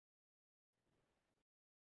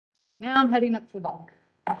Now I'm heading up to the dock.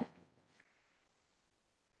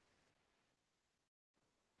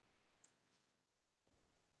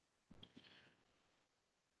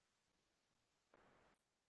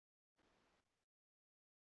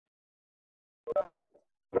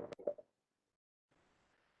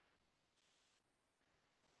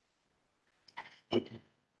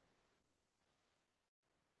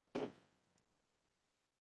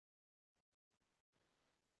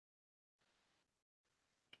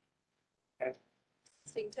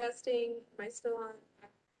 Testing. Am I still on?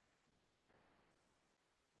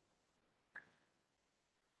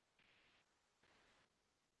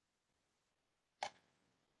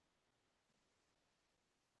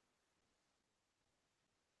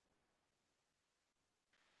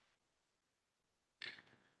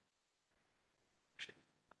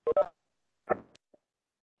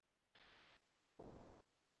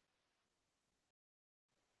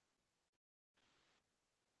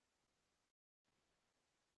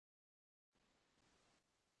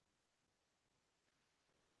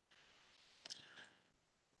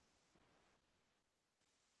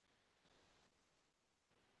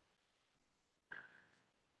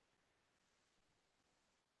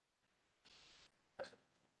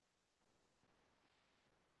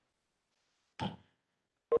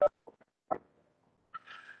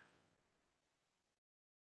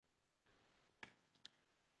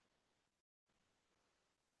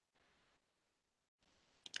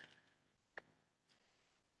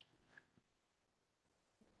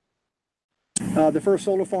 The first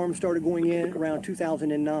solar farm started going in around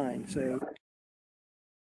 2009. So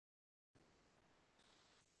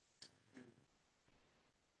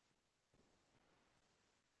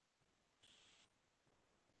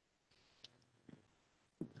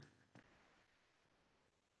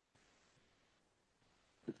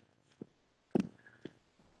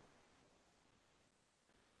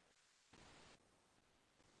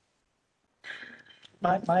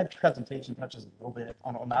my presentation touches a little bit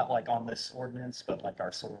on not like on this ordinance, but like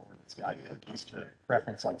our solar ordinance guide used to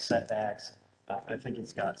reference like setbacks. I think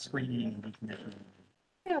it's got screening and decommissioning.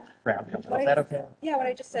 Yeah. Ground cover. Is that okay? Yeah, what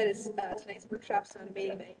I just said is tonight's workshop's not a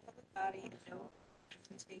meeting of any public body, no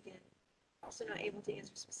action taken. Also not able to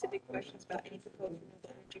answer specific questions about any proposed renewable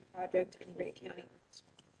energy project in Ray County.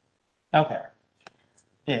 Okay.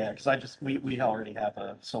 Yeah, because we already have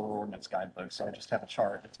a solar ordinance guidebook, so I just have a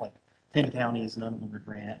chart. It's like 10 counties, none of them are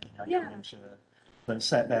grant. You know, you Yeah. can show the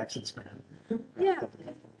setbacks it's grant. Yeah.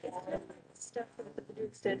 Stuff that the Purdue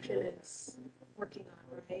Extension is working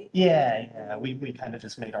on, right? Yeah, we kind of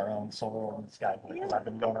just made our own solar ordinance guidebook because I've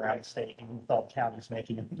been going around the state and with all the counties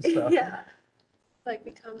making them and stuff. Yeah. Like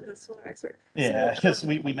become a solar expert. Yeah, because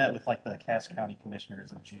we met with like the Cass County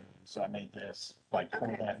commissioners in June, so I made this like for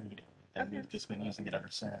Okay. that meeting, and Okay. we've just been using it ever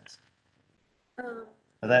since. Um,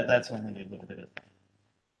 But that's only a little bit of.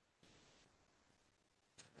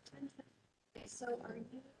 so are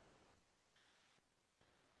you?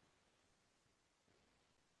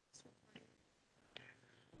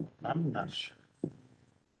 I'm not sure.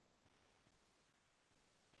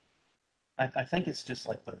 I think it's just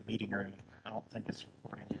like the meeting room. I don't think it's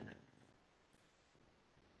recording it.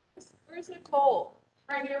 Where's Nicole?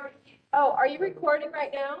 Right here. Oh, are you recording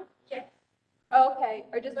right now? Yes. Oh, okay.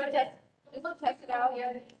 Or just to test it out?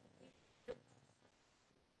 Yeah.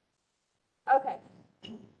 Okay.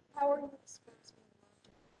 How are you?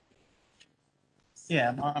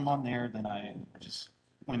 Yeah, I'm on there. Then I just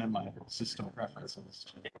went in my system preferences.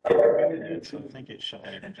 So I think it should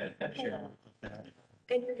share with that.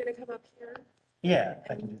 And you're gonna come up here? Yeah,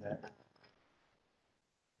 I can do that.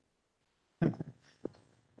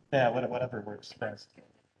 Yeah, whatever works best.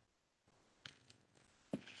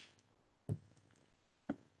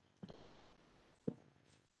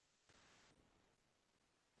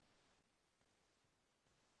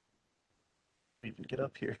 Even get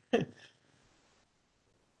up here.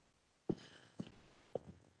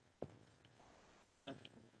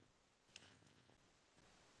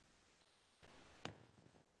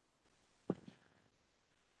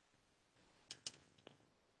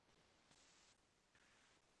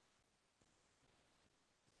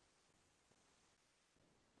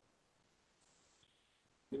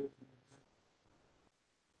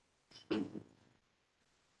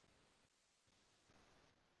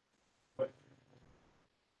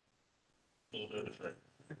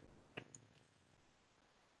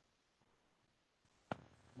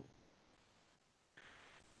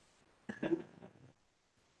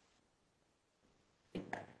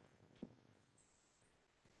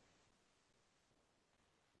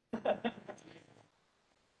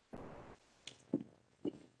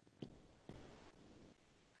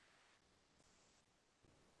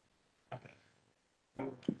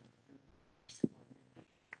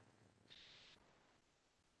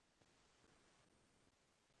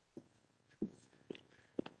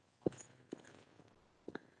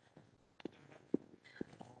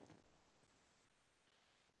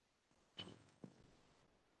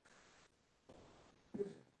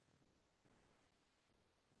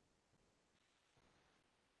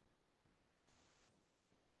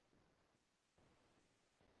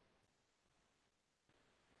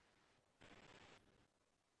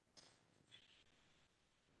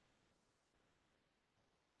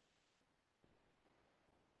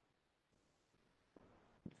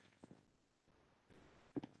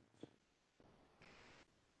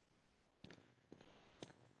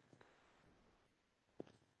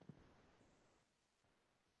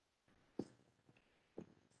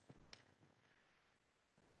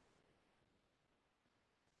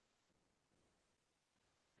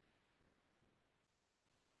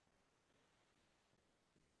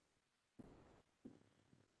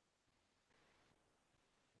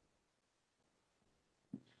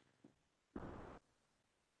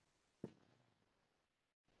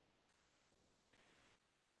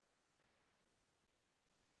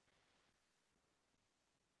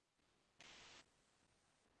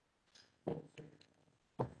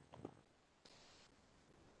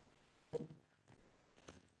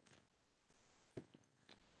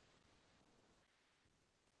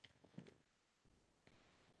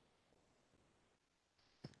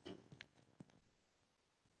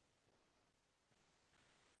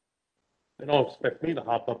 They don't expect me to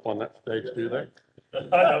hop up on that stage, do they?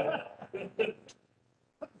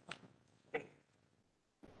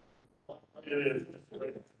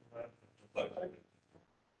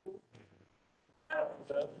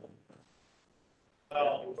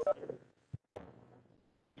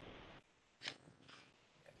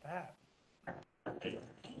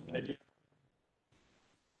 It is.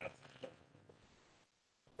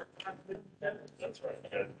 That. That's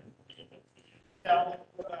right. I'm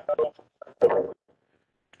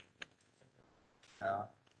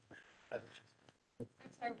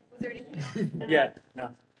sorry, was there anything? Yeah, no,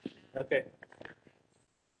 okay.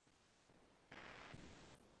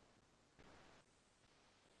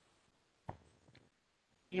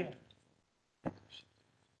 Yeah.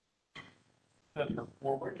 Send her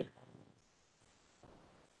forward.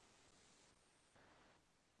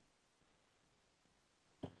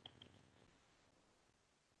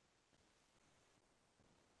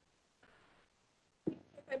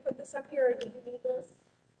 If I put this up here, do you need this?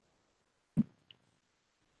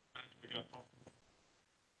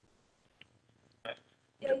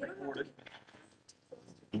 Yeah, you don't have to.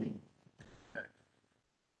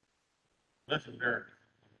 Listen, Eric.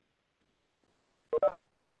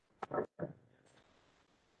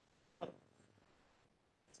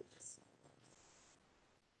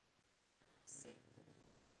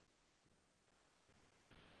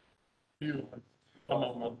 You, some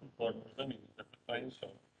of my people are presenting different things, so.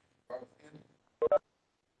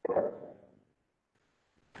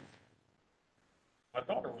 My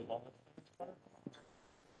daughter was on it.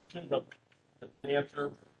 She's a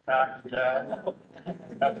dancer, back, jazz.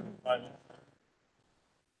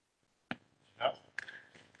 Yeah.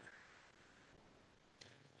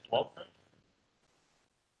 Walton.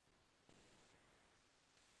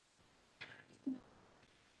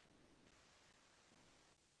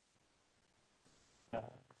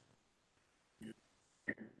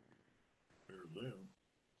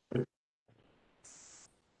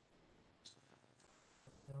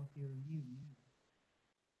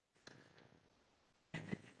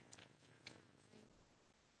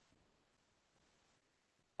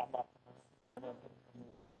 I'm not.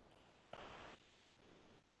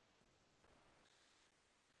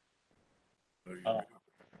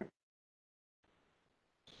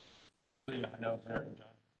 Yeah, I know, Marion.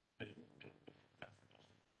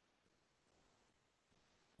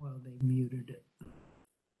 Well, they muted it.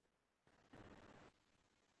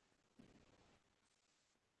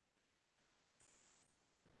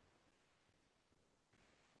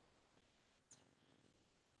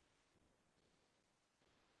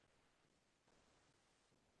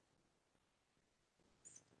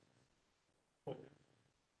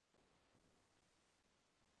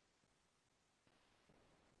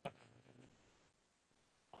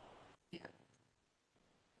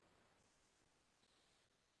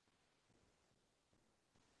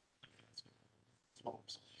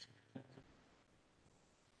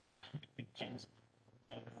 James.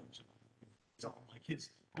 It's all like his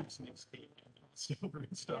sneaks silver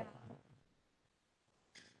and stuff.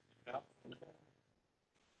 Yeah.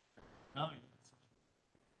 No,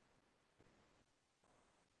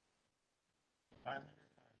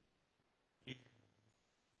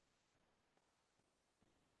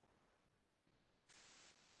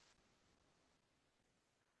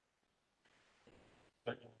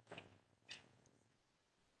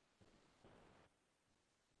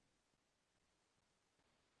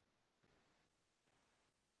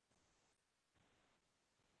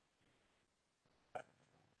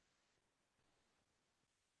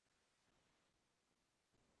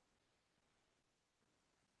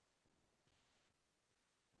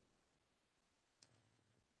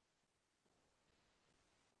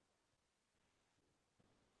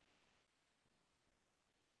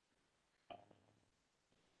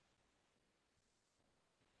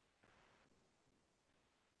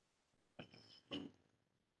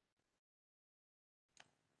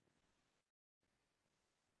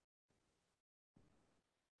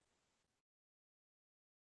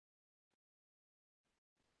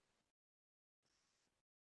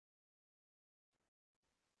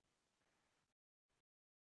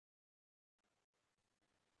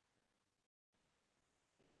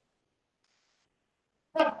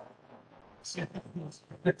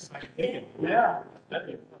 Yeah. That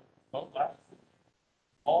is, well, that's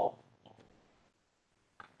all.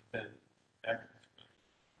 Then, there.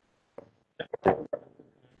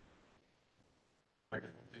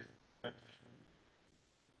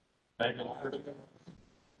 Thank you. Well,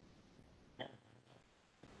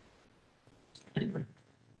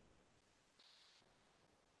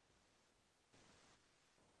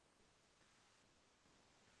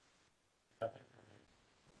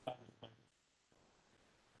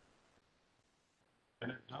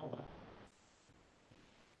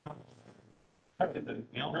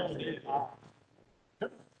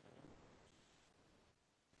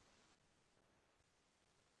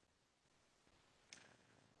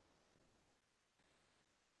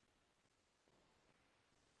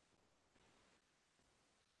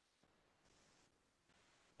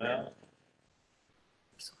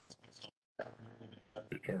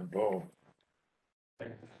 Involved.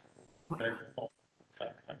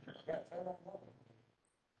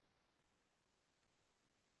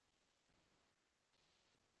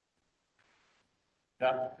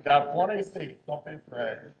 got plenty of seats, don't be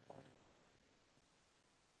afraid.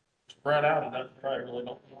 Spread out, and that's probably really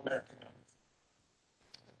don't care.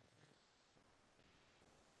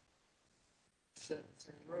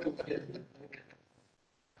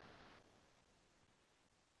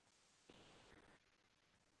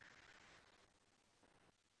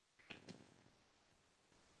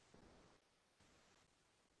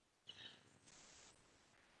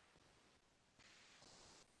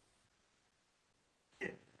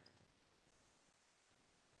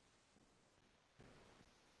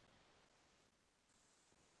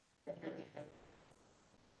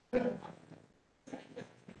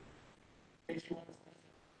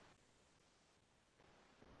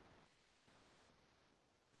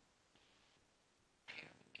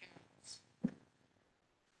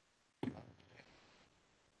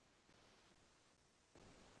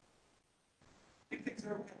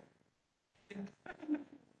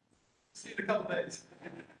 See you in a couple days.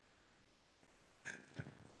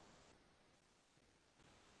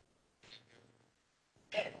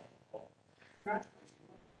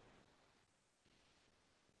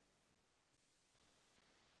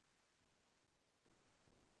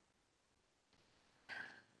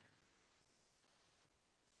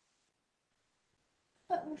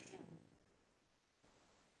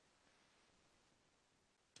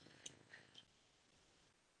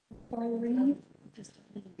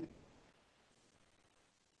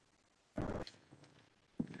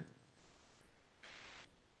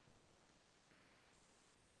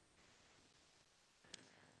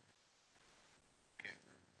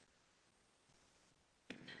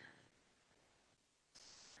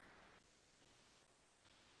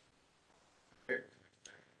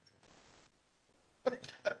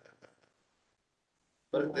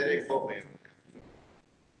 But if they didn't vote me.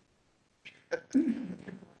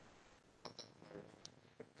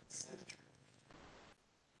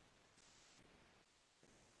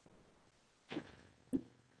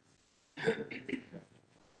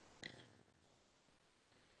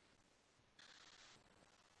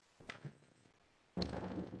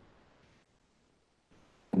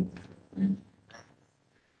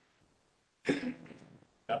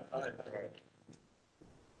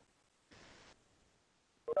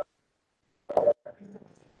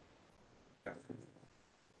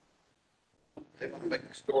 They want to make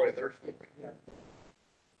the story their story.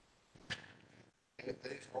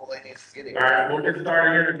 All they need is getting. All right, we'll get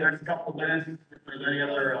started here in the next couple of minutes. If there's any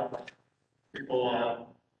other people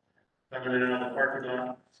coming in and out of the parking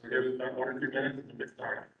lot. So give us about 1 or 2 minutes and get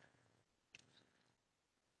started.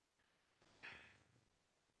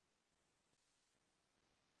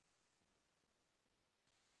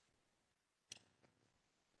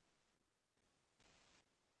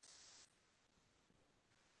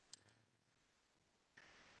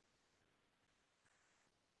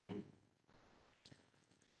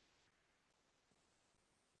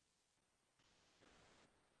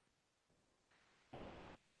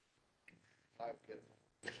 Five kids.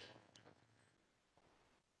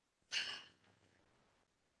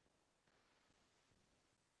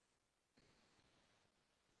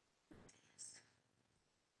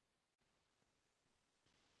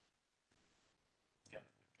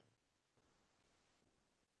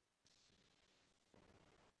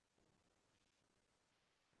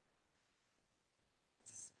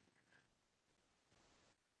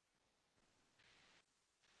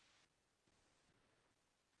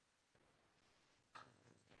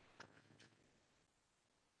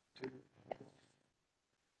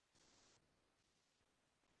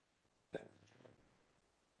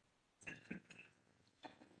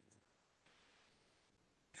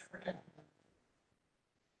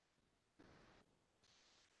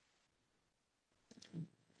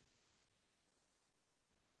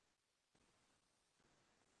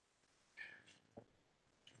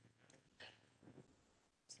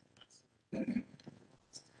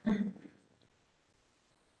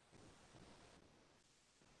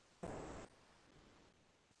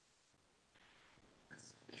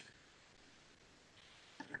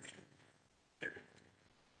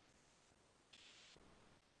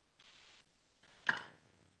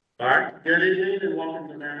 All right, good evening and welcome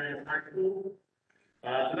to Marion High School.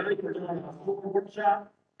 Tonight we're doing a school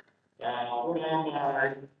workshop, put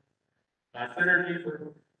on by Center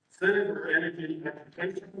for Energy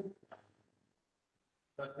Education.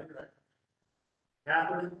 That's it, right?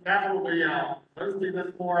 Catherine will be hosting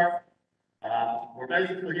this for us. We're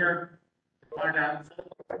basically here to find out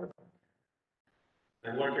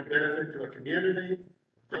and what could benefit to a community.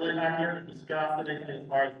 Really not here to discuss anything as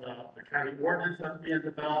far as the county ordinance that's being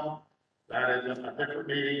developed. That is a different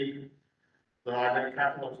meeting. So I think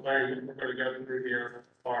Catherine will explain what we're going to go through here as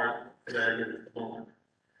far as today at the moment.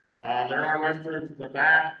 There are restrooms in the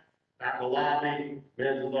back, at the lobby,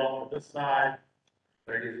 men's is off on this side,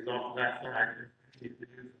 ladies is off on that side.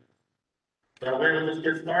 So we will just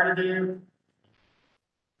get started here.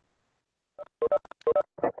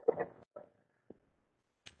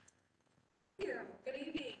 Thank you. Good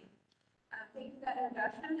evening. Thank you for that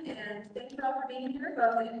introduction, and thank you all for being here,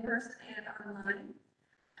 both in person and online.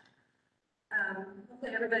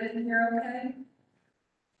 Hopefully everybody can hear okay.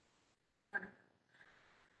 All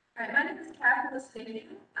right, my name is Catherine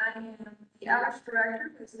Lestinian. I am the Outreach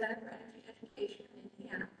Director for the Center for Energy Education in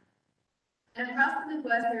Indiana. And across the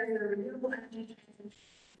Midwest, there is a renewable energy transition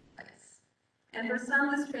place. And for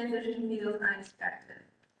some, this transition feels unexpected.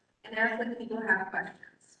 And therefore, people have questions.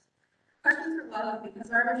 Questions are welcome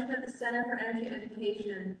because our mission at the Center for Energy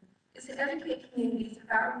Education is to educate communities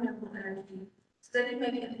about renewable energy so they can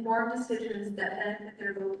make informed decisions that benefit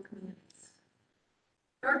their local communities.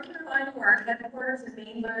 North Carolina, where our headquarters and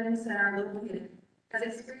main learning center are located, has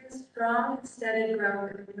experienced strong and steady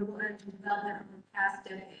growth in renewable energy development over the past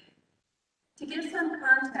decade. To give some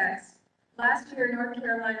context, last year North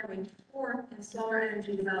Carolina ranked 4th in solar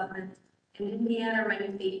energy development, and Indiana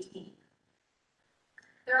ranked 18th.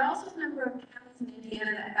 There are also a number of counties in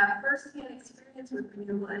Indiana that have first-hand experience with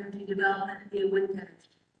renewable energy development via wind energy.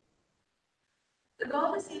 The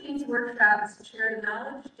goal of this evening's workshop is to share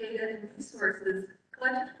knowledge, data, and resources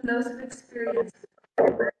collected from those who experience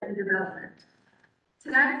renewable energy development.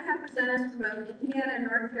 Tonight we have presenters from both Indiana and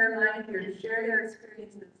North Carolina here to share their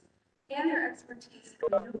experiences and their expertise in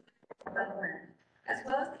renewable energy development, as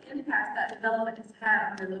well as the impact that development has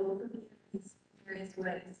had on their local communities in various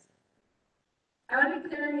ways. I want to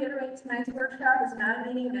be clear and reiterate tonight's workshop is not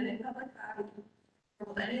a meeting of any public body,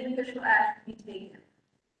 or will any official action be taken.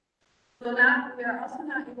 We are also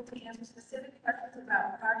not able to answer specific questions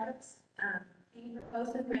about projects being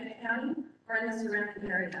proposed in Grant County or in the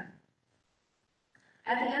surrounding area.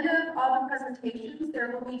 At the end of all the presentations,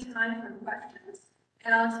 there will be time for questions,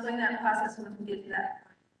 and I'll explain that process when we get to that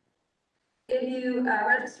point. If you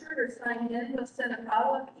registered or signed in, we'll send a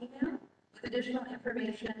follow-up email with additional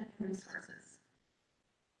information and resources.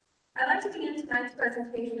 I'd like to begin tonight's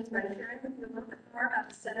presentations by sharing with you a little bit more about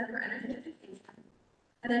the Center for Energy Education,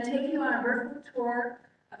 and then take you on a virtual tour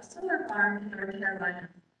of a solar farm in North Carolina.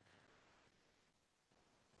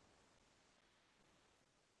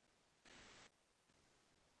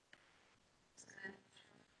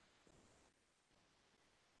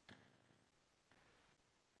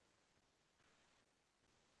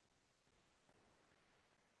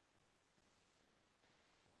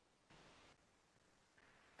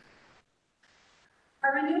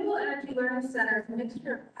 Our Renewable Energy Learning Center is a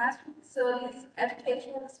mixture of classroom facilities,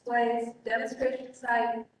 educational displays, demonstration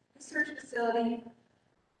site, research facility,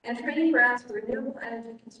 and training grounds for renewable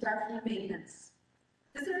energy construction and maintenance.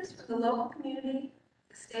 Visitors from the local community,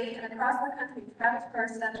 the state, and across the country travel to our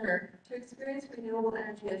center to experience renewable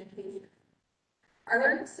energy education. Our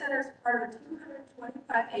Learning Center is part of a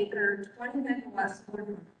 225-acre, 20-megawatt solar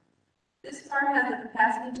farm. This farm has the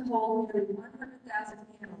capacity to hold nearly 100,000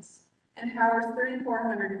 panels and powers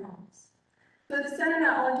 3,400 homes. So the center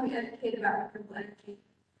not only to be educated about renewable energy,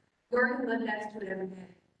 work and live next to it every day.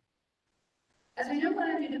 As renewable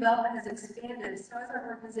energy development has expanded, so has our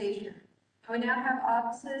organization, and we now have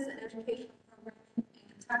offices and educational programs in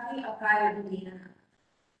Kentucky, Ohio, and Indiana.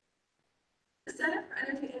 The Center for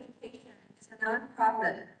Energy Education is a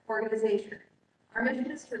nonprofit organization. Our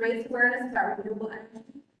mission is to raise awareness about renewable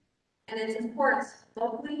energy and its importance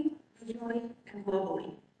locally, regionally, and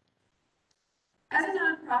globally. As a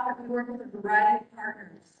nonprofit, we work with a variety of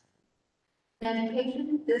partners in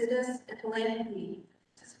education, business, and philanthropy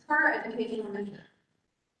to support our educational mission.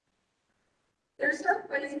 There are several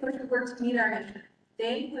ways in which we work to meet our mission.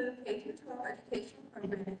 They include K-12 educational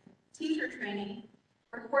programming, teacher training,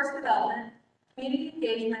 workforce development, community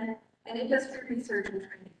engagement, and industry research and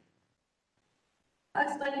training. I'll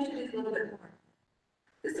explain each of these a little bit more.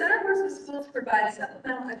 The Center works with schools to provide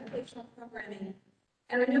supplemental educational programming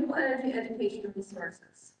and renewable energy education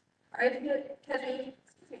resources. Our educational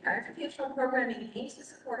programming aims to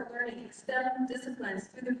support learning in STEM disciplines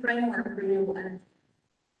through the framework of renewable energy.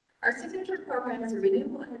 Our signature program is a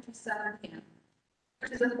Renewable Energy Summer Camp,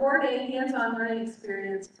 which is a 4-day hands-on learning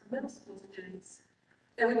experience for middle school students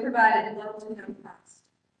that we provide at low to no cost.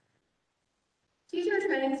 Teacher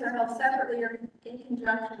trainings are held separately or in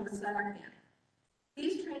conjunction with summer camp.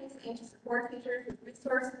 These trainings aim to support teachers with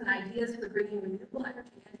resources and ideas for bringing renewable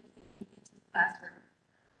energy education into the classroom.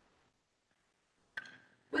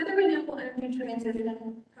 With the renewable energy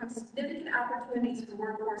transition comes significant opportunities for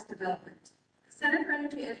workforce development. The Center for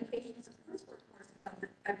Energy Education supports workforce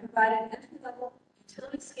development by providing entry-level,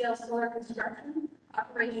 utility-scale solar construction,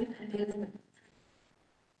 operation, and management.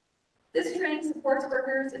 This training supports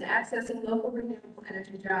workers in accessing local renewable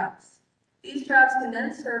energy jobs. These jobs can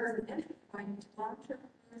then serve as an entry point to long-term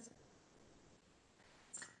careers.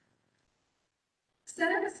 The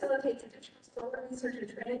Center facilitates additional solar research and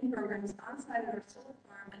training programs on-site at our solar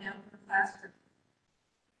farm and out in the classroom.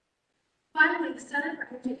 Finally, the Center for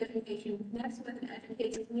Energy Education connects with and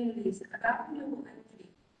educates communities about renewable energy,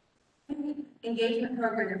 community engagement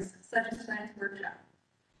programs such as tonight's workshop.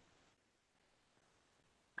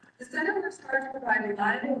 The Center works hard to provide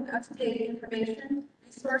reliable and up-to-date information,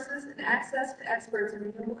 resources, and access to experts in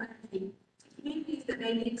renewable energy to communities that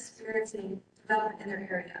may be experiencing development in their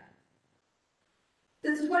area.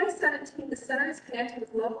 Since 2017, the Center has connected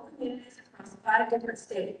with local communities across 5 different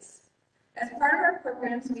states. As part of our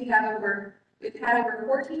programs, we've had over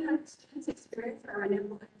 1,400 students experience our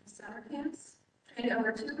renewable energy summer camps, trained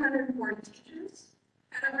over 240 teachers,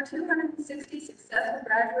 had over 260 successful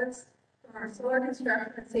graduates from our solar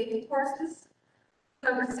construction and safety courses,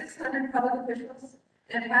 over 600 public officials,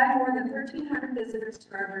 and have had more than 1,300 visitors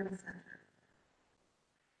to our learning center.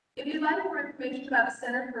 If you'd like more information about the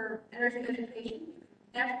Center for Energy Education, you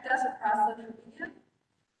can connect with us across social media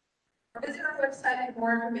or visit our website for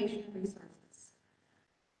more information and resources.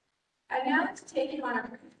 I'd now like to take you on a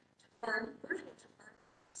brief tour, virtual tour, of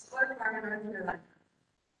Solar Farm in North Carolina.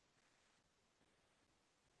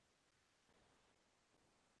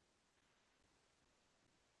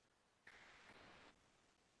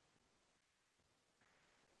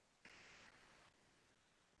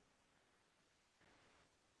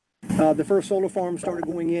 The first solar farm started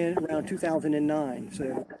going in around 2009,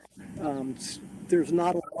 so there's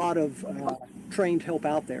not a lot of trained help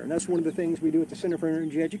out there. And that's one of the things we do at the Center for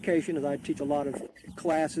Energy Education is I teach a lot of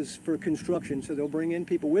classes for construction, so they'll bring in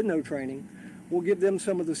people with no training. We'll give them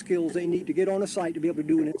some of the skills they need to get on a site to be able to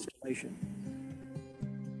do an installation.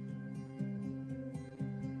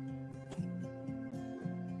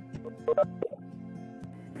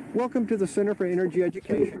 Welcome to the Center for Energy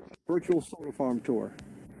Education virtual solar farm tour.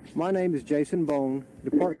 My name is Jason Bone,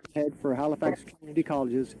 Department Head for Halifax Community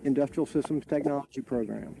College's Industrial Systems Technology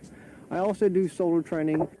Program. I also do solar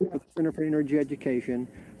training with the Center for Energy Education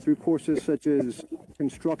through courses such as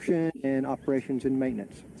construction and operations and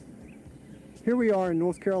maintenance. Here we are in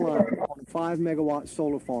North Carolina on a 5-megawatt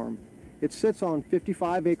solar farm. It sits on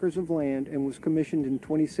 55 acres of land and was commissioned in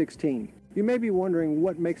 2016. You may be wondering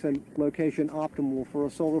what makes a location optimal for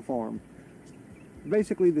a solar farm.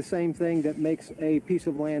 Basically the same thing that makes a piece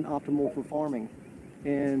of land optimal for farming.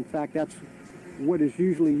 In fact, that's what is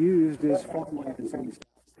usually used is farmlands and stuff.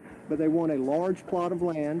 But they want a large plot of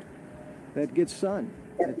land that gets sun.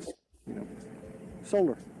 It's, you know,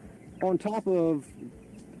 solar. On top of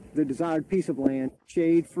the desired piece of land,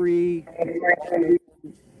 shade-free.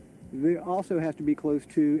 They also have to be close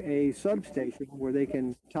to a substation where they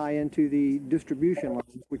can tie into the distribution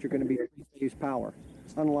lines, which are going to be three-phase power,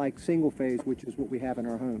 unlike single-phase, which is what we have in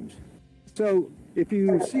our homes. So if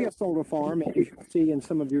you see a solar farm, and you should see in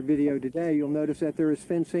some of your video today, you'll notice that there is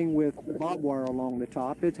fencing with barbed wire along the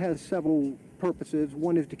top. It has several purposes.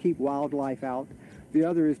 One is to keep wildlife out. The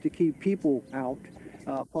other is to keep people out.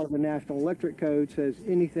 Part of the National Electric Code says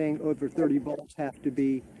anything over 30 volts have to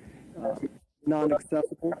be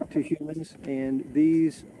non-accessible to humans, and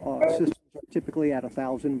these systems are typically at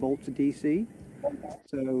 1,000 volts DC,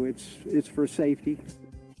 so it's for safety.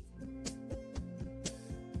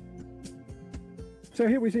 So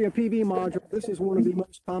here we see a PV module. This is one of the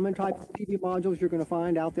most common type of PV modules you're going to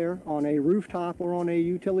find out there on a rooftop or on a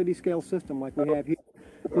utility scale system like we have here.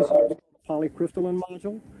 This is a polycrystalline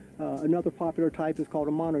module. Another popular type is called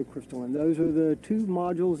a monocrystalline. Those are the two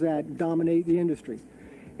modules that dominate the industry.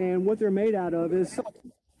 And what they're made out of is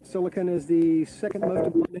silicon. Silicon is the second most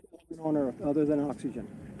abundant element on Earth, other than oxygen.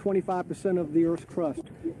 25% of the Earth's crust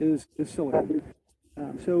is silicon.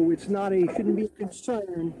 So it's not shouldn't be a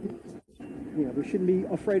concern. You know, we shouldn't be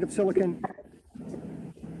afraid of silicon.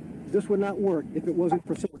 This would not work if it wasn't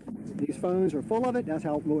for silicon. These phones are full of it. That's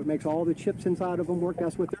how it makes all the chips inside of them work.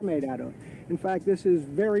 That's what they're made out of. In fact, this is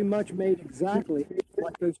very much made exactly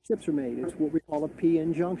like those chips are made. It's what we call a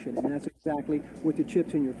PN junction, and that's exactly what the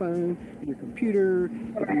chips in your phone, in your computer,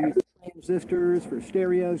 if you use transistors for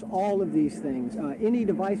stereos, all of these things. Any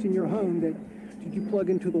device in your home that you plug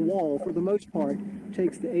into the wall, for the most part,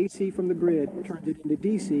 takes the AC from the grid, turns it into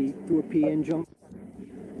DC through a PN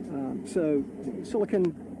junction. So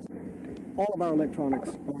silicon, all of our electronics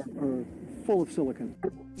are full of silicon.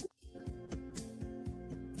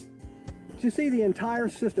 To see the entire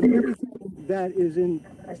system, everything that is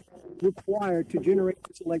required to generate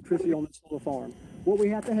this electricity on the solar farm, what we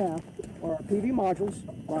have to have are PV modules.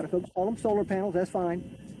 A lot of folks call them solar panels, that's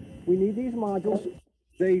fine. We need these modules.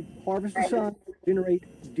 They harvest the sun, generate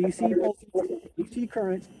DC voltage, DC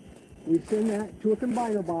current. We send that to a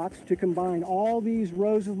combiner box to combine all these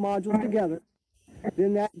rows of modules together.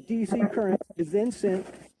 Then that DC current is then sent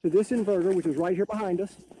to this inverter, which is right here behind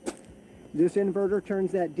us. This inverter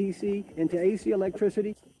turns that DC into AC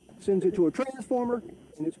electricity, sends it to a transformer,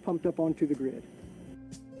 and it's pumped up onto the grid.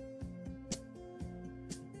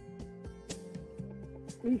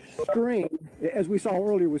 Each string, as we saw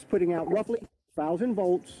earlier, was putting out roughly 1,000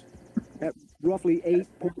 volts at roughly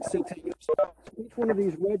 8.6 amps. Each one of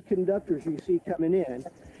these red conductors you see coming in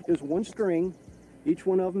is one string. Each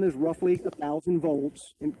one of them is roughly 1,000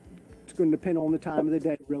 volts. And it's going to depend on the time of the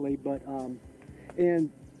day, really. But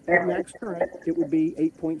and at max current, it would be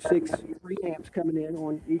 8.63 amps coming in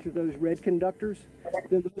on each of those red conductors.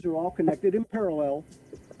 Then those are all connected in parallel.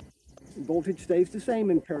 Voltage stays the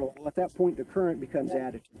same in parallel. At that point, the current becomes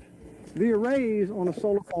additive. The arrays on a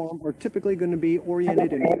solar farm are typically going to be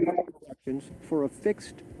oriented in all directions. For a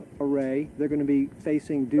fixed array, they're going to be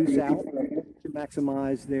facing due south to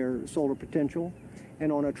maximize their solar potential.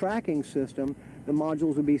 And on a tracking system, the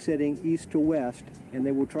modules will be sitting east to west, and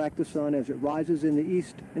they will track the sun as it rises in the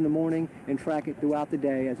east in the morning and track it throughout the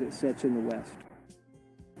day as it sets in the west.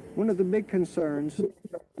 One of the big concerns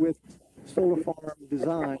with solar farm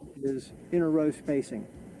design is inter-row spacing.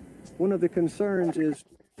 One of the concerns is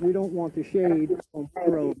we don't want the shade on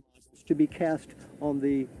one row to be cast on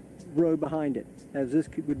the row behind it, as this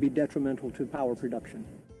would be detrimental to power production.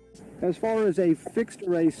 As far as a fixed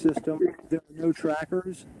array system, there are no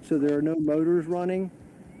trackers, so there are no motors running.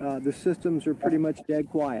 The systems are pretty much dead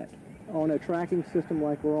quiet. On a tracking system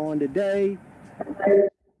like we're on today,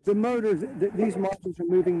 the motors, these modules are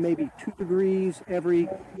moving maybe 2 degrees every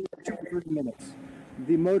 2 or 3 minutes.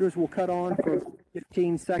 The motors will cut on for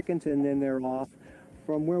 15 seconds and then they're off.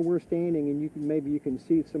 From where we're standing, and maybe you can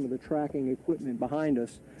see some of the tracking equipment behind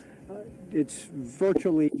us, it's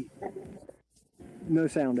virtually no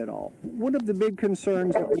sound at all. One of the big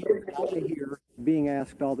concerns that we hear being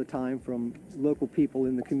asked all the time from local people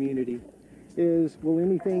in the community is, will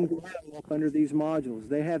anything grow up under these modules?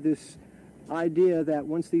 They have this idea that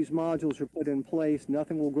once these modules are put in place,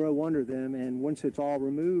 nothing will grow under them, and once it's all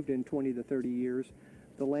removed in 20 to 30 years,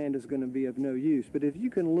 the land is going to be of no use. But if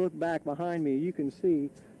you can look back behind me, you can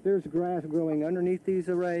see there's grass growing underneath these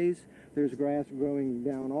arrays. There's grass growing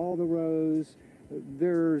down all the rows.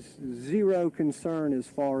 There's zero concern as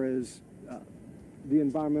far as the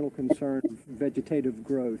environmental concern of vegetative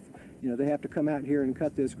growth. You know, they have to come out here and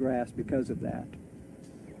cut this grass because of that.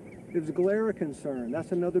 Is glare a concern?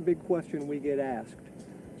 That's another big question we get asked.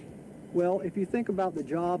 Well, if you think about the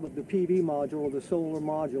job of the PV module or the solar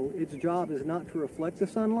module, its job is not to reflect the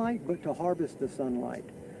sunlight, but to harvest the sunlight.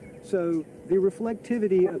 So the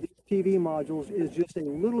reflectivity of these PV modules is just a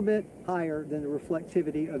little bit higher than the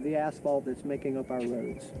reflectivity of the asphalt that's making up our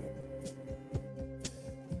roads.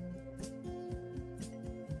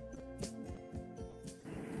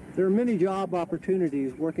 There are many job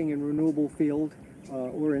opportunities working in renewable field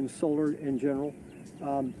or in solar in general.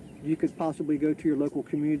 You could possibly go to your local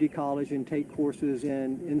community college and take courses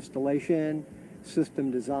in installation,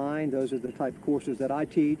 system design. Those are the type of courses that I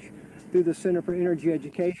teach. Through the Center for Energy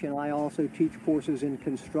Education, I also teach courses in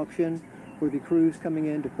construction for the crews coming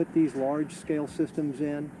in to put these large-scale systems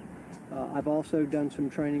in. I've also done some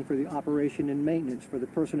training for the operation and maintenance for the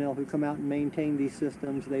personnel who come out and maintain these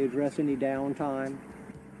systems. They address any downtime.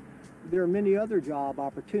 There are many other job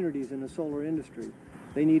opportunities in the solar industry.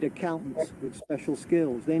 They need accountants with special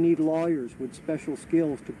skills. They need lawyers with special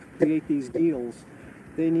skills to create these deals.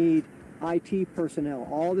 They need IT personnel.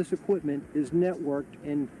 All this equipment is networked,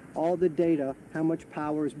 and all the data, how much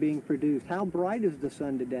power is being produced, how bright is the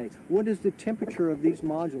sun today, what is the temperature of these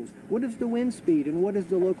modules, what is the wind speed, and what is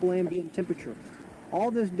the local ambient temperature.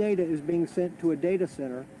 All this data is being sent to a data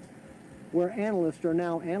center where analysts are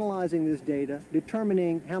now analyzing this data,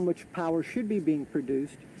 determining how much power should be being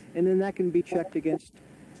produced, and then that can be checked against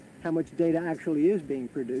how much data actually is being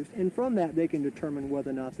produced, and from that they can determine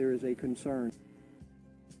whether or not there is a concern.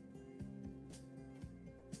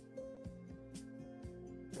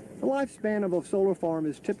 The lifespan of a solar farm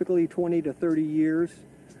is typically 20 to 30 years.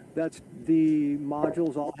 That's the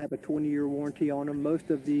modules all have a 20-year warranty on them.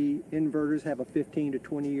 Most of the inverters have a 15 to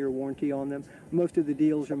 20-year warranty on them. Most of the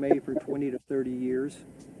deals are made for 20 to 30 years.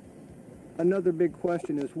 Another big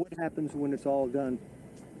question is what happens when it's all done?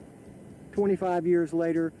 25 years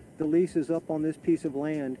later, the lease is up on this piece of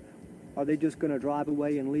land. Are they just going to drive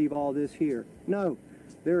away and leave all this here? No,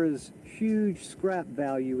 there is huge scrap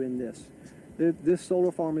value in this. This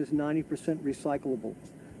solar farm is 90% recyclable.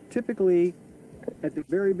 Typically, at the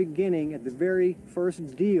very beginning, at the very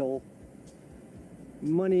first deal,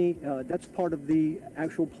 money, that's part of the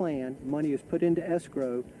actual plan, money is put into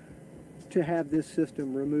escrow to have this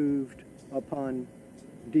system removed upon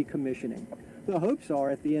decommissioning. The hopes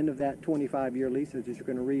are at the end of that 25-year lease that you're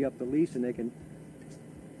going to re-up the lease and they can,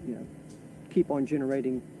 you know, keep on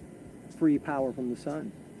generating free power from the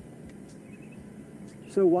sun.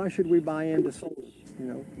 So why should we buy into solar? You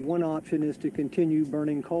know, one option is to continue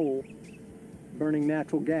burning coal, burning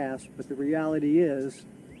natural gas, but the reality is,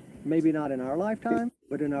 maybe not in our lifetime,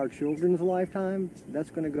 but in our children's lifetime,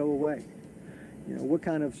 that's going to go away. You know, what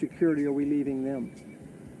kind of security are we leaving them?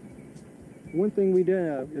 One thing we do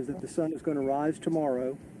know is that the sun is going to rise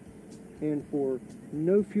tomorrow, and for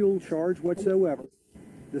no fuel charge whatsoever,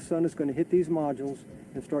 the sun is going to hit these modules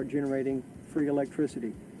and start generating free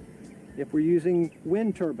electricity. If we're using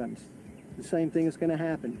wind turbines, the same thing is going to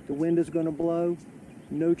happen. The wind is going to blow,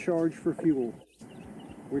 no charge for fuel.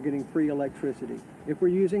 We're getting free electricity. If we're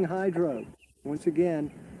using hydro, once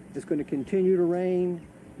again, it's going to continue to rain,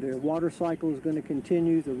 the water cycle is going to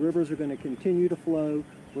continue, the rivers are going to continue to flow,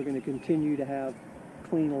 we're going to continue to have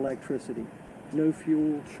clean electricity. No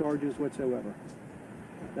fuel charges whatsoever.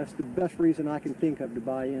 That's the best reason I can think of to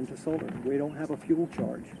buy into solar. We don't have a fuel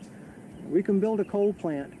charge. We can build a coal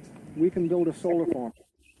plant, we can build a solar farm.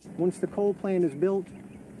 Once the coal plant is built,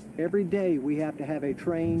 every day we have to have a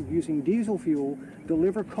train using diesel fuel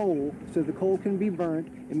deliver coal so the coal can be burnt,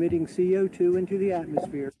 emitting CO2 into the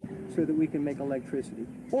atmosphere so that we can make electricity.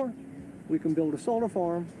 Or we can build a solar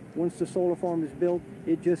farm. Once the solar farm is built,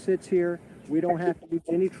 it just sits here. We don't have to use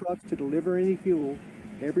any trucks to deliver any fuel.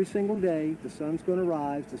 Every single day, the sun's going to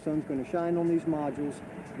rise, the sun's going to shine on these modules,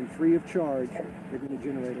 and free of charge, they're going to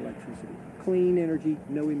generate electricity. Clean energy,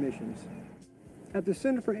 no emissions. At the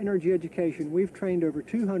Center for Energy Education, we've trained over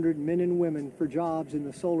 200 men and women for jobs in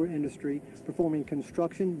the solar industry, performing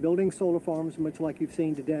construction, building solar farms, much like you've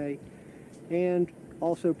seen today, and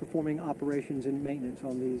also performing operations and maintenance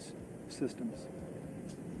on these systems.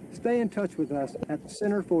 Stay in touch with us at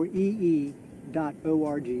centerforee.org.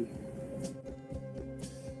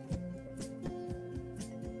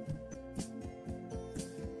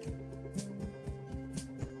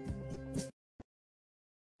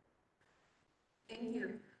 Thank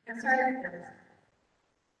you. I'm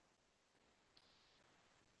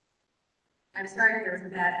sorry there was a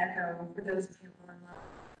bad echo for those of you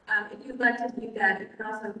online. If you'd like to view that, you can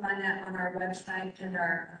also find that on our website and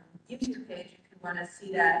our YouTube page if you want to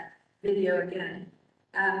see that video again.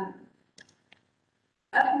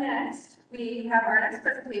 Up next, we have our next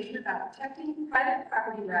presentation about protecting private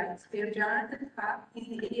property rights. We have Jonathan Kopp,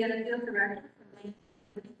 he's the Indiana Field Director for Land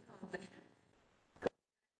Liberty Coalition.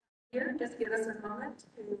 Here, just give us a moment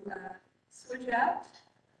to switch out.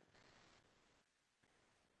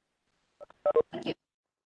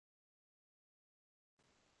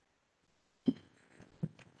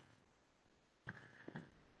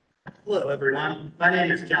 Hello, everyone. My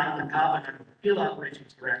name is Jonathan Kopp, and I'm the Field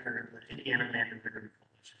Operations Director of the Indiana Land and Liberty Coalition.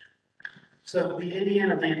 So the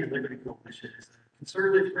Indiana Land and Liberty Coalition is a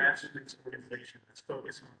conservative grassroots organization that's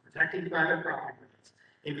focused on protecting private property rights,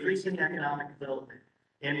 increasing economic development,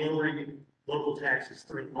 and lowering local taxes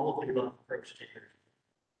through all of the above approach to energy.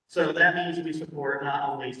 So that means we support not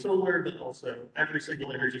only solar, but also every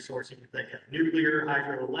single energy source you can think of: nuclear,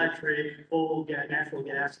 hydroelectric, coal, gas, natural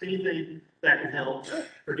gas, anything that can help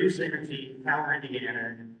produce energy, power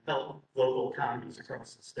Indiana, and help local economies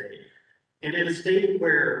across the state. And in a state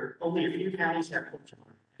where only a few counties have coal,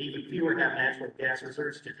 even fewer have natural gas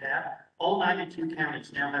reserves to tap, all 92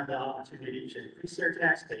 counties now have the opportunity to increase their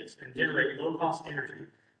tax base and generate low-cost energy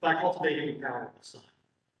by cultivating the power of the sun.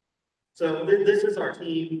 So this is our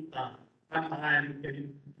team. I'm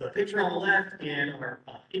in the picture on the left in our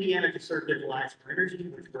Indiana Conservative Alliance for Energy,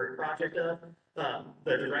 which we're a project of. The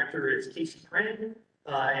director is Casey Crane,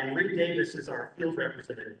 and Rick Davis is our field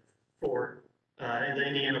representative for the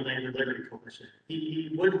Indiana Land and Liberty Coalition.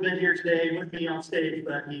 He would have been here today with me on stage,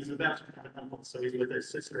 but he's about to become an uncle, so he's with his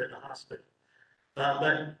sister at the hospital.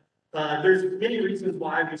 But there's many reasons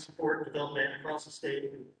why we support development across the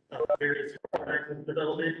state, various projects of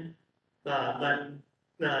development.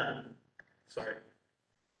 Sorry.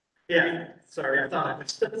 Yeah, sorry, I thought I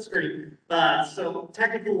missed the screen. So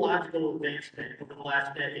technological advancement over the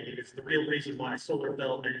last decade is the real reason why solar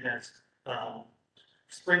development has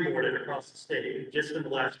springboarded across the state just in the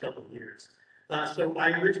last couple of years. So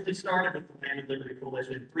I originally started with the Land and Liberty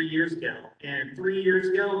Coalition 3 years ago, and 3 years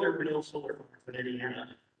ago, there were no solar farms in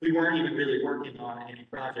Indiana. We weren't even really working on any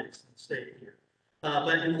projects in the state here.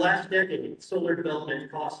 But in the last decade, solar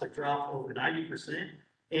development costs have dropped over 90%,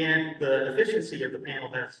 and the efficiency of the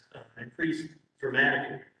panel has increased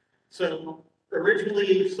dramatically. So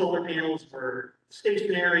originally, solar panels were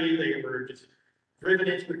stationary, they were just driven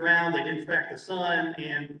into the ground, they didn't track the sun,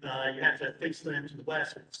 and you had to face them to the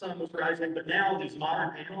west when the sun was rising. But now these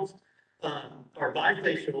modern panels are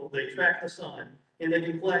bifacial, they track the sun, and they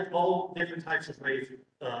can collect all different types of rays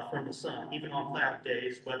from the sun, even on cloud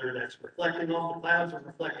days, whether that's reflecting off the clouds or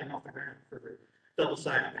reflecting off the ground for the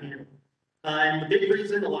double-sided panel. And the big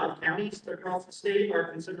reason a lot of counties across the state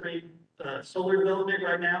are considering solar development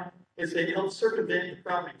right now is it helps circumvent the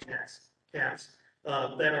property tax caps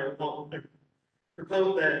that are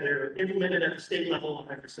proposed, that they're implemented at the state level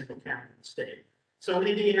in every single county in the state. So in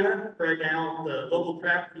Indiana, right now, the local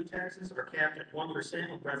property taxes are capped at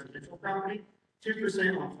 1% on residential property,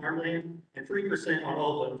 2% on farmland, and 3% on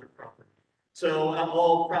all other property. So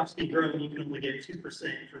all crops be grown, you can only get 2%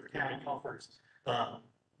 for the county coffers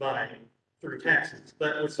through taxes.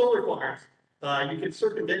 But with solar farms, you can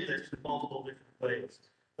circumvent this in multiple different ways.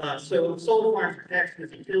 So solar farms are taxed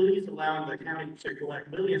as utilities, allowing the county to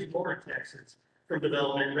collect millions more in taxes from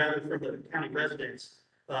development rather than from the county residents,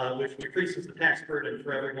 which decreases the tax burden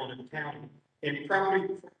for everyone in the county. And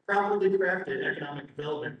properly crafted economic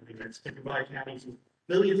development agreements can provide counties with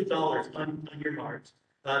millions of dollars unearmarked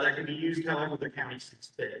that can be used however the county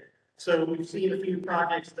sees fit. So we've seen a few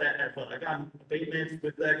projects that have gotten abatements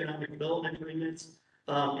with the economic development agreements,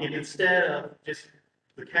 and instead of just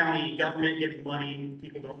the county government giving money,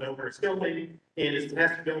 people don't know where it's going, and it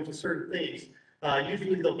has to go into certain things.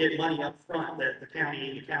 Usually they'll get money up front that the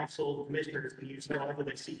county, the council, the commissioners can use however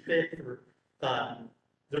they see fit for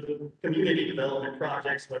the community development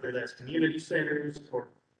projects, whether that's community centers or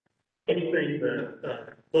anything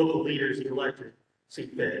the local leaders elected see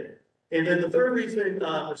fit. And then the third reason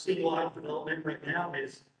we're seeing a lot of development right now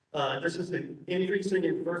is this is an increasing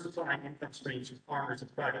and diversifying income streams from farmers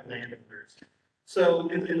and private landowners. So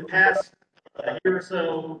in the past year or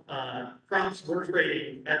so, crops were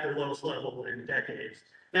trading at their lowest level in decades.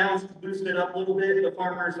 Now it's boosted up a little bit, but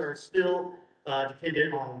farmers are still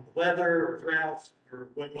dependent on the weather or droughts or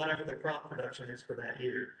whatever the crop production is for that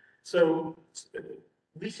year. So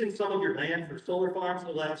leasing some of your land for solar farms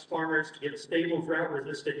allows farmers to get stable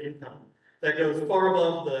drought-resistant income that goes far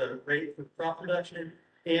above the rate for crop production,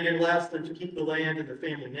 and it allows them to keep the land in their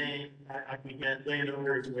family name. We get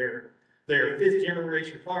landowners where they're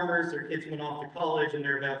fifth-generation farmers, their kids went off to college and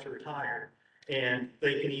they're about to retire. And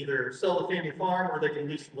they can either sell the family farm or they can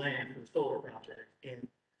lease the land for the solar project and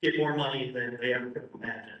get more money than they ever could have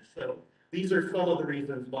imagined. So these are some of the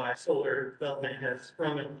reasons why solar development has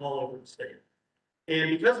sprung up all over the state. And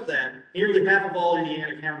because of that, nearly half of all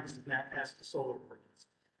Indiana counties have now passed the solar ordinance.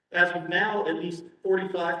 As of now, at least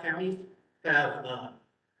 45 counties have,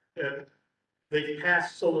 they've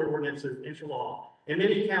passed solar ordinances into law. And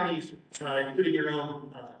many counties, including your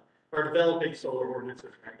own, are developing solar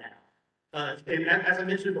ordinances right now. And as I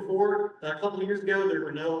mentioned before, a couple of years ago, there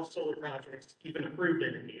were no solar projects even approved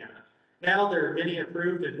in Indiana. Now there are many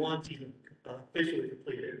approved and one's even officially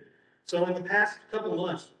completed. So in the past couple of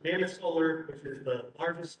months, Mammoth Solar, which is the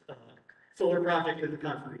largest solar project in the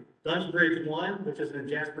country, Duns Bridge 1, which is in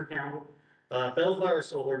Jasper County, Bellflower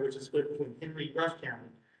Solar, which is split between Henry and Rush County,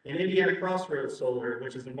 and Indiana Crossroads Solar,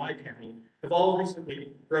 which is in White County, have all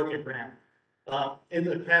recently broken ground. In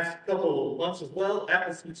the past couple of months as well,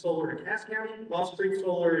 Appleseed Solar in Cass County, Lost Creek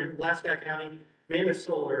Solar in Alaska County, Mammoth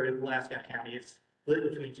Solar in Alaska County. It's split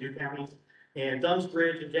between two counties. And Duns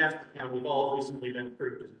Bridge and Jasper County have all recently been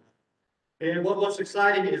approved as well. And what's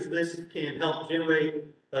exciting is this can help generate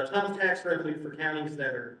a ton of tax revenue for counties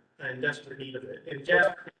that are in desperate need of it. In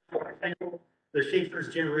Jasper, for example, the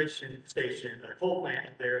Schaefer's Generation Station, a coal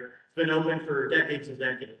plant there, has been open for decades and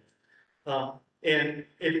decades. And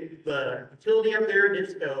the utility up there,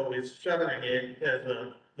 NIPSCO, is shuttering it because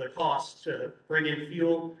of the cost to bring in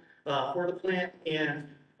fuel for the plant and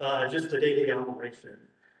just the daily operation.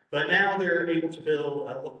 But now they're able to build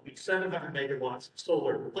what would be 700 megawatts of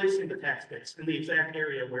solar, replacing the tax base in the exact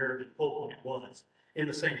area where the coal plant was, in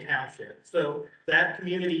the same township. So that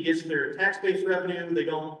community gets their tax base revenue. They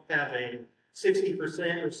don't have a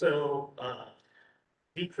 60% or so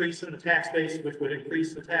decrease in the tax base, which would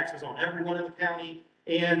increase the taxes on everyone in the county.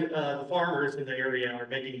 And the farmers in the area are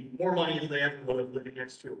making more money than they ever would have living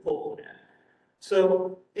next to a coal plant.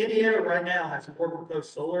 So Indiana right now has more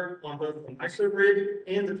proposed solar on both the MISO grid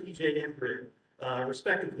and the PJM grid,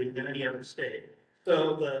 respectively, than any other state.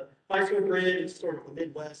 So the MISO grid is sort of the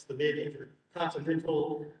Midwest, the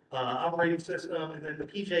mid-intercontinental operating system, and then the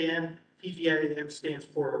PJM stands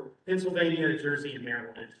for Pennsylvania, Jersey, and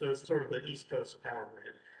Maryland. So it's sort of the East Coast power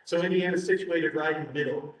grid. So Indiana is situated right in the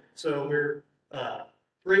middle. So we're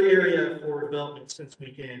great area for development since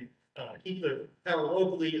we can keep the power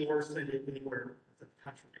locally or send it anywhere in the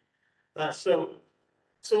country. So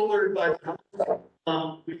solar, by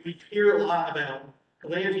we hear a lot about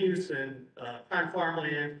land use and prime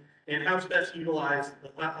farmland and how it's best utilized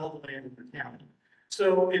all the land in the county.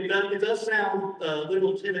 So it does sound a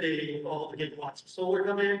little intimidating with all the gigawatts of solar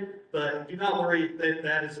come in, but do not worry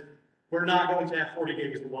we're not going to have 40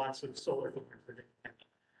 gigawatts of solar for the county.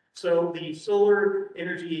 So the Solar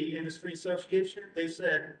Energy Industry Association, they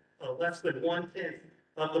said less than 1/10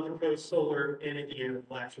 of the proposed solar in Indiana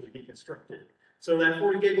will actually be constructed. So that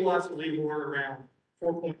 40 gigawatts will leave more around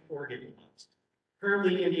 4.4 gigawatts.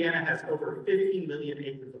 Currently, Indiana has over 15 million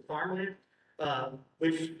acres of farmland,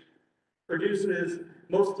 which produces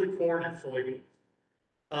mostly corn and soybeans.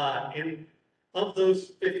 And of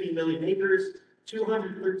those 15 million acres,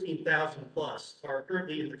 213,000 plus are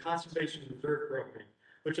currently in the Conservation Reserve Program,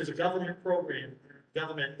 which is a government program where the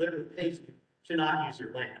government literally pays you to not use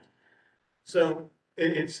your land. So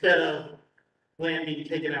instead of land being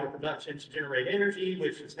taken out of production to generate energy,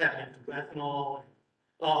 which is happening through ethanol, and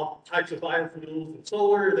all types of biofuels and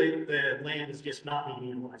solar, the land is just not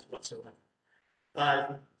being utilized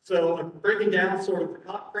whatsoever. So breaking down sort of the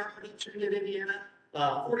crop production in Indiana,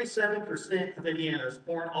 47% of Indiana's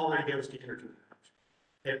corn already goes to energy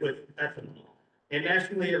production with ethanol. And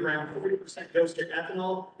nationally, around 40% goes to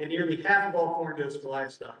ethanol, and nearly half of all corn goes to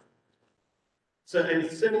livestock. So in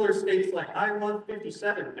similar states like Iowa,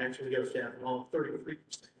 57% actually goes to ethanol, 33%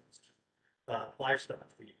 goes to livestock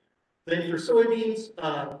feed. Then for soybeans,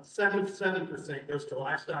 77% goes to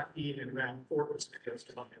livestock feed, and around 4% goes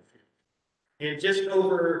to biofuel. And just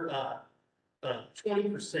over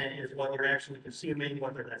 20% is what you're actually consuming,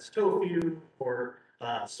 whether that's tofu or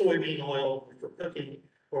soybean oil for cooking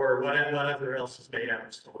or whatever else is made out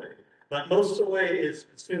of soy. But most soy is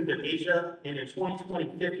consumed in Asia, and in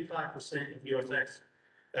 2020, 55% of U.S.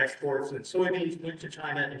 exports and soybeans went to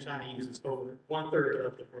China, and China uses over 1/3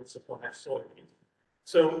 of the world's supply of soybeans.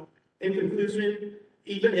 So in conclusion,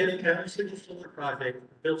 even if every single solar project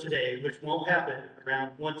built today, which won't happen,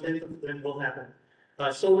 around 1/10 of them will happen,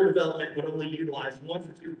 solar development would only utilize 1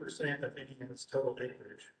 to 2% of Indiana's total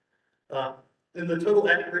acreage. And the total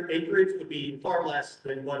acreage would be far less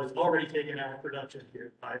than what is already taken out of production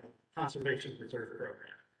here by the Conservation Reserve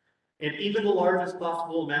Program. And even the largest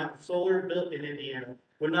possible amount of solar built in Indiana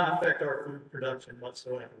would not affect our food production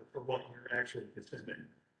whatsoever for what you're actually consuming.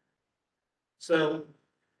 So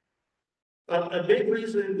a big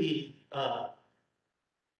reason the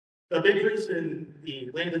The big reason the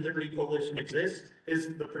Land and Liberty Coalition exists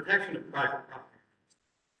is the protection of private property.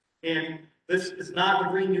 And this is not a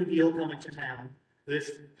Green New Deal coming to town.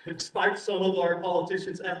 This, despite some of our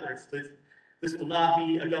politicians' efforts, this will not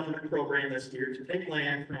be a government program this year to take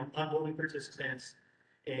land from unwilling participants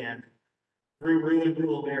and ruin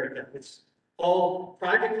rural America. It's all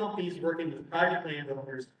private companies working with private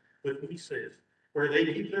landowners with leases, where they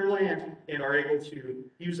keep their land and are able to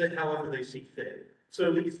use it however they see fit.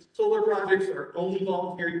 So these solar projects are only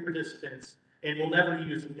voluntary participants and will never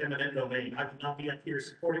use eminent domain. I would not be up here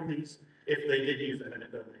supporting these if they did use eminent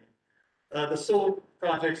domain. The solar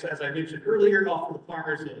projects, as I mentioned earlier, offer the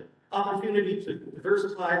farmers an opportunity to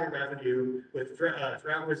diversify their revenue with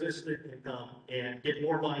drought-resistant income and get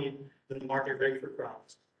more money than the market rate for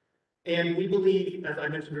crops. And we believe, as I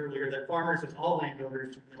mentioned earlier, that farmers and all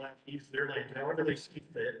landowners should be allowed to use their land however they see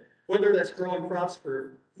fit, whether that's growing crops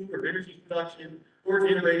for food or energy production or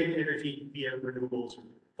generating energy via renewables or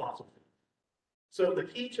fossil fuels. So the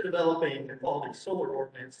key to developing a quality solar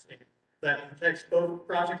ordinance that protects both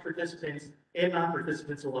project participants and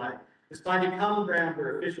non-participants alike is finding common ground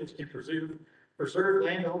where officials can preserve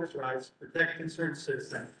landowners' rights, protect concerned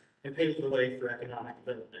citizens, and pave the way for economic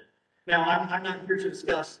development. Now, I'm not here to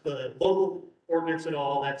discuss the local ordinance at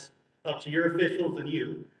all. That's up to your officials and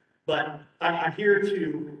you. But I'm here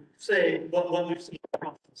to say what we've seen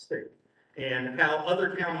across the state and how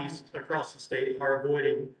other counties across the state are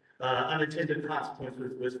avoiding unintended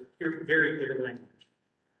consequences with very clear language.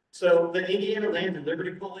 So the Indiana Land and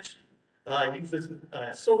Liberty Coalition uses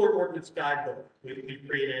a solar ordinance guidebook we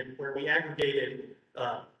created where we aggregated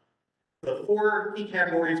the 4 key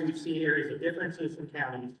categories we've seen areas of differences in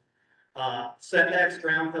counties: setbacks,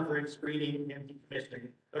 ground covering, screening, and decommissioning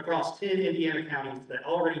across 10 Indiana counties that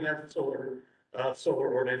already have solar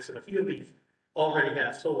ordinance, and a few of these already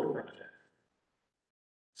have solar projects.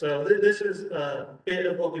 So this is a bit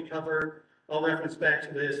of what we cover. I'll reference back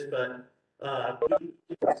to this, but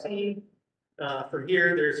you can see from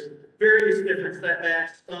here, there's various different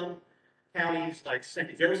setbacks. Some counties like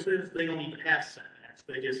St. Joseph's, they don't even have setbacks.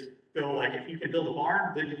 They just go like, if you can build a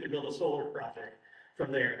barn, then you can build a solar project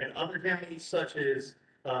from there. And other counties such as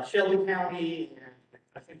Shelby County and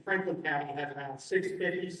I think Franklin County have around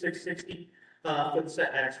 650, 660 foot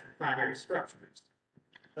setbacks for primary structures.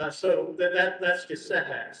 So that's just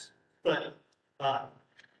setbacks. But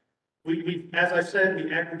as I said,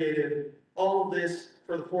 we aggregated all of this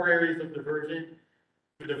for the 4 areas of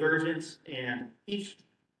divergence, and each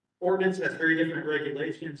ordinance has very different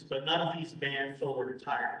regulations, but none of these ban solar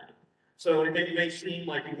entirely. So it may seem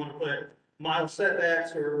like you want to put mild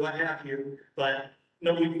setbacks or what have you, but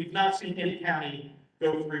no, we've not seen any county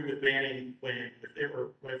go through with banning with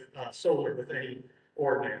solar with any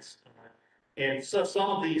ordinance. And so some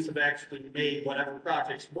of these have actually made whatever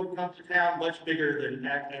projects would come to town much bigger than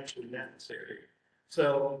actually necessary.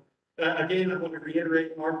 So again, I want to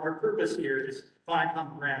reiterate our purpose here is to find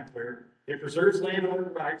common ground where it preserves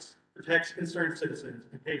landowner rights, protects concerned citizens,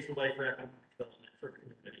 and paves the way for economic development for the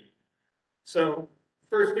community. So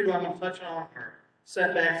first two I'm going to touch on are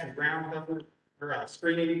setbacks and ground cover or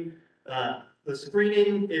screening. The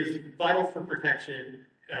screening is vital for protection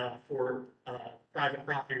for private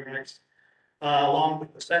property rights, along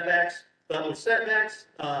with the setbacks. But with setbacks,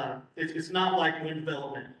 it's not like wind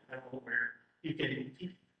development at all, where you can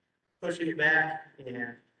keep pushing it back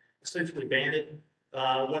and essentially ban it.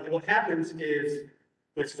 What happens is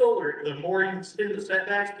with solar, the more you extend the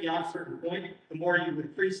setbacks beyond a certain point, the more you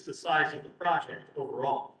increase the size of the project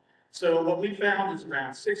overall. So what we found is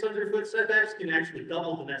around 600-foot setbacks can actually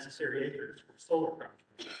double the necessary acres for solar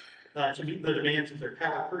projects to meet the demands of their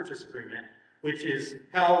power purchase agreement, which is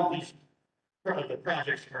how these the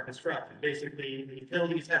projects are constructed. Basically, the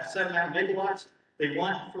utilities have a set amount of megawatts they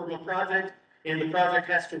want from a project, and the project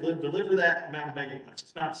has to deliver that amount of megawatts.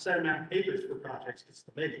 It's not a set amount of acres for projects, it's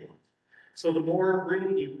the megawatts. So the more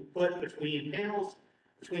room you put between panels,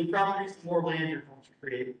 between properties, the more land you're going to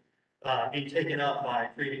create being taken up by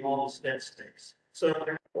creating all this dead space. So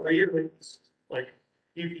every year, like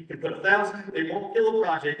you can put 1,000, it won't kill a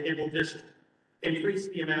project, it will just increase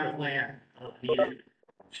the amount of land needed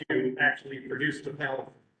to actually produce the power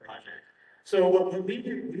for the project. So what we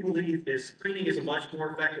do, we believe is screening is a much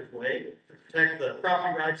more effective way to protect the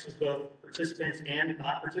property rights of both participants and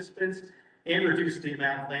non-participants and reduce the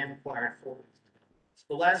amount of land required for these.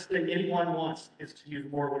 The last thing anyone wants is to use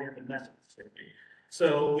more land than necessary.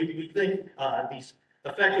 So we think these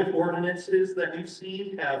effective ordinances that we've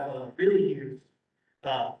seen have really used,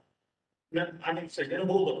 I wouldn't say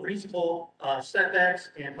minimal, but reasonable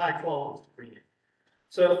setbacks and high quality screening.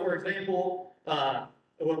 So for example,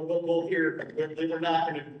 we'll hear, we're not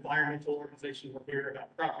an environmental organization, we'll hear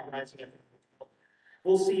about property rights and everything.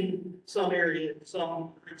 We'll see some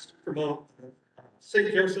groups promote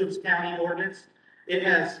St. Joseph's County ordinance. It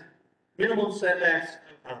has minimum setbacks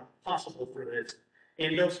possible for this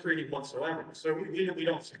and no screening whatsoever. So we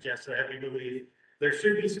don't suggest that. We believe there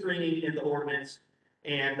should be screening in the ordinance,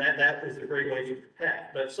 and that is a great way to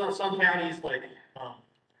protect. But some counties like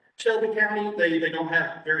Shelby County, they don't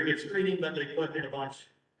have very good screening, but they put in a bunch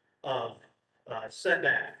of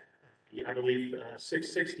setback, I believe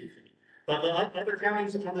 660 feet. But the other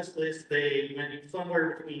counties on this list, they went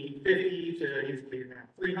somewhere between 50 to usually around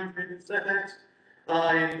 300 setbacks.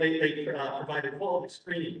 And they provided quality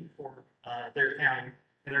screening for their county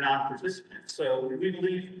and their non-participants. So we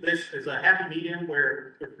believe this is a happy medium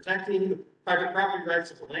where you're protecting the private property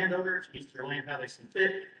rights of the landowner to use their land how they see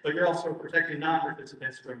fit, but you're also protecting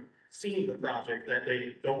non-participants from seeing the project that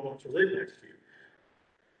they don't want to live next to.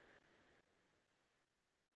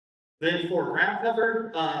 Then for ground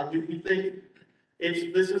cover, we think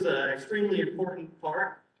this is an extremely important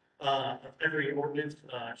part of every ordinance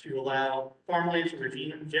to allow farmland to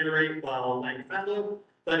regenerate while laying fallow,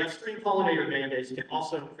 but extreme pollinator mandates can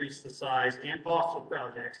also increase the size and cost of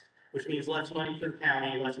projects, which means less money to the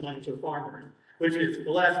county, less money to the farmers, which is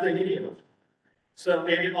the last thing any of us. So,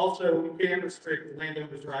 and it also can restrict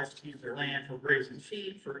landowners' rights to use their land for grazing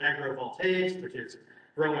sheep, for agrovoltaics, which is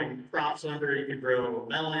growing crops under. You can grow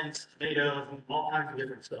melons, tomatoes, and all kinds of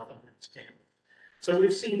different stuff under this campus. So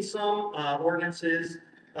we've seen some ordinances,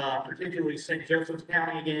 particularly St. Joseph's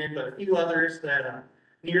County again, but a few others that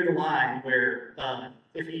near the line where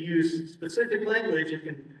if you use specific language, it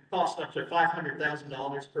can cost up to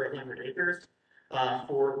 $500,000 per 100 acres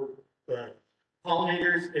for the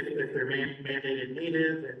pollinators if they're mandated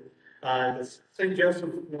native. And the St. Joseph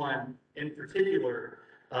one in particular,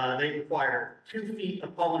 they require 2 feet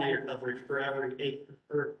of pollinator coverage for every acre,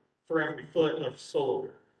 or for every foot of solar.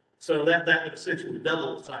 So that would essentially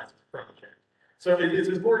double the size of the project. So it is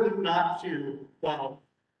important not to, while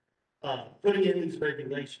putting in these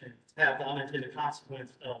regulations, have the unintended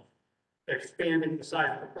consequence of expanding the size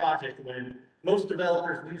of the project when most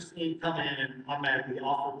developers we've seen come in and automatically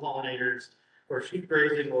offer pollinators or sheep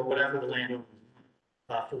grazing or whatever the landowner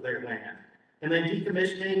for their land. And then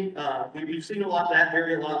decommissioning, we've seen a lot of that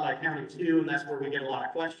vary a lot by county too, and that's where we get a lot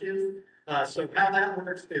of questions. So how that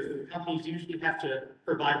works is the companies usually have to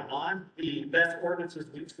provide a bond. The best ordinances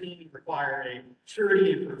we've seen require a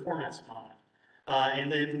surety and performance bond.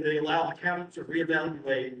 And then they allow the county to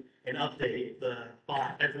reevaluate and update the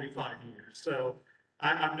bond every 5 years. So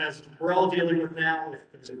as we're all dealing with now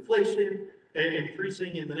with inflation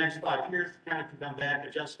increasing in the next 5 years, the county can come back,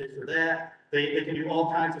 adjust it for that. They can do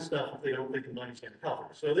all kinds of stuff if they don't think the money's going to cover.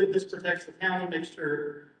 So this protects the county, makes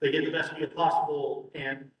sure they get the best deal possible,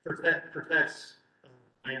 and protects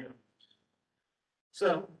landowners.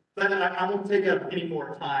 So I won't take up any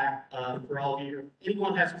more time for all of you. If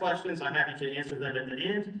anyone has questions, I'm happy to answer them at the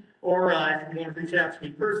end. Or if you want to reach out to me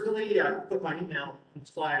personally, I put my email on the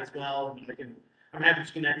slide as well, and I'm happy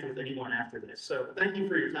to connect with anyone after this. So thank you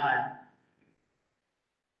for your time.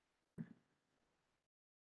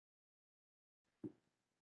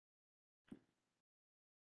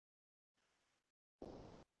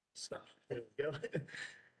 Stuff. There we go.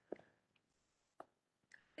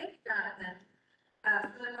 Thank you, Jonathan.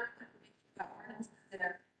 Really more information about ordinances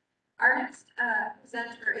there. Our next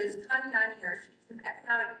presenter is Connie Nanier. She's an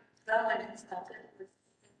economic development consultant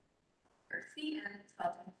or CN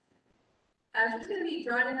consultant. She's going to be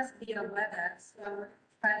joining us via WebEx, so we're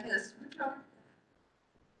trying to switch over.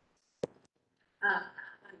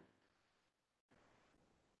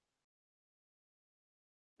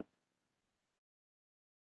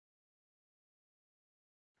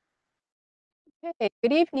 Okay,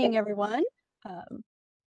 good evening, everyone.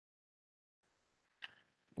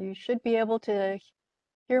 You should be able to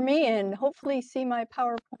hear me and hopefully see my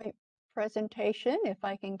PowerPoint presentation if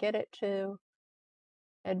I can get it to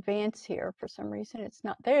advance here. For some reason, it's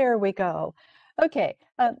not. There we go. Okay,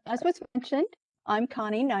 as was mentioned, I'm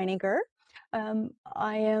Connie Neininger.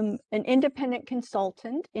 I am an independent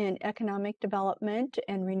consultant in economic development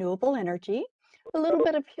and renewable energy. A little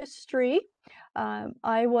bit of history.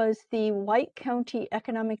 I was the White County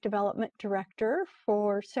Economic Development Director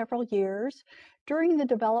for several years during the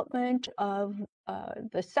development of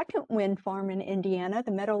the second wind farm in Indiana,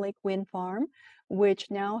 the Meadow Lake Wind Farm, which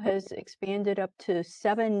now has expanded up to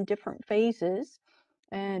 7 different phases,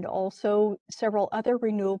 and also several other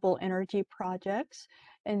renewable energy projects.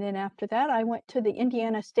 And then after that, I went to the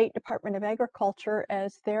Indiana State Department of Agriculture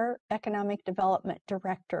as their economic development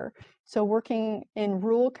director. So working in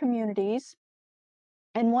rural communities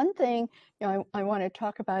And one thing, I want to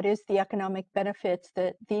talk about is the economic benefits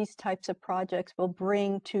that these types of projects will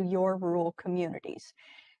bring to your rural communities.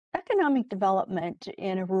 Economic development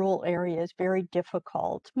in a rural area is very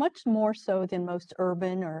difficult, much more so than most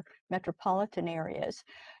urban or metropolitan areas.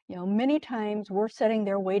 Many times we're sitting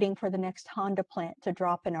there waiting for the next Honda plant to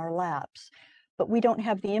drop in our laps, but we don't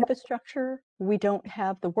have the infrastructure, we don't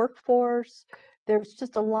have the workforce. There's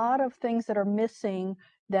just a lot of things that are missing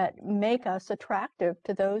that make us attractive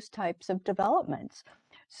to those types of developments.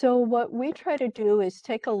 So what we try to do is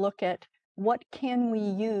take a look at what can we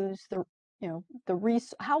use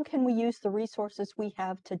how can we use the resources we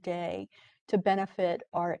have today to benefit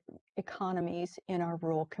our economies in our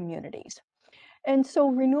rural communities. And so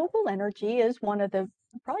renewable energy is one of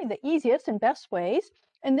probably the easiest and best ways.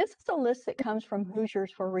 And this is a list that comes from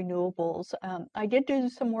Hoosiers for Renewables. I did do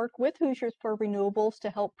some work with Hoosiers for Renewables to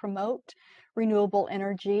help promote renewable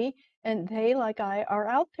energy. And they, like I, are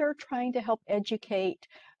out there trying to help educate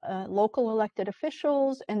local elected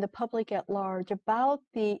officials and the public at large about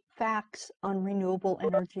the facts on renewable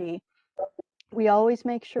energy. We always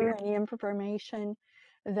make sure any information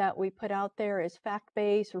that we put out there is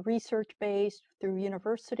fact-based, research-based through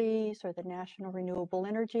universities or the National Renewable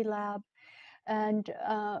Energy Lab. And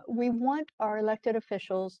we want our elected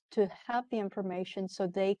officials to have the information so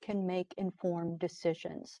they can make informed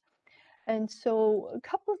decisions. And so a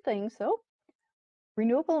couple of things though.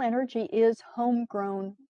 Renewable energy is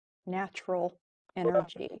homegrown natural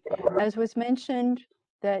energy. As was mentioned,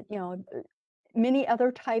 that many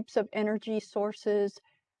other types of energy sources,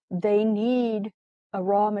 they need a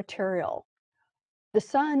raw material. The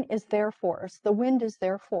sun is there for us, the wind is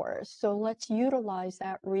there for us, so let's utilize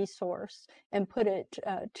that resource and put it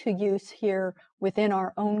to use here within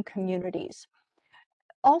our own communities.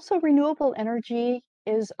 Also, renewable energy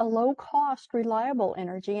is a low-cost, reliable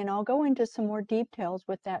energy, and I'll go into some more details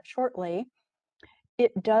with that shortly.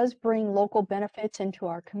 It does bring local benefits into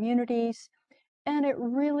our communities, and it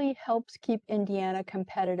really helps keep Indiana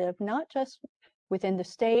competitive, not just within the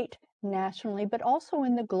state, nationally, but also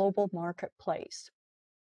in the global marketplace.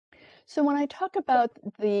 So when I talk about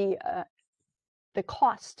the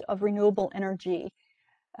cost of renewable energy,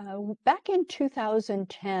 back in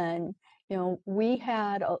 2010, we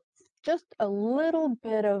had just a little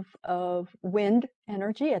bit of wind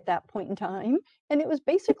energy at that point in time, and it was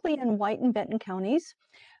basically in White and Benton counties.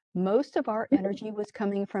 Most of our energy was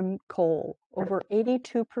coming from coal. Over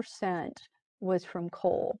 82% was from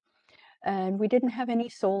coal, and we didn't have any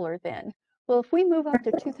solar then. Well, if we move up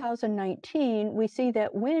to 2019, we see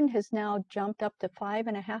that wind has now jumped up to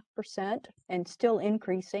 5.5% and still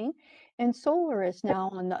increasing, and solar is now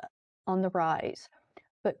on the rise.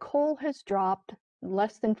 But coal has dropped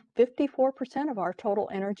less than 54% of our total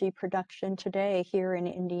energy production today here in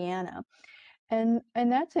Indiana. And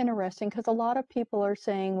that's interesting because a lot of people are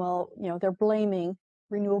saying, well, they're blaming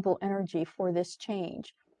renewable energy for this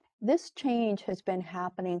change. This change has been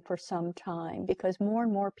happening for some time because more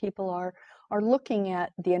and more people are looking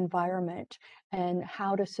at the environment and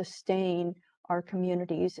how to sustain our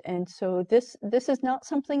communities. And so this is not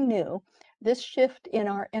something new. This shift in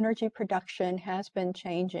our energy production has been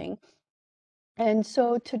changing. And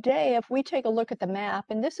so today, if we take a look at the map,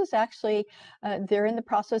 and this is actually, they're in the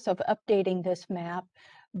process of updating this map,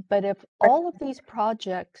 but if all of these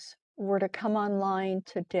projects were to come online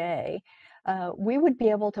today, we would be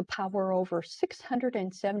able to power over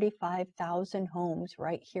 675,000 homes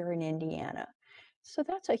right here in Indiana. So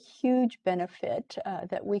that's a huge benefit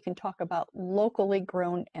that we can talk about locally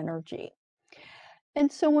grown energy. And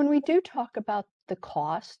so when we do talk about the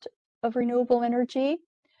cost of renewable energy,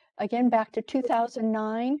 again, back to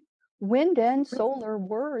 2009, wind and solar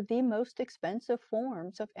were the most expensive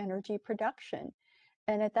forms of energy production.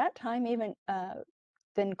 And at that time, even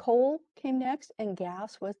then coal came next and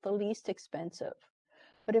gas was the least expensive.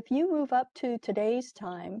 But if you move up to today's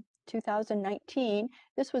time, 2019,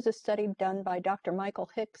 this was a study done by Dr. Michael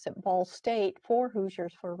Hicks at Ball State for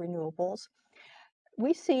Hoosiers for Renewables.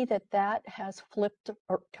 We see that that has flipped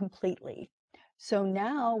completely. So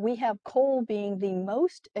now we have coal being the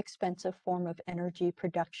most expensive form of energy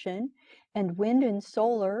production and wind and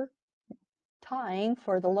solar tying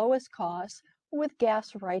for the lowest cost with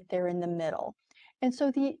gas right there in the middle. And so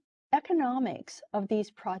the economics of these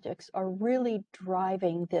projects are really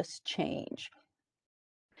driving this change.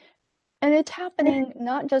 And it's happening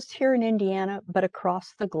not just here in Indiana, but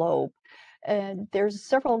across the globe. And there's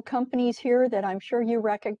several companies here that I'm sure you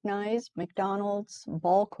recognize, McDonald's,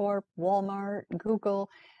 Ball Corp, Walmart, Google.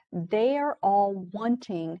 They are all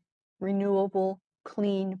wanting renewable,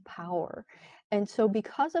 clean power. And so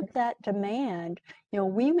because of that demand,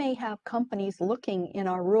 we may have companies looking in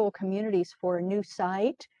our rural communities for a new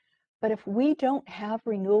site, but if we don't have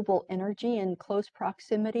renewable energy in close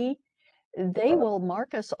proximity, they will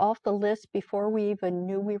mark us off the list before we even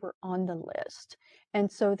knew we were on the list. And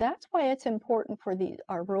so that's why it's important for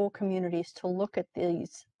our rural communities to look at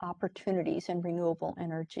these opportunities in renewable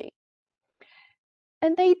energy.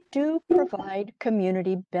 And they do provide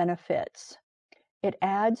community benefits. It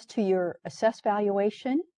adds to your assessed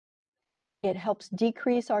valuation. It helps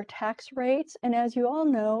decrease our tax rates. And as you all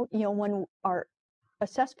know, when our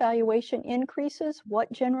assessed valuation increases,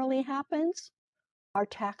 what generally happens? Our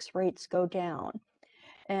tax rates go down.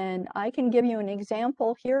 And I can give you an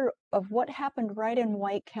example here of what happened right in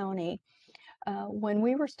White County. When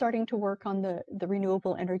we were starting to work on the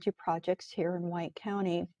renewable energy projects here in White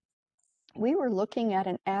County, we were looking at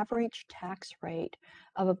an average tax rate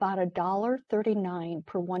of about $1.39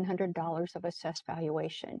 per $100 of assessed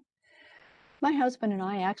valuation. My husband and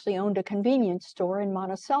I actually owned a convenience store in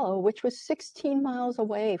Monticello, which was 16 miles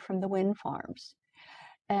away from the wind farms.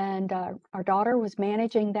 And our daughter was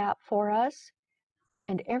managing that for us.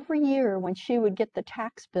 And every year when she would get the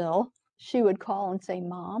tax bill, she would call and say,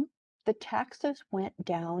 "Mom, the taxes went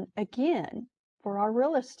down again for our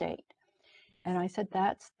real estate." And I said,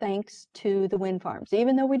 "That's thanks to the wind farms.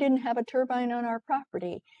 Even though we didn't have a turbine on our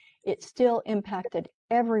property, it still impacted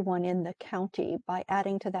everyone in the county by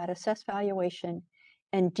adding to that assessed valuation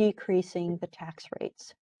and decreasing the tax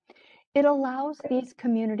rates." It allows these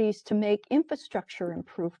communities to make infrastructure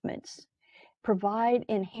improvements, provide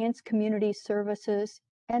enhanced community services,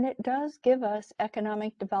 and it does give us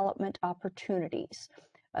economic development opportunities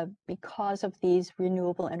because of these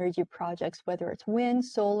renewable energy projects, whether it's wind,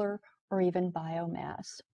 solar, or even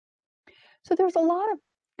biomass. So there's a lot of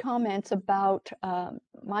comments about,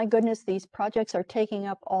 my goodness, these projects are taking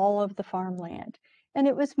up all of the farmland. And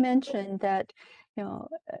it was mentioned that,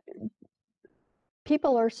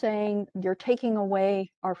 people are saying you're taking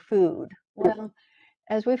away our food. Well,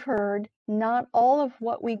 as we've heard, not all of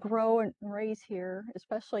what we grow and raise here,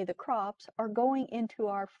 especially the crops, are going into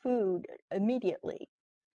our food immediately.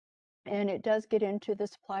 And it does get into the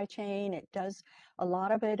supply chain. A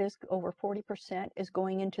lot of it is over 40% is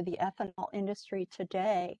going into the ethanol industry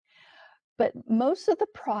today. But most of the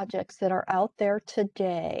projects that are out there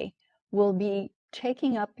today will be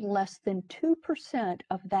taking up less than 2%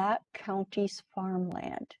 of that county's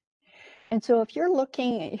farmland. And so if you're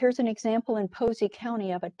looking, here's an example in Posey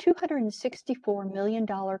County of a $264 million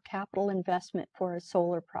capital investment for a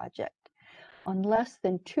solar project. On less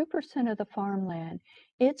than 2% of the farmland,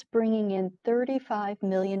 it's bringing in $35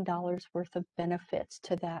 million worth of benefits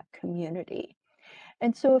to that community.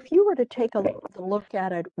 And so if you were to take a look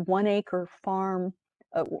at a 1 acre farm,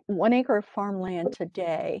 1 acre of farmland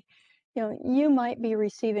today, you might be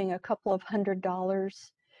receiving a couple of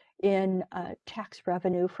 $100 in tax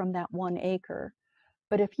revenue from that 1 acre.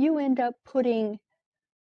 But if you end up putting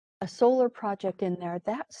a solar project in there,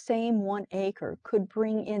 that same 1 acre could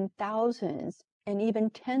bring in thousands and even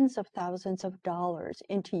tens of thousands of dollars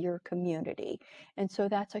into your community. And so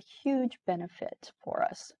that's a huge benefit for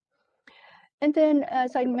us. And then,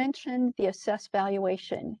 as I mentioned, the assessed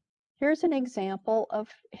valuation. Here's an example of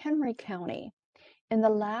Henry County. In the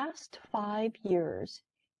last 5 years,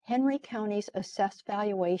 Henry County's assessed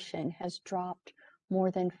valuation has dropped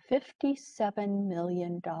more than $57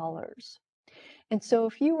 million. And so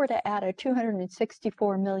if you were to add a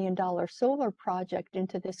 $264 million solar project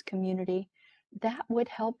into this community, that would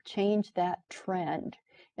help change that trend.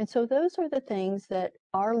 And so those are the things that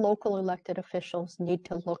our local elected officials need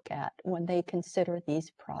to look at when they consider these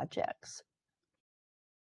projects.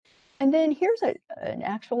 And then here's an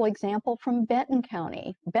actual example from Benton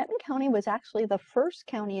County. Benton County was actually the first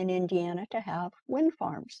county in Indiana to have wind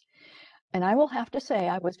farms. And I will have to say,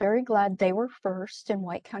 I was very glad they were first and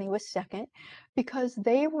White County was second, because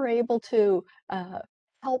they were able to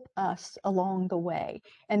help us along the way.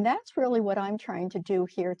 And that's really what I'm trying to do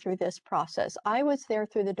here through this process. I was there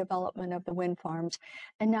through the development of the wind farms,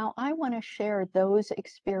 and now I want to share those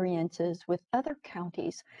experiences with other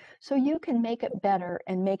counties so you can make it better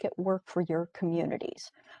and make it work for your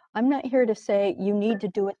communities. I'm not here to say you need to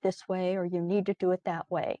do it this way or you need to do it that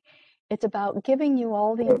way. It's about giving you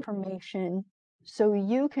all the information so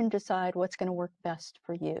you can decide what's going to work best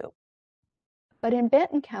for you. But in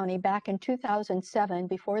Benton County, back in 2007,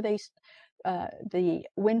 before the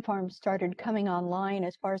wind farms started coming online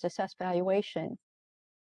as far as assessed valuation,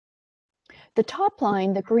 the top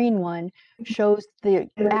line, the green one, shows the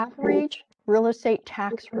average real estate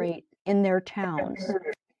tax rate in their towns.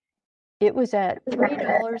 It was at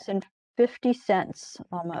 $3.50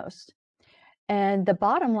 almost. And the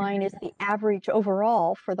bottom line is the average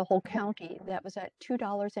overall for the whole county. That was at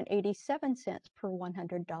 $2.87 per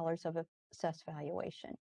 $100 of assessed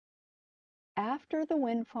valuation. After the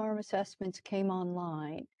wind farm assessments came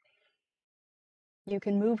online, you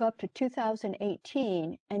can move up to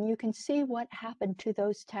 2018 and you can see what happened to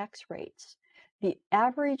those tax rates. The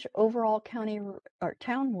average overall county or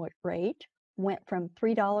town rate went from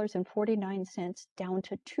 $3.49 down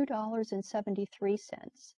to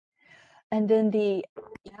 $2.73. And then the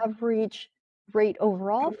average rate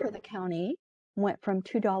overall for the county went from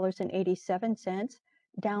 $2.87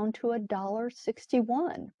 down to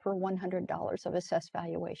 $1.61 per $100 of assessed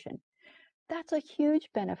valuation. That's a huge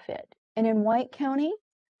benefit. And in White County,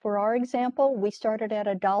 for our example, we started at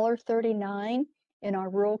 $1.39 in our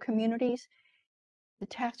rural communities. The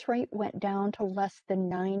tax rate went down to less than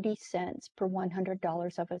 90 cents per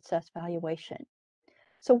 $100 of assessed valuation.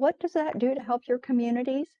 So what does that do to help your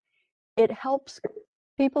communities? It helps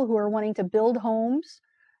people who are wanting to build homes.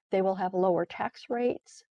 They will have lower tax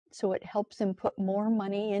rates, so it helps them put more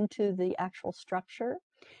money into the actual structure.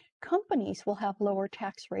 Companies will have lower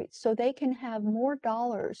tax rates, so they can have more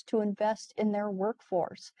dollars to invest in their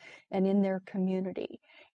workforce and in their community.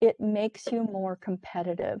 It makes you more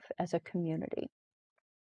competitive as a community.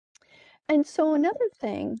 And so another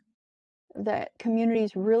thing that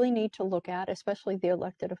communities really need to look at, especially the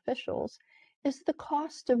elected officials, is the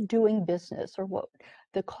cost of doing business, or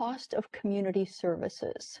the cost of community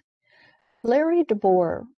services. Larry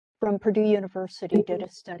DeBoer from Purdue University did a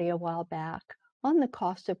study a while back on the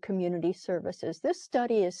cost of community services. This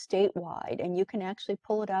study is statewide, and you can actually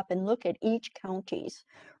pull it up and look at each county's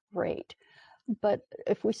rate. But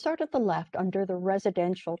if we start at the left under the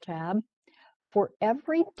residential tab, for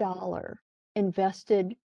every dollar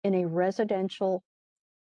invested in a residential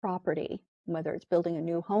property, whether it's building a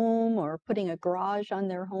new home or putting a garage on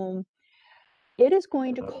their home, it is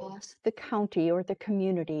going to cost the county or the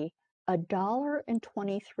community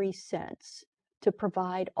 $1.23 to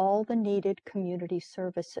provide all the needed community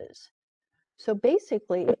services. So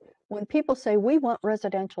basically, when people say we want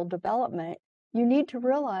residential development, you need to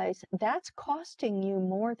realize that's costing you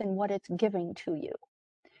more than what it's giving to you.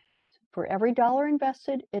 For every dollar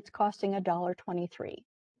invested, it's costing $1.23.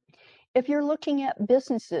 If you're looking at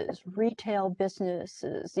businesses, retail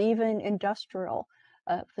businesses, even industrial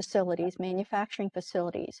facilities, manufacturing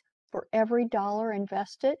facilities, for every dollar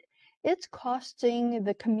invested, it's costing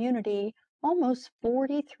the community almost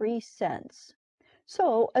 43 cents.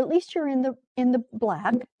 So at least you're in the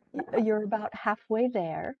black, you're about halfway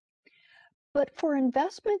there. But for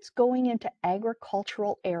investments going into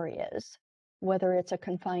agricultural areas, whether it's a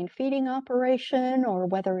confined feeding operation or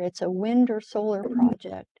whether it's a wind or solar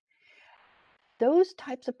project, those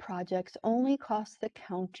types of projects only cost the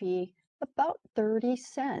county about 30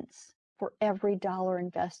 cents for every dollar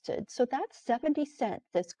invested. So that's 70 cents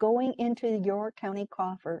that's going into your county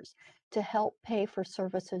coffers to help pay for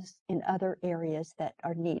services in other areas that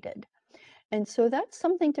are needed. And so that's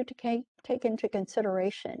something to take into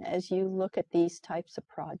consideration as you look at these types of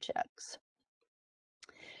projects.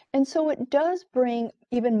 And so it does bring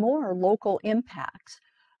even more local impacts.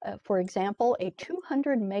 For example, a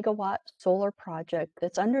 200 megawatt solar project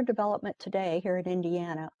that's under development today here in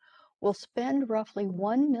Indiana will spend roughly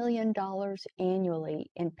 $1 million annually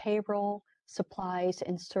in payroll, supplies,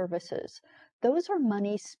 and services. Those are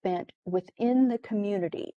money spent within the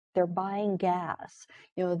community. They're buying gas,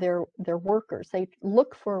 they're workers. They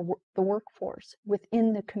look for the workforce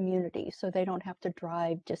within the community so they don't have to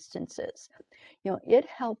drive distances. It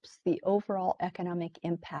helps the overall economic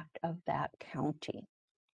impact of that county.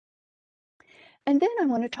 And then I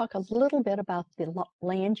want to talk a little bit about the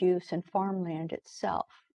land use and farmland itself.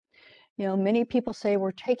 Many people say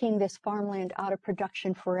we're taking this farmland out of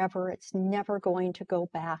production forever. It's never going to go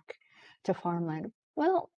back to farmland.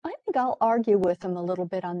 Well, I think I'll argue with them a little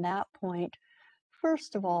bit on that point.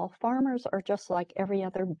 First of all, farmers are just like every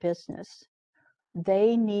other business.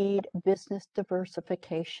 They need business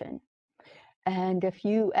diversification. And if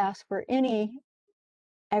you ask for any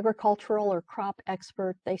agricultural or crop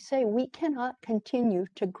expert, they say we cannot continue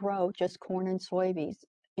to grow just corn and soybeans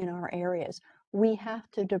in our areas. We have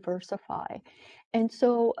to diversify. And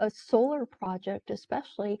so a solar project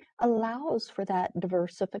especially allows for that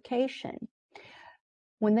diversification.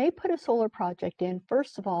 When they put a solar project in,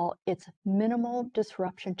 first of all, it's minimal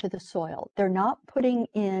disruption to the soil. They're not putting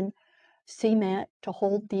in cement to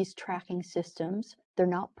hold these tracking systems. They're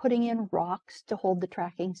not putting in rocks to hold the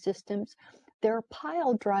tracking systems. They're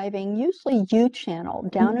pile driving, usually U-channel,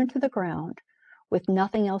 down into the ground with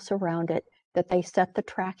nothing else around it that they set the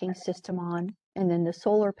tracking system on, and then the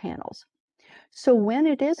solar panels. So when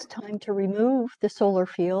it is time to remove the solar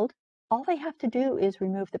field, all they have to do is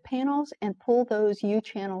remove the panels and pull those U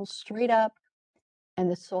channels straight up, and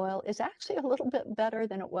the soil is actually a little bit better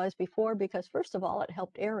than it was before because first of all, it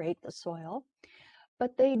helped aerate the soil,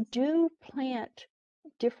 but they do plant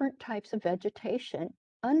different types of vegetation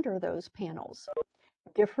under those panels.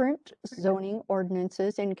 Different zoning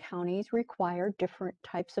ordinances in counties require different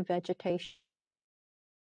types of vegetation.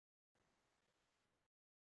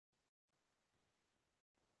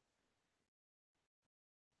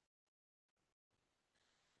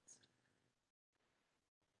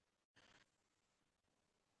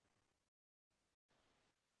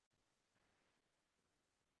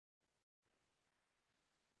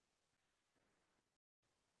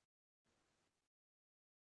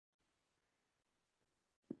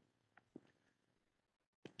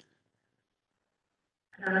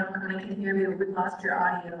 I don't know if Connie can hear me, but we lost your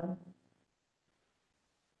audio.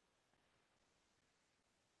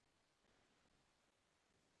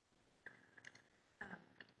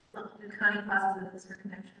 Did Connie possibly lose her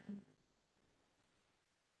connection?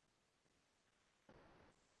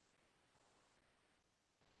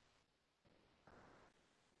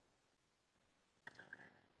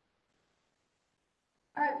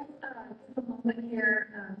 All right, give a moment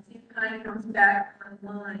here, see if Connie comes back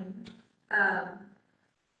online.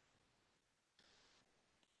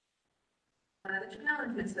 The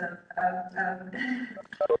challenges of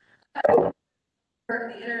for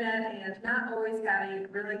the internet and not always having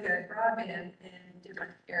really good broadband in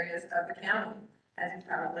different areas of the county, as you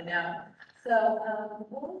probably know. So,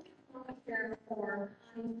 we'll give a moment here for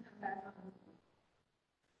Connie to come back on.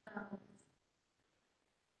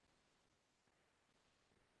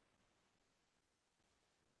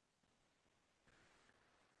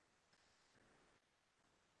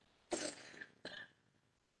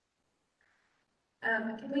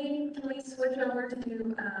 Can we switch over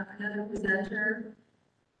to another presenter?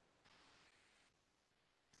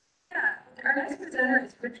 Yeah, our next presenter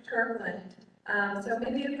is Rich Kirkland. So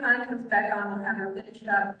maybe if Connie comes back on, we'll have her finish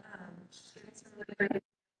up giving some really great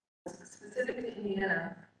specific to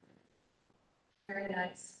Indiana. Very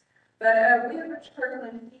nice. But we have Rich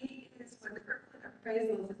Kirkland. He is with the Kirkland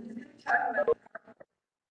Appraisals, and he's going to be talking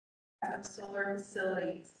about solar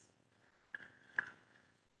facilities.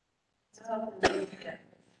 So hopefully we can.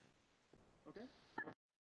 Okay.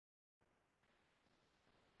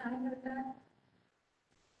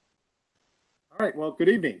 All right, well, good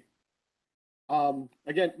evening.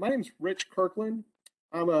 Again, my name's Rich Kirkland.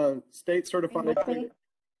 I'm a state certified.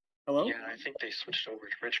 Hello? Yeah, I think they switched over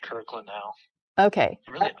to Rich Kirkland now. Okay.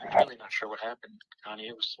 I'm really not sure what happened, Connie.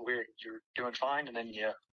 It was weird. You're doing fine, and then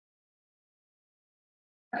yeah.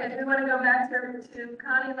 Okay, do we want to go back to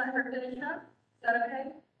Connie and let her finish up? Is that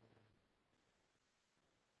okay?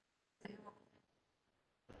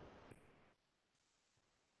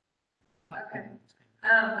 Okay.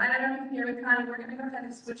 I don't know if you can hear me, Connie. We're going to go ahead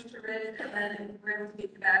and switch to Rich, and then we're going to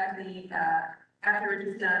get back to the, after Rich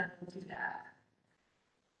is done, we'll do that.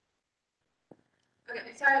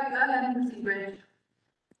 Okay, sorry, go ahead and proceed, Rich.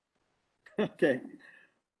 Okay.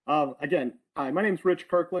 Again, hi, my name's Rich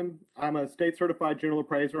Kirkland. I'm a state certified general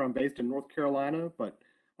appraiser. I'm based in North Carolina, but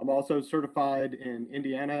I'm also certified in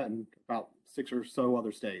Indiana and about 6 or so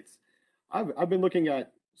other states. I've been looking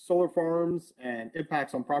at solar farms and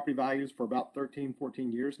impacts on property values for about 13,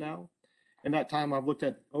 14 years now. In that time, I've looked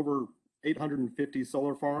at over 850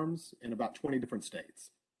 solar farms in about 20 different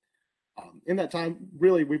states. In that time,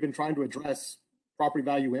 really, we've been trying to address property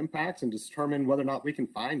value impacts and determine whether or not we can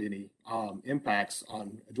find any impacts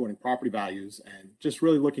on adjoining property values, and just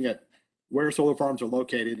really looking at where solar farms are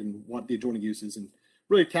located and what the adjoining uses, and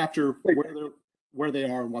really capture where they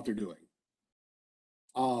are and what they're doing.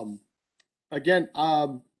 Again,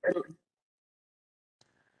 the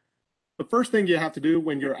first thing you have to do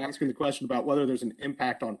when you're asking the question about whether there's an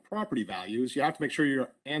impact on property values, you have to make sure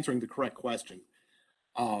you're answering the correct question.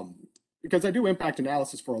 Because I do impact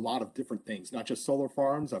analysis for a lot of different things, not just solar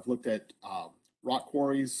farms. I've looked at rock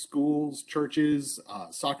quarries, schools, churches,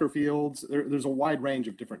 soccer fields. There's a wide range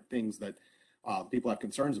of different things that people have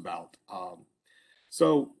concerns about.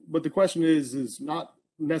 But the question is not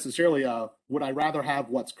necessarily would I rather have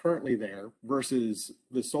what's currently there versus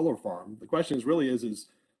the solar farm? The question is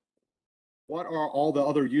what are all the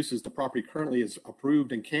other uses the property currently is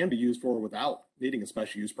approved and can be used for without needing a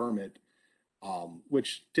special use permit?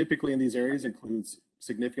 Which typically in these areas includes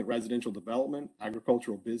significant residential development,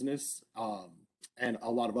 agricultural business, and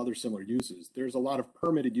a lot of other similar uses. There's a lot of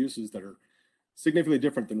permitted uses that are significantly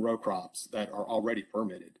different than row crops that are already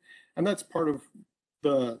permitted. And that's part of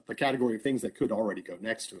the category of things that could already go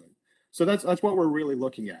next to it. So that's what we're really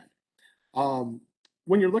looking at.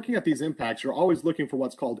 When you're looking at these impacts, you're always looking for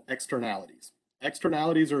what's called externalities.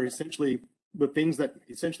 Externalities are essentially the things that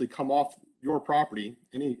essentially come off your property,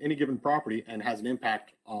 any given property, and has an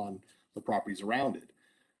impact on the properties around it.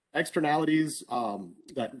 Externalities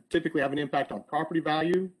that typically have an impact on property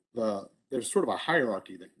value, there's sort of a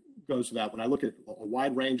hierarchy that goes to that. When I look at a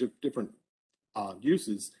wide range of different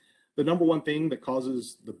uses, the number one thing that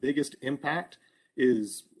causes the biggest impact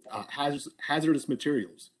is hazardous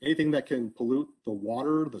materials. Anything that can pollute the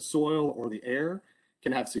water, the soil, or the air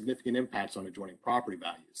can have significant impacts on adjoining property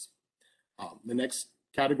values. The next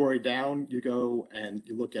category down, you go and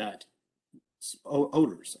you look at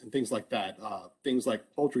odors and things like that. Things like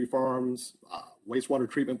poultry farms, wastewater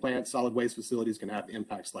treatment plants, solid waste facilities can have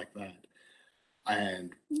impacts like that.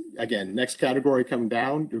 And again, next category coming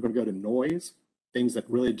down, you're going to go to noise, things that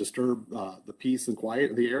really disturb the peace and quiet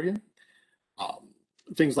of the area.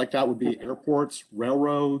 Things like that would be airports,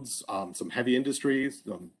 railroads, some heavy industries,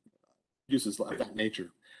 uses of that nature.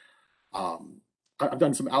 I've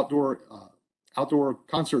done some outdoor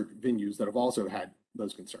concert venues that have also had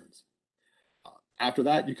those concerns. After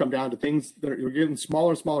that, you come down to things that you're getting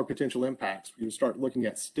smaller and smaller potential impacts. You start looking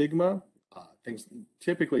at stigma. Things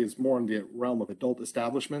typically is more in the realm of adult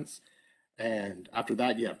establishments. And after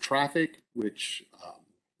that, you have traffic, which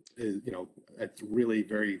is, it's really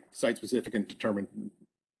very site specific and determined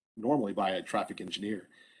normally by a traffic engineer.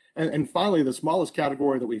 And finally, the smallest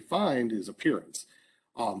category that we find is appearance.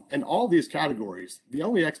 And all these categories, the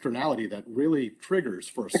only externality that really triggers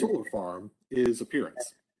for a solar farm is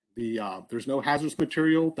appearance. There's no hazardous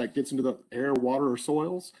material that gets into the air, water, or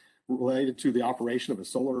soils related to the operation of a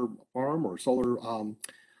solar farm or solar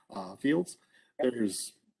fields.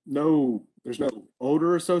 There's no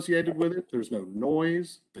odor associated with it. There's no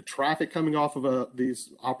noise. The traffic coming off of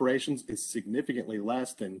these operations is significantly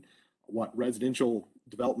less than what residential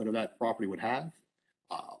development of that property would have.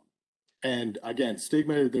 And again,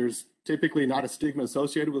 stigma, there's typically not a stigma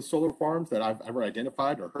associated with solar farms that I've ever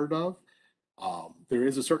identified or heard of. There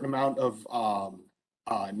is a certain amount of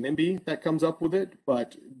NIMBY that comes up with it,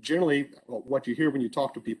 but generally what you hear when you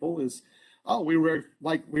talk to people is, oh, we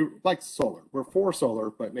like solar. We're for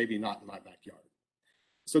solar, but maybe not in my backyard.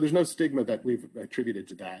 So there's no stigma that we've attributed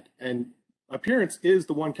to that. And appearance is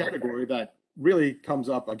the one category that really comes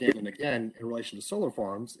up again and again in relation to solar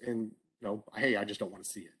farms. And hey, I just don't want to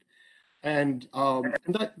see it. And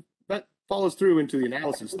that follows through into the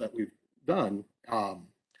analysis that we've done.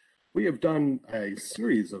 We have done a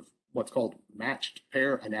series of what's called matched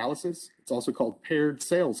pair analysis. It's also called paired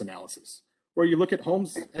sales analysis, where you look at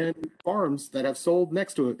homes and farms that have sold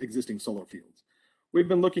next to existing solar fields. We've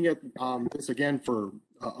been looking at this again for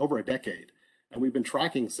over a decade, and we've been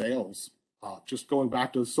tracking sales, just going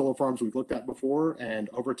back to solar farms we've looked at before, and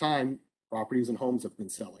over time, properties and homes have been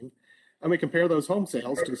selling. And we compare those home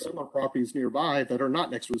sales to similar properties nearby that are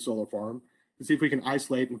not next to a solar farm to see if we can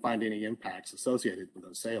isolate and find any impacts associated with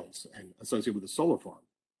those sales and associated with the solar farm.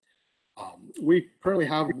 We currently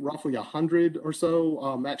have roughly 100 or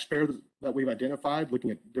so matched pairs that we've identified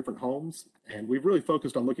looking at different homes, and we've really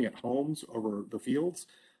focused on looking at homes over the fields.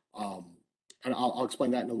 And I'll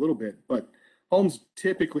explain that in a little bit, but homes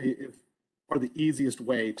typically are the easiest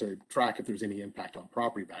way to track if there's any impact on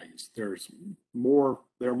property values. They're more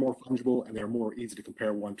fungible and they're more easy to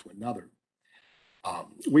compare one to another.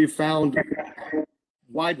 We've found a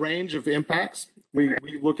wide range of impacts. We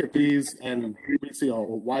look at these and we see a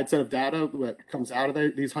wide set of data that comes out of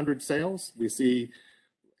these 100 sales. We see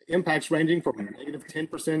impacts ranging from a negative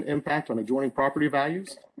 10% impact on adjoining property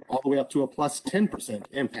values all the way up to a plus 10%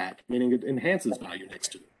 impact, meaning it enhances value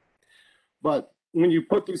next to it. But when you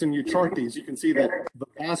put these and you chart these, you can see that the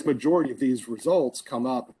vast majority of these results come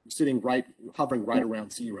up hovering right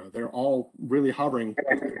around zero. They're all really hovering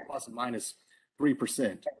plus and minus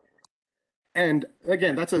 3%. And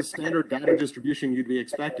again, that's a standard data distribution you'd be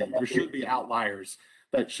expecting. There should be outliers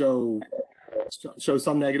that show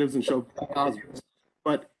some negatives and show positives.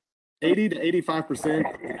 But 80 to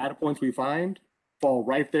 85% of the data points we find fall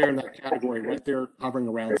right there in that category, right there hovering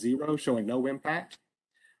around zero, showing no impact.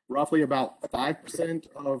 Roughly about 5%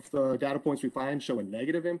 of the data points we find show a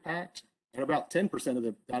negative impact, and about 10% of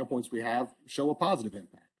the data points we have show a positive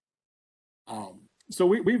impact. So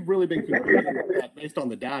we've really been concluding that based on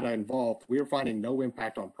the data involved, we are finding no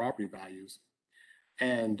impact on property values.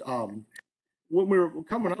 And when we're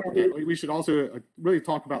coming up with that, we should also really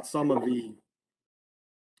talk about some of the,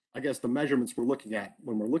 the measurements we're looking at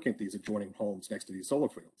when we're looking at these adjoining homes next to these solar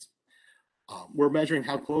fields. We're measuring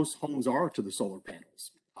how close homes are to the solar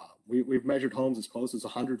panels. We've measured homes as close as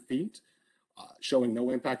 100 feet. showing no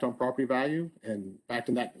impact on property value. And in fact,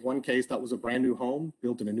 in that one case, that was a brand new home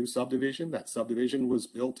built in a new subdivision. That subdivision was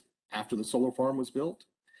built after the solar farm was built,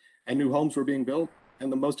 and new homes were being built.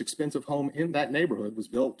 And the most expensive home in that neighborhood was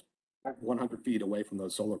built 100 feet away from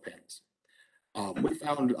those solar panels. We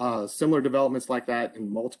found similar developments like that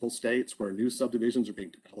in multiple states where new subdivisions are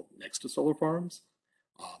being developed next to solar farms.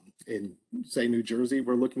 In, say, New Jersey,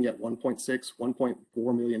 we're looking at $1.6,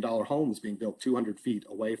 $1.4 million homes being built 200 feet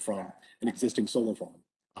away from an existing solar farm.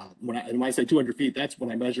 When I say 200 feet, that's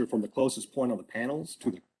when I measure from the closest point on the panels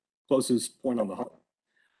to the closest point on the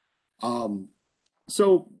home.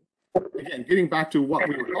 So again, getting back to what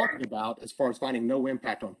we were talking about as far as finding no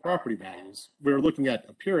impact on property values, we're looking at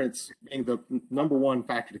appearance being the number one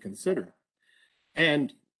factor to consider.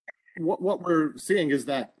 And what we're seeing is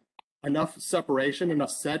that enough separation, enough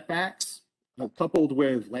setbacks, coupled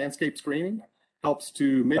with landscape screening, helps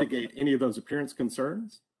to mitigate any of those appearance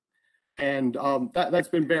concerns. And that's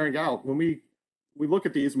been bearing out. When we look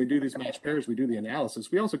at these and we do these match pairs, we do the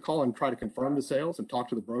analysis, we also call and try to confirm the sales and talk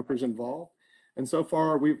to the brokers involved. And so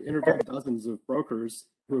far, we've interviewed dozens of brokers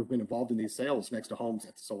who have been involved in these sales next to homes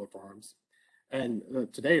at the solar farms. And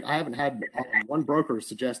to date, I haven't had one broker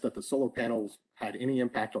suggest that the solar panels had any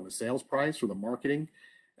impact on the sales price or the marketing.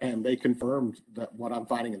 And they confirmed that what I'm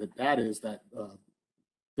finding in the data is that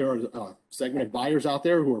there are a segment of buyers out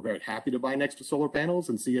there who are very happy to buy next to solar panels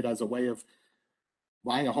and see it as a way of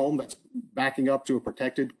buying a home that's backing up to a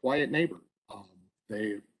protected, quiet neighbor.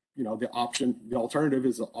 The alternative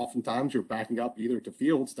is oftentimes you're backing up either to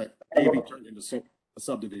fields that may be turned into a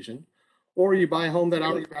subdivision, or you buy a home that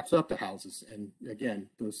already backs up to houses. And again,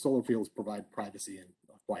 the solar fields provide privacy and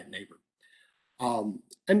a quiet neighbor.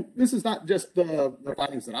 And this is not just the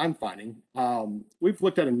findings that I'm finding. We've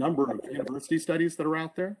looked at a number of university studies that are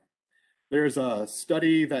out there. There's a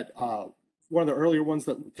study that one of the earlier ones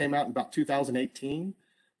that came out in about 2018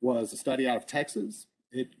 was a study out of Texas.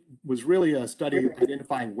 It was really a study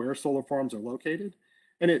identifying where solar farms are located.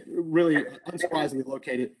 And it really,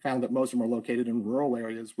 unsurprisingly, found that most of them are located in rural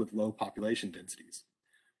areas with low population densities.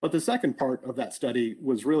 But the second part of that study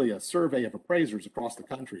was really a survey of appraisers across the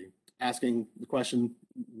country, asking the question,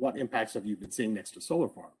 what impacts have you been seeing next to solar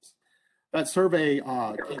farms? That survey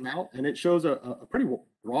came out, and it shows a pretty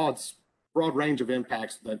broad range of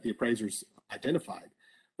impacts that the appraisers identified.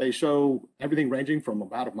 They show everything ranging from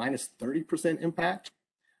about a minus 30% impact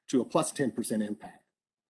to a plus 10% impact.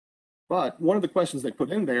 But one of the questions they put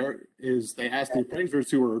in there is they asked the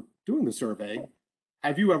appraisers who were doing the survey,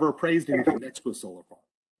 have you ever appraised anything next to a solar farm?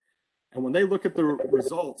 And when they look at the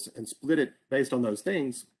results and split it based on those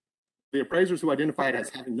things, the appraisers who identified as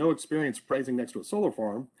having no experience appraising next to a solar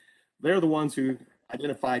farm, they're the ones who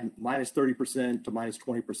identified minus 30% to minus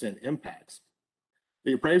 20% impacts.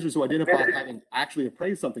 The appraisers who identified having actually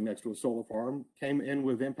appraised something next to a solar farm came in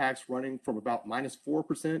with impacts running from about minus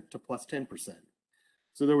 4% to plus 10%.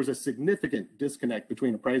 So there was a significant disconnect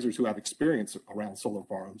between appraisers who have experience around solar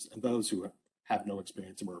farms and those who have no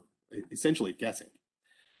experience and were essentially guessing.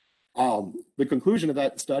 The conclusion of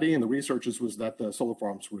that study and the researchers was that the solar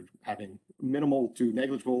farms were having minimal to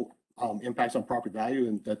negligible impacts on property value,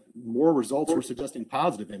 and that more results were suggesting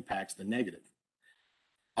positive impacts than negative.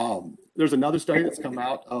 There's another study that's come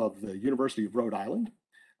out of the University of Rhode Island,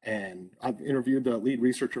 and I've interviewed the lead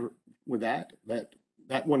researcher with that.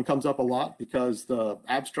 That one comes up a lot because the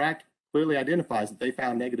abstract clearly identifies that they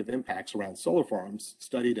found negative impacts around solar farms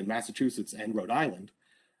studied in Massachusetts and Rhode Island.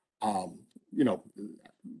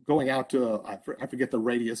 Going out to, I forget the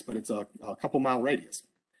radius, but it's a couple mile radius.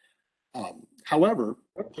 However,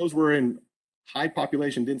 those were in high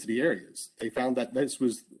population density areas. They found that this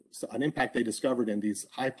was an impact they discovered in these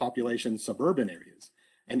high population suburban areas.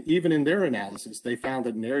 And even in their analysis, they found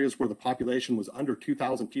that in areas where the population was under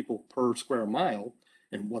 2,000 people per square mile,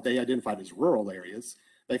 in what they identified as rural areas,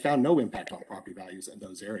 they found no impact on property values in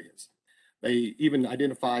those areas. They even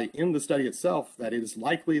identify in the study itself that it is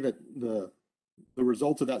likely that the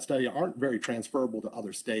results of that study aren't very transferable to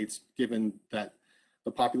other states, given that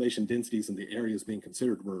the population densities in the areas being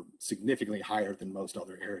considered were significantly higher than most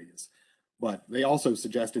other areas. But they also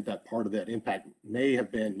suggested that part of that impact may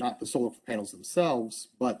have been not the solar panels themselves,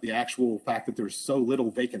 but the actual fact that there's so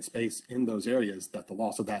little vacant space in those areas that the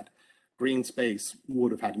loss of that green space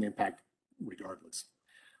would have had an impact regardless.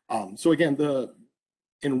 So again,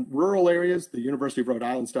 in rural areas, the University of Rhode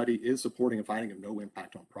Island study is supporting a finding of no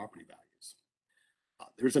impact on property values.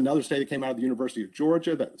 There's another study that came out of the University of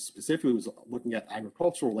Georgia that specifically was looking at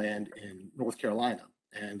agricultural land in North Carolina.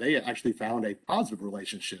 And they actually found a positive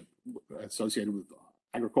relationship associated with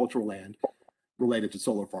agricultural land related to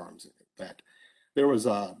solar farms. That there was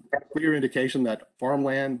a clear indication that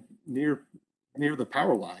farmland near near the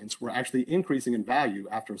power lines were actually increasing in value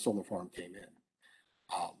after a solar farm came in.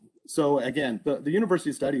 So again, the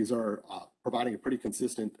university studies are providing a pretty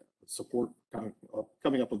consistent support,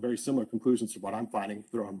 coming up with very similar conclusions to what I'm finding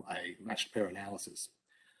through my matched pair analysis.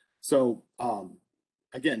 So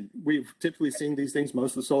again, we've typically seen these things.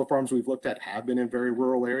 Most of the solar farms we've looked at have been in very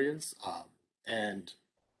rural areas.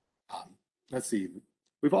 Let's see,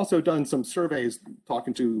 we've also done some surveys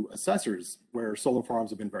talking to assessors where solar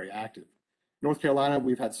farms have been very active. North Carolina,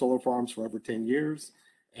 we've had solar farms for over 10 years,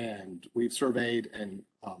 and we've surveyed and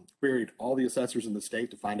queried all the assessors in the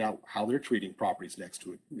state to find out how they're treating properties next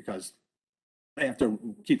to it, because they have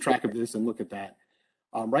to keep track of this and look at that.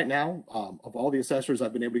 Right now, of all the assessors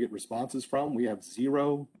I've been able to get responses from, we have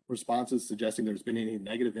 0 responses suggesting there's been any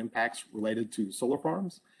negative impacts related to solar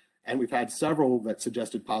farms, and we've had several that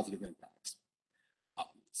suggested positive impacts.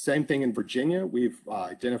 Same thing in Virginia. We've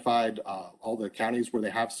identified all the counties where they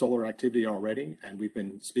have solar activity already, and we've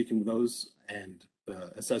been speaking to those, and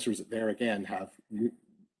the assessors there again have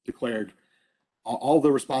declared all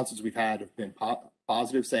the responses we've had have been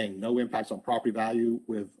positive, saying no impacts on property value,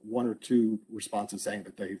 with 1 or 2 responses saying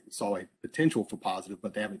that they saw a potential for positive,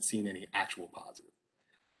 but they haven't seen any actual positive.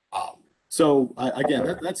 So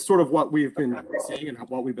again, that's sort of what we've been seeing and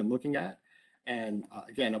what we've been looking at. And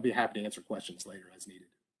again, I'll be happy to answer questions later as needed.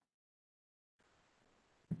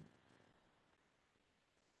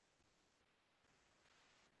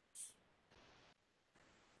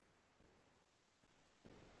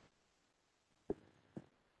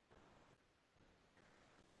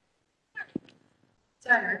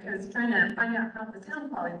 Sorry, I was trying to find out how the town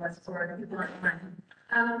hall was for the people online.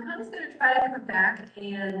 Connie's gonna try to come back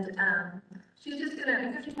and, she's just gonna,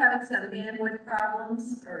 because she's having some bandwidth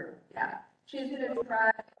problems, she's gonna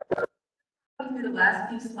try through the last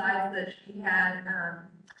few slides that she had.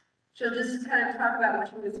 She'll just kind of talk about what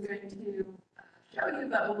she was going to show you,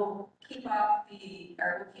 but we'll keep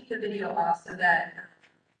the video off so that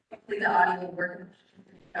hopefully the audio will work and she can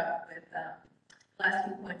pick up with last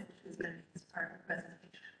few points that she was going to make as part of her presentation.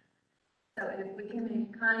 So if we can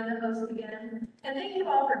make Connie the host again, and thank you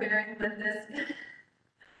all for bearing with this.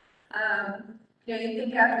 You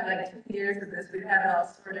think after like 2 years of this, we'd have it all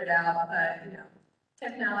sorted out, but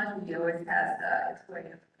technology always has its way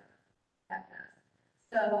of happening.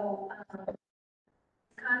 So,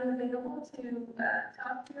 Connie, available to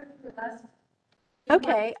talk to her for the last?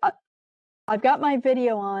 Okay, I've got my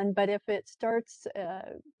video on, but if it starts,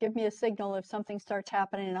 give me a signal if something starts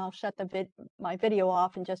happening, and I'll shut my video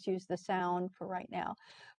off and just use the sound for right now.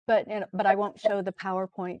 But I won't show the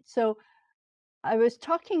PowerPoint. So I was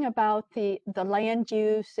talking about the land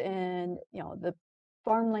use and the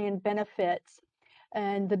farmland benefits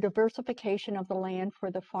and the diversification of the land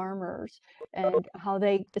for the farmers, and how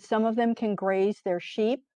some of them can graze their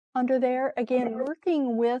sheep under there. Again,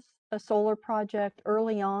 working with a solar project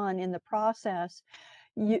early on in the process,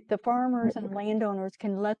 the farmers and landowners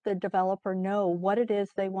can let the developer know what it is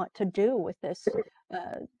they want to do with this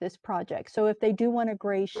project. So if they do want to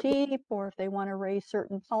graze sheep, or if they want to raise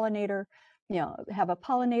certain pollinator, have a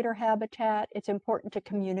pollinator habitat, it's important to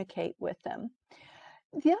communicate with them.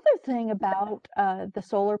 The other thing about the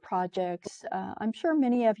solar projects, I'm sure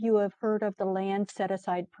many of you have heard of the Land Set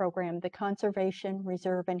Aside Program, the Conservation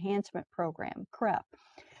Reserve Enhancement Program, CREP,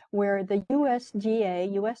 where the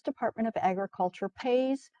USDA, U.S. Department of Agriculture,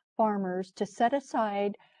 pays farmers to set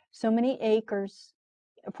aside so many acres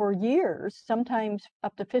for years, sometimes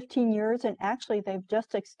up to 15 years, and actually they've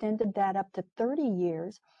just extended that up to 30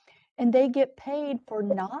 years, and they get paid for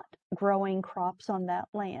not growing crops on that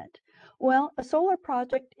land. Well, a solar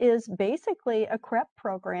project is basically a CREP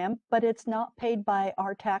program, but it's not paid by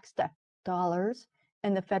our tax dollars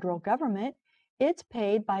and the federal government. It's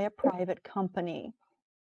paid by a private company.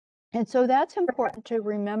 And so that's important to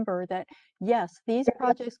remember, that yes, these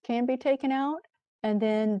projects can be taken out and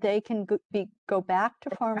then they can go back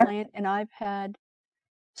to farmland. And I've had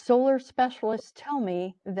solar specialists tell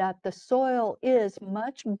me that the soil is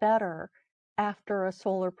much better after a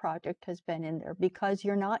solar project has been in there, because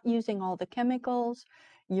you're not using all the chemicals.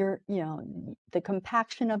 The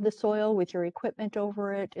compaction of the soil with your equipment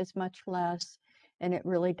over it is much less, and it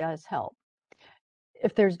really does help.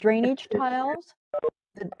 If there's drainage tiles,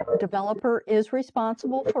 the developer is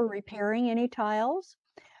responsible for repairing any tiles,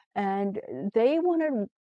 and they want to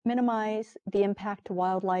minimize the impact to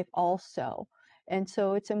wildlife also. And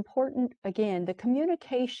so it's important, again, the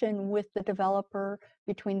communication with the developer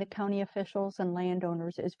between the county officials and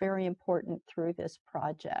landowners is very important through this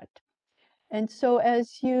project. And so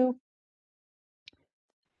as you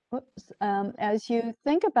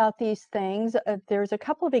think about these things, there's a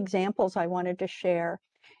couple of examples I wanted to share.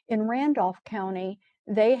 in Randolph County,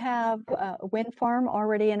 they have a wind farm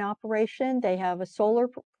already in operation. They have a solar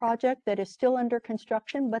project that is still under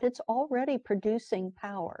construction, but it's already producing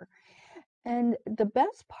power. And the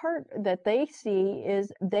best part that they see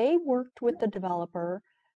is they worked with the developer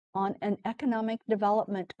on an economic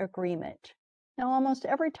development agreement. Now, almost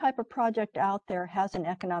every type of project out there has an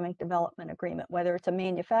economic development agreement, whether it's a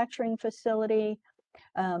manufacturing facility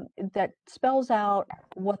that spells out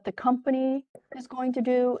what the company is going to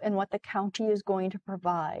do and what the county is going to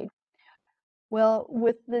provide. Well,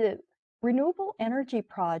 with the renewable energy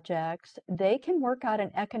projects, they can work out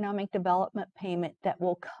an economic development payment that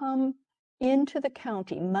will come into the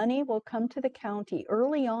county. Money will come to the county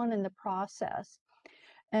early on in the process.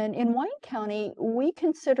 And in Wayne County, we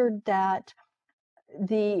considered that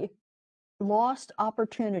the lost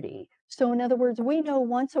opportunity. So in other words, we know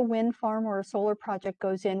once a wind farm or a solar project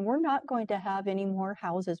goes in, we're not going to have any more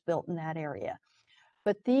houses built in that area.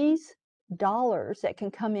 But these dollars that can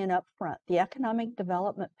come in up front, the economic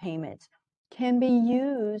development payments, can be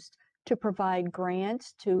used to provide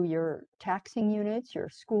grants to your taxing units, your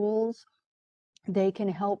schools. They can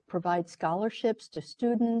help provide scholarships to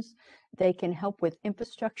students. They can help with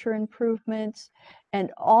infrastructure improvements.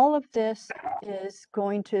 And all of this is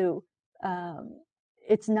going to,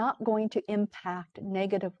 it's not going to impact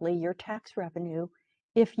negatively your tax revenue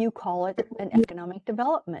if you call it an economic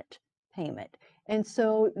development payment. And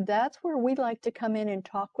so that's where we like to come in and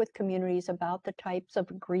talk with communities about the types of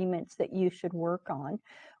agreements that you should work on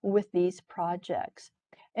with these projects.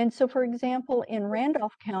 And so, for example, in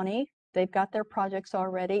Randolph County, they've got their projects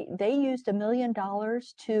already. They used $1 million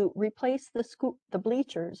to replace the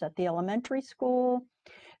bleachers at the elementary school.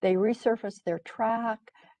 They resurfaced their track.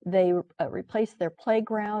 They replaced their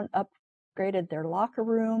playground, upgraded their locker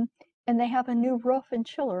room, and they have a new roof and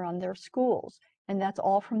chiller on their schools. And that's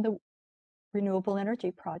all from the renewable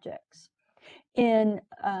energy projects. In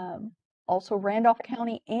also Randolph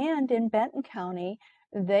County and in Benton County,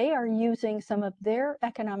 they are using some of their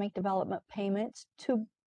economic development payments to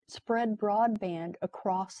spread broadband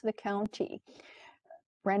across the county.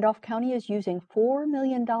 Randolph County is using $4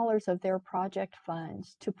 million of their project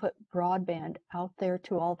funds to put broadband out there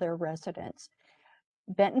to all their residents.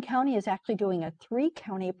 Benton County is actually doing a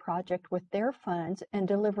 3-county project with their funds and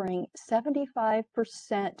delivering 75%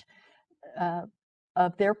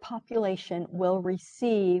 of their population will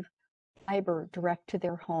receive fiber direct to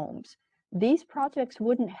their homes. These projects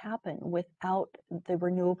wouldn't happen without the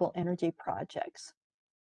renewable energy projects.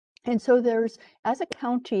 And so there's, as a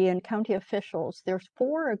county and county officials, there's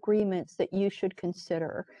 4 agreements that you should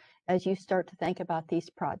consider as you start to think about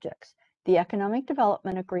these projects. The economic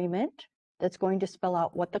development agreement, that's going to spell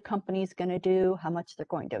out what the company is going to do, how much they're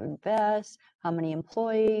going to invest, how many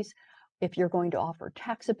employees, if you're going to offer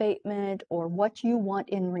tax abatement, or what you want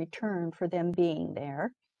in return for them being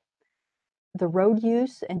there. The road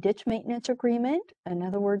use and ditch maintenance agreement, in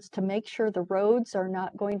other words, to make sure the roads are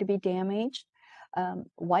not going to be damaged.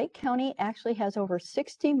 White County actually has over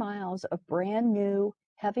 60 miles of brand new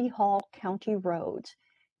heavy haul county roads,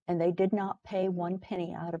 and they did not pay 1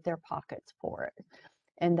 penny out of their pockets for it.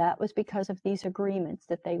 And that was because of these agreements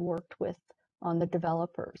that they worked with on the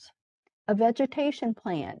developers. A vegetation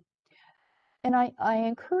plan. And I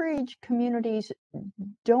encourage communities,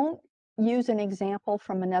 don't use an example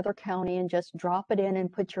from another county and just drop it in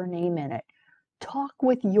and put your name in it. Talk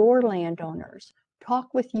with your landowners.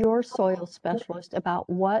 Talk with your soil specialist about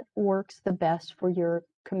what works the best for your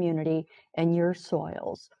community and your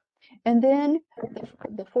soils. And then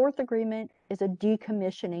the 4th agreement is a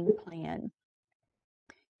decommissioning plan.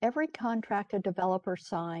 Every contract a developer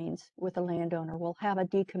signs with a landowner will have a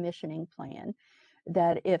decommissioning plan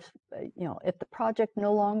that if the project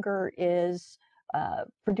no longer is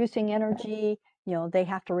producing energy, they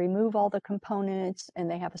have to remove all the components and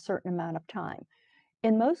they have a certain amount of time.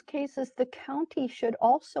 In most cases, the county should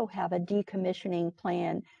also have a decommissioning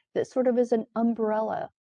plan that sort of is an umbrella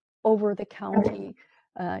over the county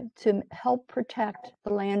to help protect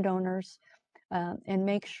the landowners and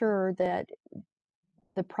make sure that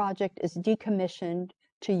the project is decommissioned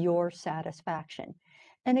to your satisfaction.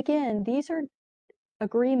 And again, these are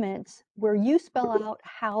agreements where you spell out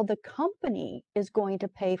how the company is going to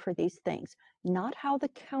pay for these things, not how the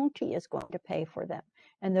county is going to pay for them.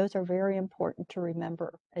 And those are very important to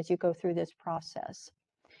remember as you go through this process.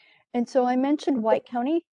 And so I mentioned White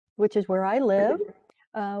County, which is where I live.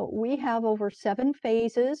 We have over 7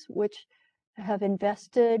 phases, which have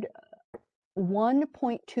invested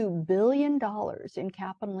 $1.2 billion in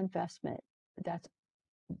capital investment. That's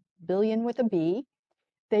billion with a B.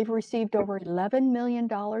 They've received over $11 million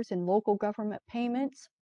in local government payments,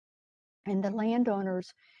 and the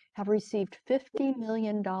landowners have received $50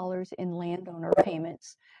 million in landowner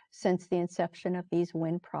payments since the inception of these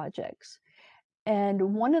wind projects.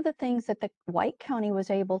 And one of the things that the White County was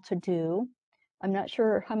able to do, I'm not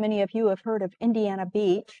sure how many of you have heard of Indiana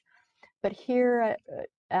Beach, but here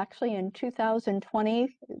actually in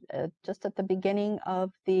 2020, just at the beginning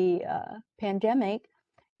of the pandemic,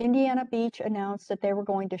 Indiana Beach announced that they were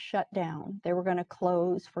going to shut down. They were going to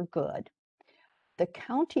close for good. The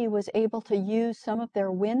county was able to use some of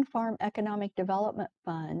their wind farm economic development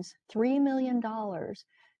funds, $3 million,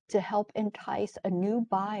 to help entice a new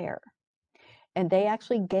buyer. And they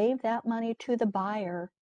actually gave that money to the buyer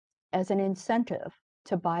as an incentive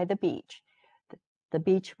to buy the beach. The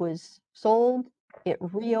beach was sold, it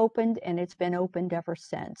reopened, and it's been opened ever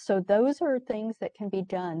since. So those are things that can be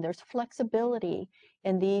done. There's flexibility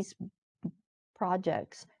in these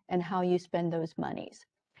projects and how you spend those monies.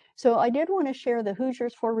 So I did want to share the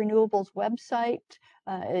Hoosiers for Renewables website.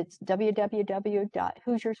 It's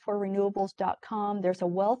www.hoosiersforrenewables.com. There's a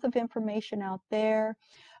wealth of information out there.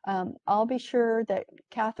 I'll be sure that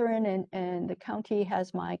Catherine and the county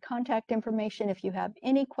has my contact information if you have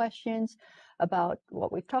any questions about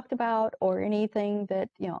what we've talked about or anything that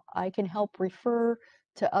I can help refer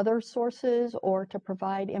to other sources or to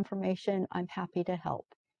provide information. I'm happy to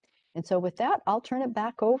help. And so with that, I'll turn it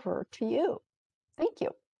back over to you. Thank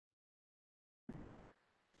you.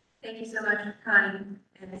 Thank you so much, Connie.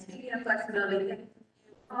 And speaking of flexibility, thank you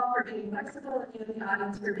all for being flexible and you in the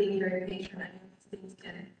audience for being very patient. I know these things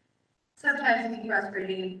can sometimes be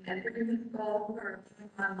frustrating, and for you people who are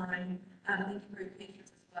viewing online, thank you for your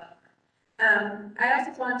patience as well. I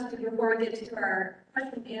also wanted to, before we get to our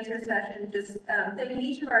question and answer session, just thank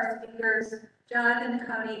each of our speakers, Jonathan,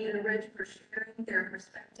 Connie, and Rich, for sharing their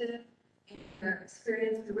perspective and their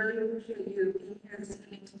experience. We really appreciate you being here this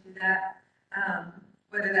evening to do that.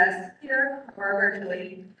 Whether that's here or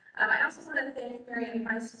virtually. I also want to thank Marion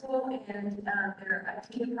High School and their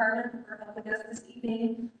IT department for helping us this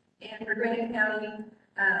evening, and for Grant County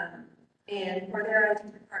and for their IT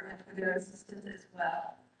department for their assistance as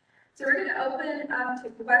well. So we're going to open up to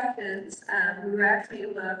questions. We were actually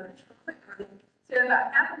able to finish quick early. So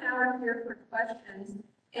about half an hour here for questions.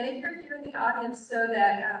 And if you're here in the audience so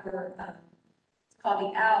that our, it's called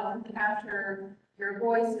the OWL, can capture your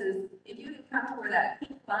voices, if you can come to where that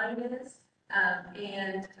pink line is,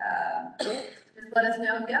 and just let us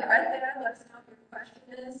know. Yeah, right there. Let us know what your question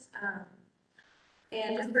is.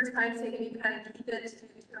 And just for time's sake, if you kind of keep it to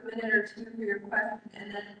a minute or two for your question,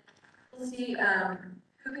 and then we'll see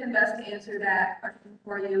who can best answer that question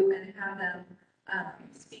for you and have them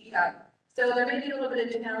speak up. So there may be a little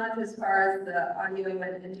bit of challenge as far as the audio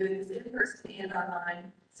and doing this in person and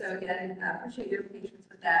online. So again, appreciate your patience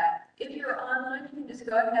with that. If you're online, you can just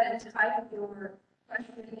go ahead and type your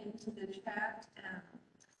question into the chat, and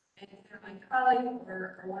my colleague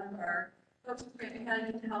or one of our folks from Grant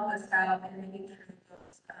County can help us out in making sure that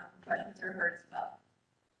those questions are heard as well.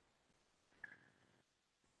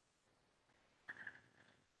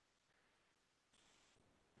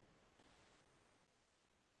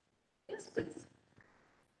 Yes, please.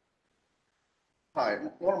 Hi,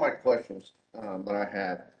 one of my questions that I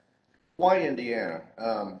had, why Indiana?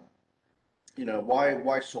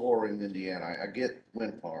 Why solar in Indiana? I get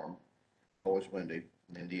wind farm, always windy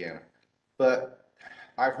in Indiana, but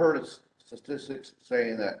I've heard statistics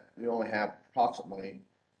saying that we only have approximately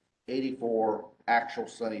 84 actual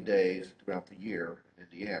sunny days throughout the year in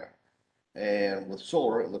Indiana. And with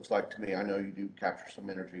solar, it looks like to me, I know you do capture some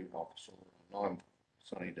energy off the solar on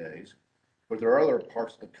non-sunny days, but there are other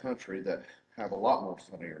parts of the country that have a lot more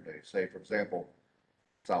sunnier days. Say, for example,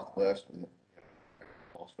 Southwest and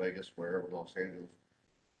Las Vegas, wherever, Los Angeles,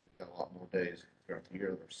 got a lot more days throughout the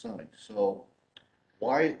year that are sunny. So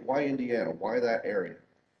why Indiana? Why that area?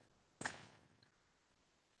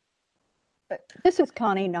 This is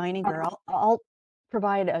Connie Neininger. I'll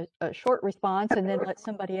provide a short response and then let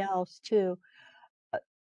somebody else too.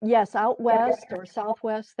 Yes, out west or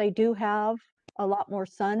southwest, they do have a lot more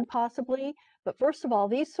sun possibly. But first of all,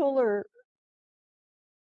 these solar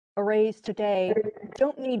arrays today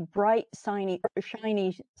don't need bright, shiny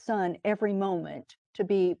sun every moment to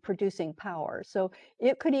be producing power. So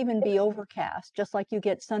it could even be overcast, just like you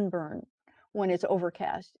get sunburn when it's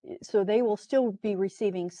overcast. So they will still be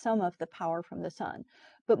receiving some of the power from the sun.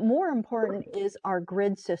 But more important is our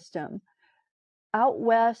grid system. Out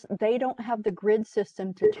west, they don't have the grid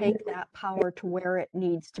system to take that power to where it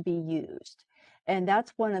needs to be used. And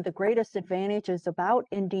that's one of the greatest advantages about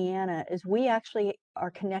Indiana is we actually are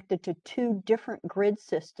connected to two different grid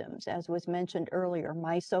systems, as was mentioned earlier,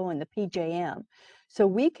 MISO and the PJM. So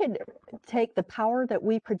we could take the power that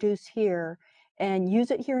we produce here and use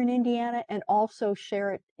it here in Indiana and also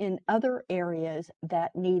share it in other areas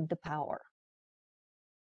that need the power.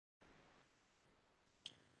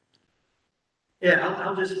 Yeah,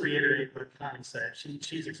 I'll just reiterate what Connie said.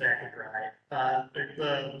 She's exactly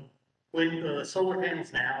right. When the solar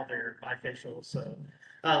panels now, they're bifacial, so,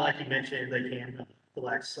 like you mentioned, they can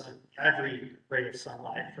collect every ray of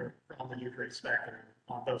sunlight from the UV spectrum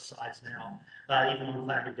on both sides now, even on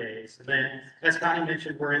cloudy days. And then, as Connie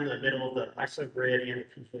mentioned, we're in the middle of the ISO grid and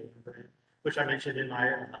the PJM grid, which I mentioned in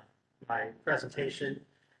my presentation.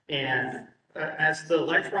 And as the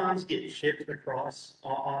electrons get shipped across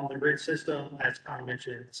on the grid system, as Connie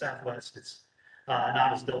mentioned, in the Southwest, it's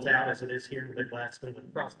not as built out as it is here in the Midwest and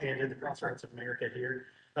in the crossroads of America here.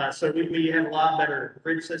 So we have a lot better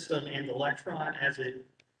grid system, and the electron, as it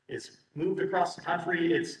is moved across the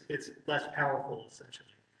country, it's less powerful essentially.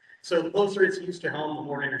 So the closer it's used to home, the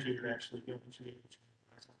more energy you're actually going to need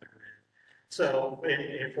on the grid. So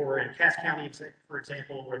if we're in Cass County, for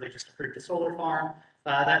example, where they just approved a solar farm,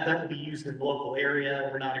 that will be used in the local area.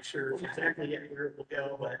 We're not sure exactly yet where it will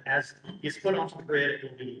go, but as it's put onto the grid, it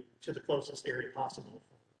will be to the closest area possible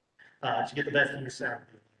to get the best use out of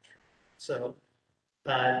it. So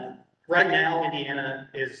right now, Indiana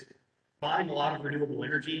is buying a lot of renewable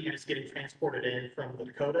energy, and it's getting transported in from the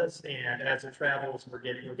Dakotas. And as it travels, we're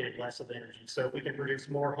getting less of the energy. So if we can produce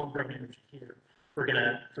more homegrown energy here, we're going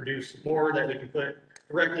to produce more that we can put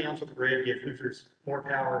directly onto the grid, give Hoosiers more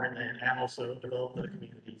power, and then also develop the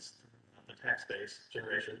communities through the tax-based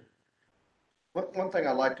generation. One thing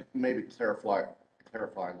I'd like to maybe clarify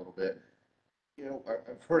a little bit. You know,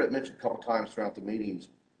 I've heard it mentioned a couple times throughout the meetings.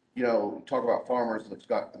 You know, talk about farmers that's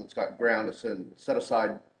got ground to set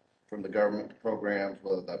aside from the government programs,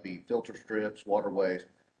 whether that be filter strips, waterways,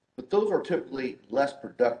 but those are typically less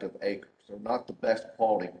productive acres. They're not the best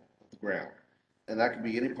quality of the ground. And that could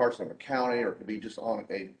be any parts of a county, or it could be just on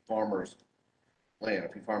a farmer's land.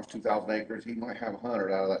 If he farms 2,000 acres, he might have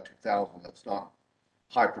 100 out of that 2,000 that's not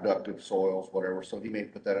high productive soils, whatever. So he may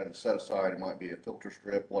put that in a set aside. It might be a filter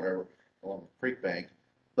strip, whatever, along the creek bank.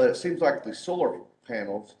 But it seems like the solar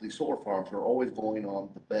panels, the solar farms are always going on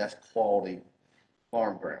the best quality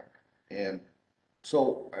farm ground. And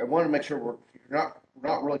so I want to make sure we're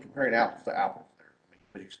not really comparing apples to apples there.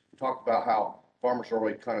 I mean, you talked about how farmers are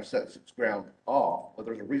already kind of setting its ground off, but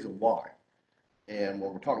there's a reason why. And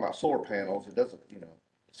when we're talking about solar panels, it doesn't, you know,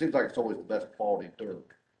 it seems like it's always the best quality dirt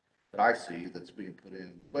that I see that's being put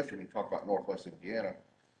in, especially when you talk about Northwest Indiana.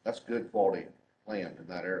 That's good quality land in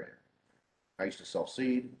that area. I used to sell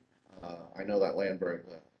seed. I know that land very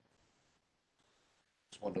well.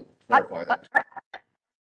 Just wanted to clarify that.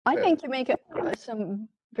 I think you make some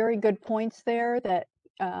very good points there that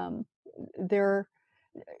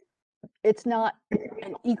it's not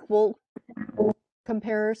an equal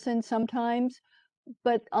comparison sometimes.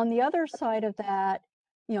 But on the other side of that,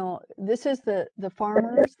 you know, this is the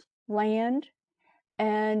farmer's land.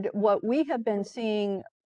 And what we have been seeing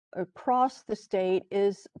across the state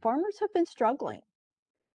is farmers have been struggling.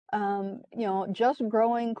 You know, just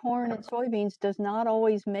growing corn and soybeans does not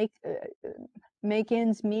always make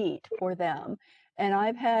ends meet for them. And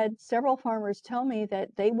I've had several farmers tell me that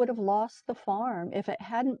they would have lost the farm if it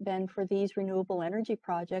hadn't been for these renewable energy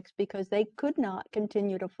projects, because they could not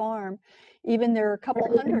continue to farm even their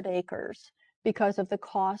couple hundred acres because of the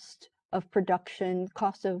cost of production,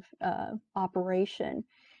 cost of operation.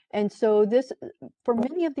 And so this, for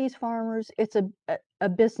many of these farmers, it's a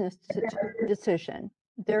business decision.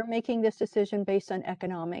 They're making this decision based on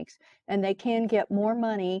economics, and they can get more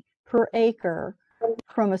money per acre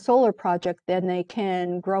from a solar project than they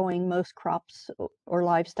can growing most crops or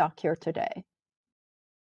livestock here today.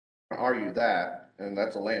 Argue that, and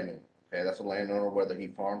that's a landowner. Okay, that's a landowner whether he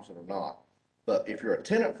farms it or not. But if you're a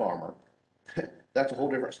tenant farmer, that's a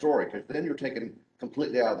whole different story, because then you're taken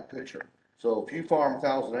completely out of the picture. So if you farm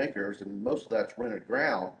 1,000 acres and most of that's rented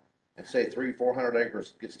ground, and say 300-400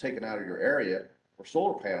 acres gets taken out of your area for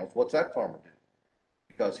solar panels, what's that farmer do?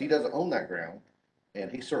 Because he doesn't own that ground, and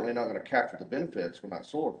he's certainly not going to capture the benefits from that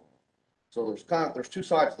solar. So there's two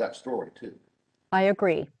sides to that story too. I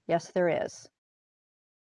agree. Yes, there is.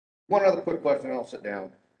 One other quick question, and I'll sit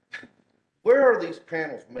down. Where are these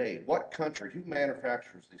panels made? What country? Who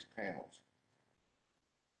manufactures these panels?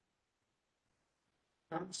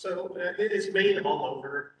 So it's made all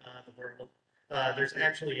over the world. There's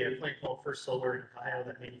actually a plant called First Solar in Ohio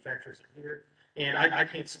that manufactures it here. And I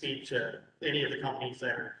can't speak to any of the companies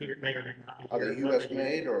that are here, may or may not be here. Are they U.S.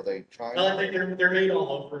 made, or are they China? They're made all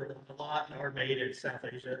over. A lot are made in South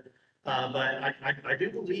Asia. But I do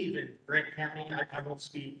believe in Grant County, I won't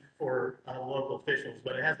speak for local officials,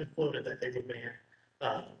 but it has been floated that they would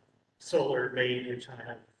ban solar made in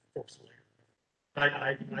China forcefully.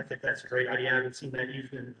 I think that's a great idea. I haven't seen that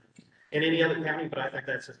used in any other county, but I think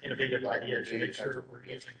that's an innovative idea to make sure we're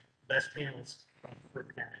using best panels for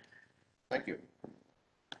the county. Thank you.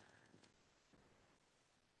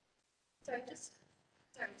 So I just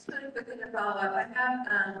really quickly to follow up, I have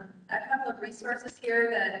a couple of resources here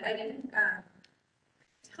that I didn't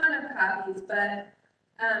ton of copies, but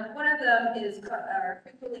one of them is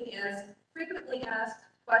frequently asked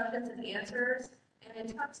questions and answers, and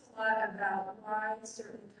it talks a lot about why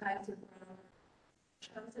certain types of ground are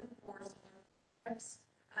chosen for solar projects.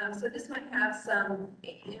 So this might have some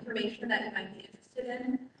information that you might be interested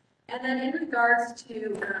in. And then in regards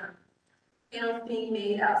to panels being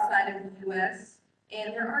made outside of the U.S.,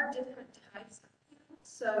 and there are different types of panels,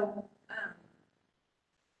 so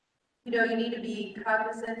you need to be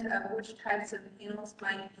cognizant of which types of panels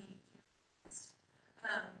might be used.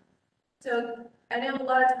 So I know a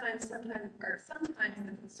lot of times, sometimes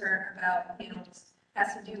the concern about panels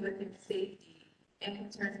has to do with their safety and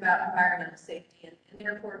concerns about environmental safety, and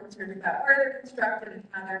therefore concerns about where they're constructed and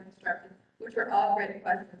how they're constructed, which are all great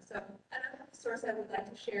questions. So another source I would like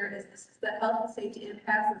to share is this is the health and safety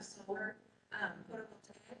impacts of solar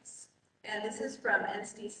photovoltaics, and this is from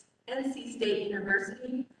NC State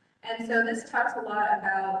University. And so this talks a lot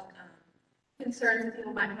about concerns that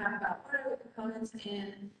people might have about what are the components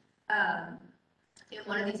in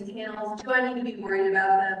one of these panels. Do I need to be worried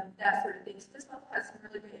about them? That sort of thing. So this also has some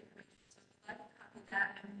really great information. So if you'd like to copy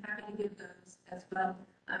that, I'm happy to give those as well.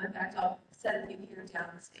 In fact, I'll set a few here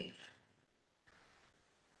down the stage.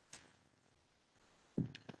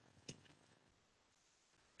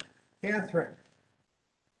 Catherine,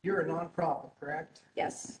 you're a nonprofit, correct?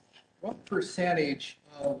 Yes. What percentage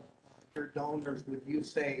of your donors would you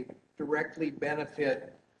say directly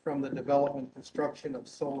benefit from the development and construction of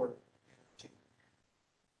solar energy?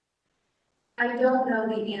 I don't know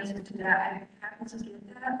the answer to that. I'm happy to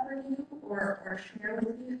get that for you or share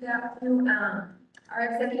with you that with you. Our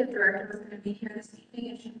executive director was going to be here this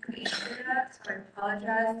evening and she could answer that, so I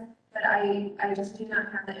apologize, but I just do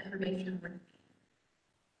not have the information with me.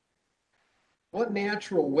 What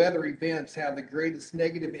natural weather events have the greatest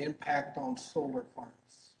negative impact on solar farms?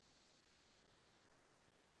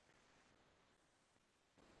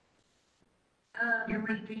 You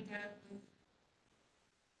repeat that?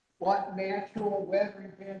 What natural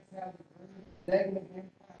weather events have the greatest negative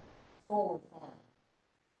impact on solar farms?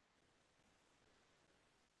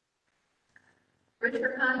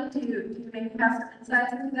 Richard, Connie, do you maybe have some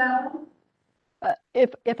insights into that one?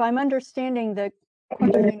 If I'm understanding the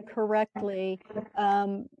question correctly,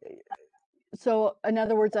 so in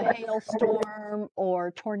other words, a hailstorm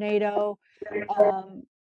or tornado,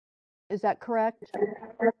 is that correct?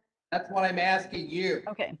 That's what I'm asking you.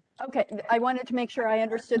 Okay. I wanted to make sure I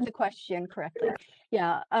understood the question correctly.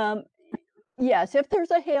 Yeah. Yes, if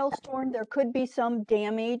there's a hailstorm, there could be some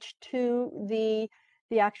damage to the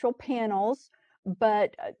actual panels,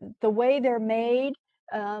 but the way they're made,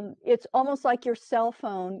 it's almost like your cell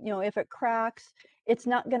phone. If it cracks, it's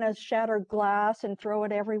not going to shatter glass and throw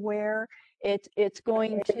it everywhere. It's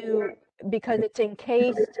going to, because it's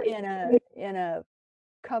encased in a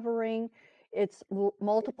covering, it's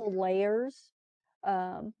multiple layers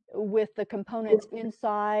with the components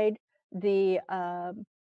inside the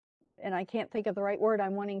and I can't think of the right word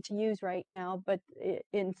I'm wanting to use right now, but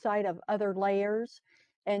inside of other layers.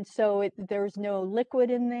 And so there's no liquid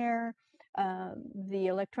in there. The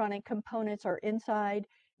electronic components are inside.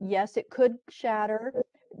 Yes, it could shatter.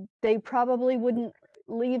 They probably wouldn't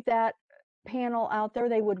leave that panel out there.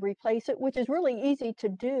 They would replace it, which is really easy to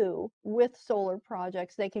do with solar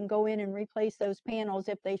projects. They can go in and replace those panels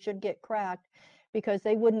if they should get cracked, because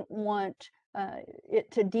they wouldn't want it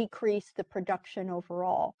to decrease the production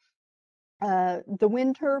overall. The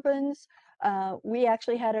wind turbines, we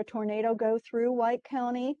actually had a tornado go through White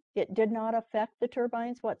County. It did not affect the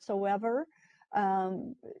turbines whatsoever.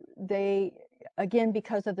 They, again,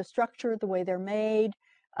 because of the structure, the way they're made,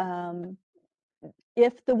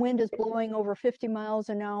 if the wind is blowing over 50 miles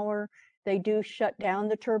an hour, they do shut down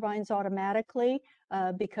the turbines automatically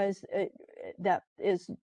because that is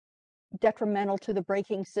detrimental to the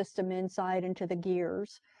braking system inside and to the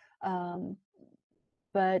gears.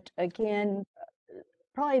 But again,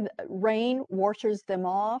 probably rain washes them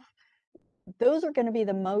off. Those are going to be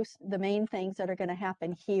the main things that are going to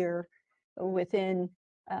happen here within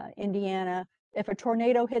Indiana. If a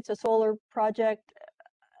tornado hits a solar project,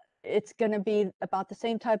 it's going to be about the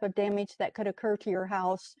same type of damage that could occur to your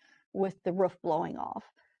house with the roof blowing off.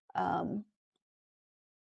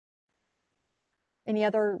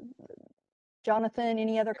 Jonathan,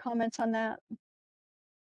 any other comments on that?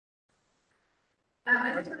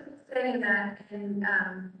 I just wanted to say that in,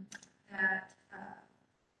 that,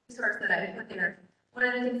 resource that I put there, one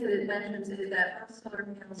of the things that it mentions is that most solar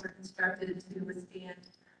panels are constructed to withstand,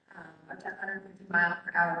 up to 150 mile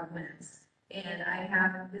per hour winds. And I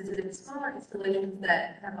have visited smaller installations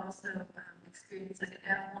that have also, experienced like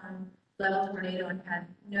an F1 level tornado and had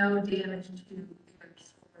no damage to their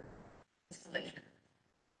solar installation.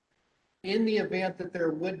 In the event that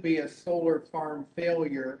there would be a solar farm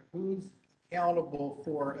failure, who's accountable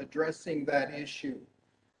for addressing that issue?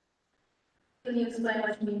 Can you explain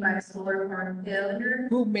what you mean by solar farm failure?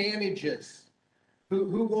 Who manages?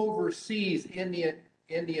 Who oversees in the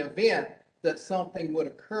event that something would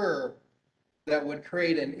occur that would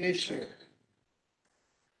create an issue?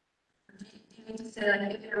 Do you mean to say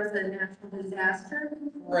like if there was a natural disaster?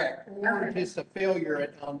 Correct. Or just a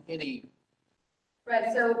failure on any.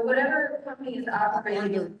 Right, so whatever company is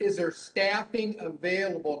operating. Is there staffing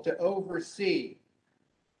available to oversee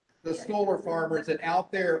the solar farm, or is it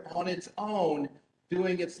out there on its own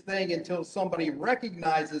doing its thing until somebody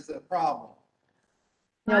recognizes the problem?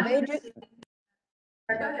 No, they do.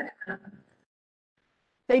 Go ahead.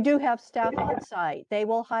 They do have staff on site. They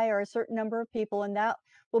will hire a certain number of people, and that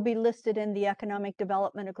will be listed in the economic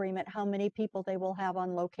development agreement, how many people they will have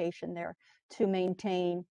on location there to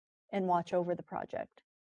maintain and watch over the project.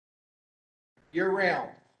 Year round.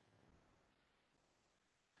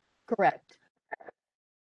 Correct.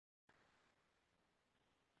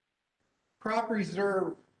 Crop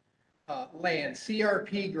reserve land,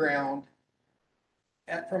 CRP ground,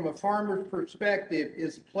 from a farmer's perspective,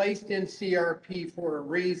 is placed in CRP for a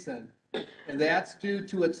reason, and that's due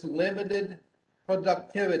to its limited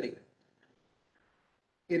productivity.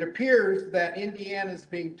 It appears that Indiana is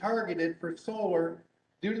being targeted for solar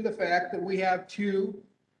due to the fact that we have two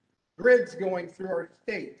grids going through our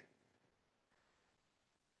state.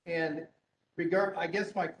 And I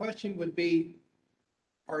guess my question would be,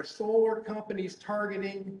 are solar companies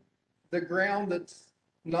targeting the ground that's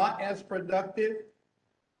not as productive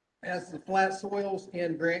as the flat soils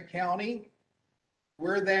in Grant County,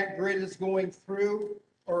 where that grid is going through?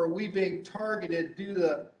 Or are we being targeted due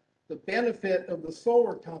to the benefit of the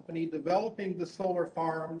solar company developing the solar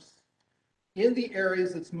farms in the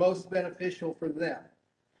areas that's most beneficial for them?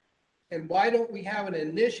 And why don't we have an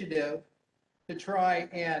initiative to try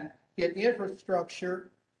and get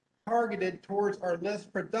infrastructure targeted towards our less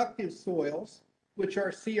productive soils, which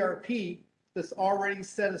are CRP, that's already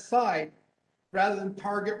set aside, rather than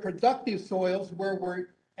target productive soils where we're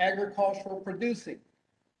agricultural producing?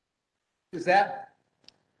 Is that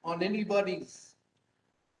on anybody's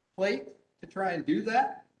plate to try and do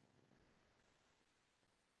that?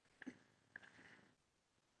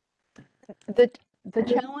 The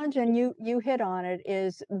challenge, and you hit on it,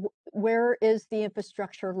 is where is the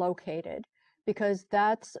infrastructure located? Because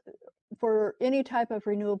that's for any type of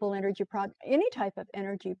renewable energy any type of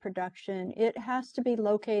energy production, it has to be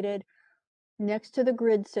located next to the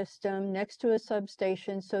grid system, next to a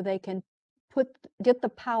substation, so they can get the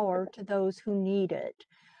power to those who need it.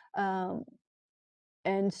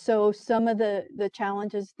 And so some of the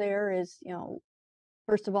challenges there is, you know,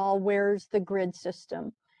 first of all, where's the grid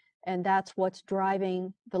system? And that's what's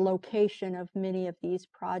driving the location of many of these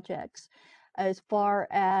projects. As far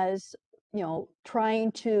as, you know,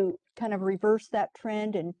 trying to kind of reverse that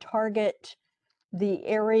trend and target the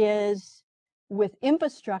areas with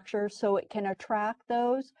infrastructure so it can attract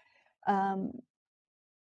those.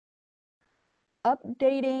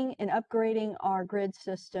 Updating and upgrading our grid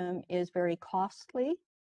system is very costly.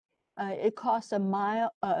 It costs $1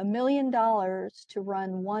 million to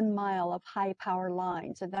run 1 mile of high power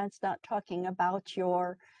lines, and that's not talking about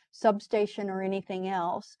your substation or anything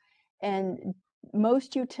else. And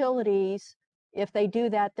most utilities, if they do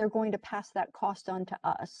that, they're going to pass that cost on to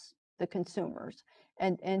us, the consumers.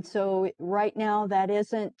 And so right now that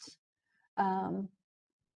isn't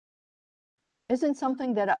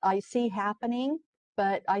something that I see happening,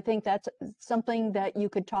 but I think that's something that you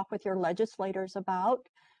could talk with your legislators about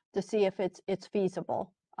to see if it's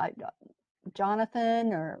feasible.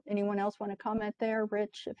 Jonathan or anyone else want to comment there?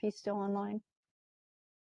 Rich, if he's still online.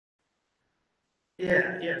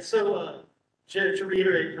 Yeah. So, to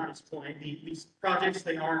reiterate Connie's point, these projects,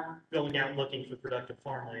 they aren't going out looking for productive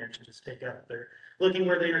farmland to just take up. They're looking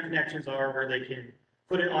where the interconnections are, where they can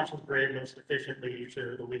put it onto the grid most efficiently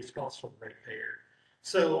to the least cost for the ratepayer.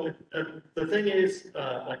 So the thing is,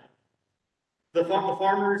 like the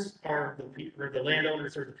farmers are the people, or the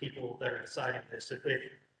landowners are the people that are deciding this.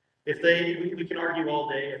 We can argue all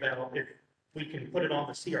day about if we can put it on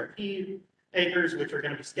the CRP acres, which are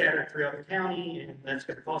gonna be scattered throughout the county, and that's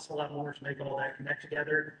gonna cost a lot more to make all that connect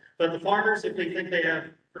together. But the farmers, if they think they have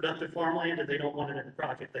productive farmland and they don't want it in the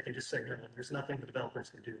project, they can just say no, there's nothing the developers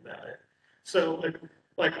can do about it. So,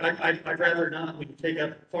 I'd rather not, we can take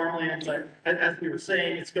up farmland, but as we were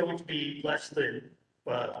saying, it's going to be less than,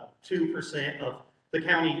 2% of the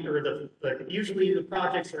county, or usually the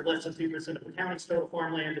projects are less than 2% of the county's total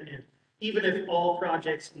farmland, and even if all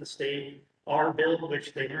projects in the state are built,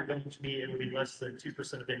 which they aren't going to be, it would be less than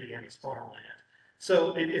 2% of Indiana's farmland.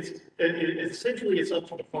 So essentially, it's up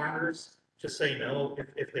to the farmers to say no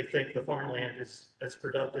if they think the farmland is as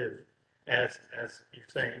productive as you're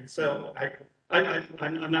saying. So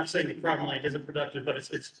I'm not saying the farmland isn't productive, but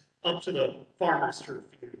it's up to the farmers to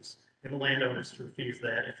refuse and the landowners to refuse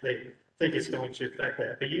that if they think it's going to affect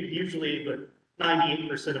that. But usually, the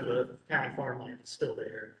 98% of the county farmland is still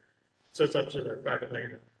there. So it's up to the private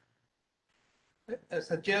landowner. A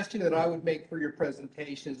suggestion that I would make for your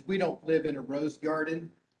presentation is we don't live in a rose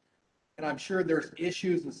garden, and I'm sure there's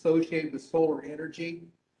issues associated with solar energy.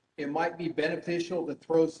 It might be beneficial to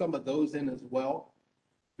throw some of those in as well,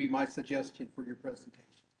 be my suggestion for your presentation.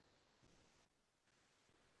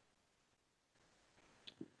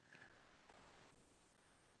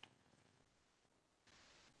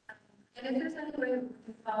 And if there's any way we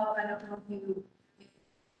can follow, I don't know if you,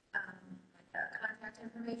 contact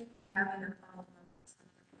information, having a follow up.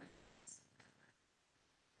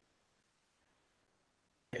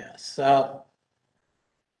 Yes,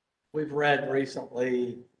 we've read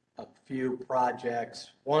recently a few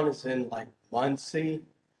projects. One is in like Muncie.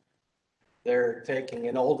 They're taking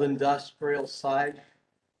an old industrial site,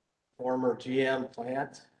 former GM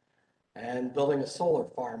plant, and building a solar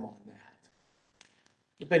farm on that.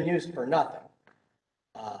 It's been used for nothing.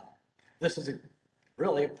 This is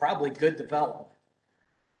really probably good development.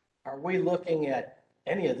 Are we looking at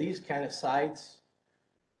any of these kind of sites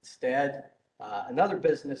instead? Another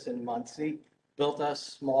business in Muncie built a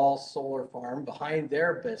small solar farm behind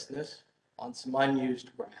their business on some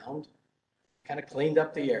unused ground, kind of cleaned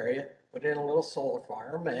up the area, put in a little solar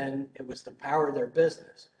farm, and it was to power their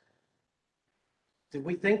business. Do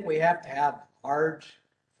we think we have to have large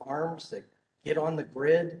farms that get on the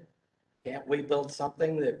grid? Can't we build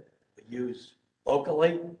something that we use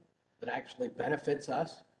locally that actually benefits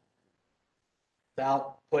us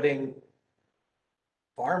without putting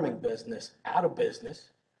farming business out of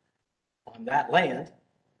business on that land,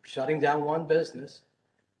 shutting down one business,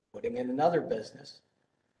 putting in another business?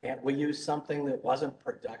 Can't we use something that wasn't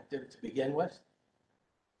productive to begin with?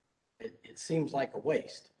 It seems like a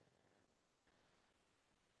waste.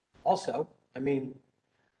 Also, I mean,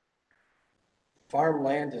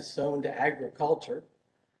 farmland is zoned to agriculture,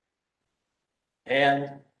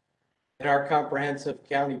 and in our comprehensive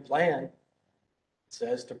county plan, it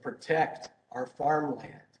says to protect our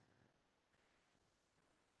farmland.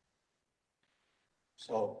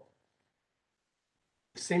 So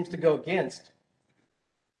it seems to go against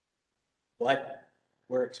what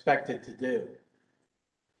we're expected to do.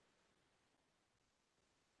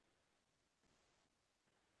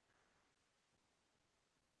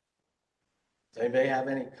 Does anybody have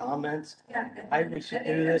any comments? Yeah. Why we should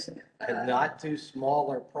do this and not do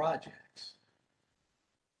smaller projects?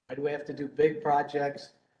 Why do we have to do big projects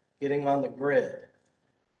getting on the grid?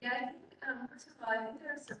 Yeah, I think, first of all, I think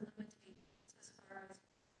there are some limitations as far as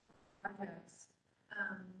projects.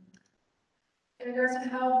 In regards to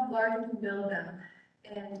how large you can build them,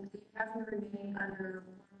 and you have to remain under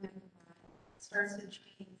 1 megawatt, it starts to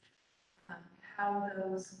change how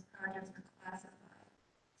those projects are classified.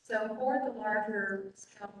 So for the larger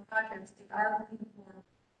scale projects, they are looking for,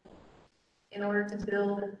 in order to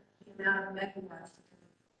build the amount of megawatts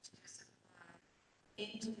to supply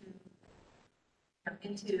into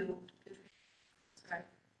sorry,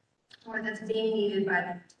 or that's being needed by the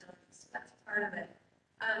utilities. So that's part of it.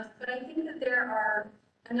 But I think that there are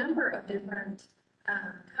a number of different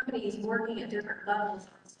companies working at different levels on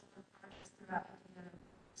solar projects throughout the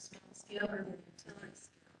small scale or the utility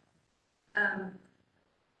scale.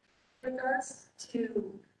 In regards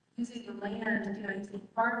to using the land, using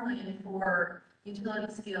farmland for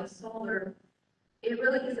utility scale solar, it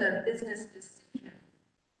really is a business decision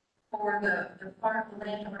for the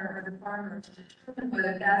landowner or the farmer to determine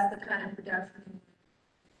whether that's the kind of production they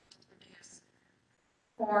want to produce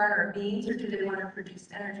corn or beans, or do they want to produce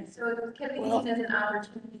energy. So it can be seen as an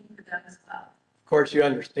opportunity for them as well. Of course, you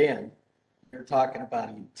understand, you're talking about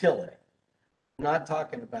a utility. I'm not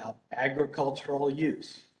talking about agricultural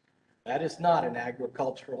use. That is not an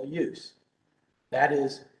agricultural use. That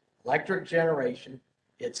is electric generation.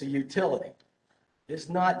 It's a utility. It's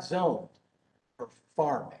not zoned for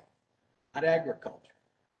farming. not agriculture.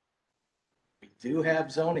 We do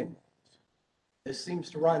have zoning laws. This seems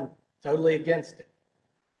to run totally against it.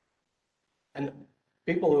 And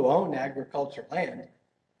people who own agriculture land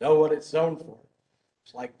know what it's zoned for.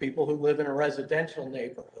 It's like people who live in a residential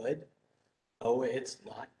neighborhood know it's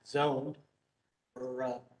not zoned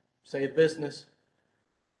for, say, a business.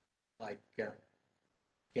 Like,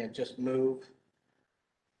 can't just move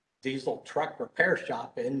diesel truck repair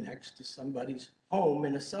shop in next to somebody's home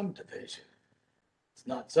in a subdivision. It's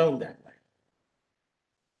not zoned that way.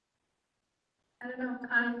 I don't know,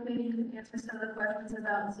 Connie, maybe you can answer some of the questions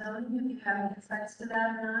about zoning, if you have any insights to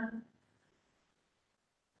that or not.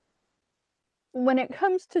 When it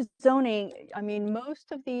comes to zoning, I mean,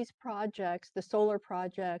 most of these projects, the solar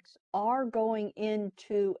projects, are going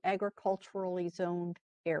into agriculturally zoned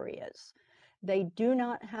areas. They do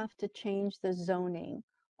not have to change the zoning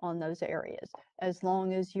on those areas as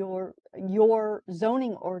long as your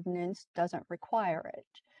zoning ordinance doesn't require it.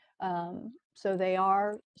 So they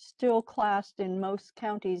are still classed in most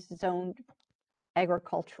counties zoned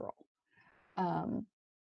agricultural.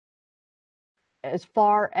 As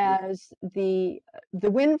far as the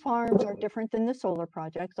wind farms are different than the solar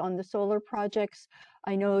projects. On the solar projects,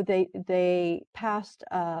 I know they passed,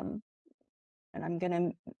 and I'm going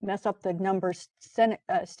to mess up the numbers,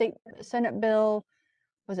 state Senate bill,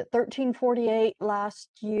 was it 1348 last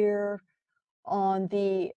year, on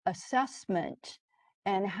the assessment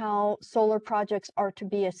and how solar projects are to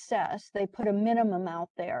be assessed. They put a minimum out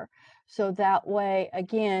there. So that way,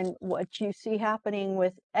 again, what you see happening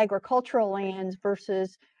with agricultural lands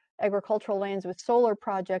versus agricultural lands with solar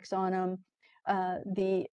projects on them,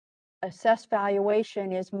 the assessed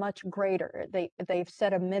valuation is much greater. They've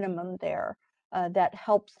set a minimum there that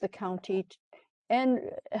helps the county and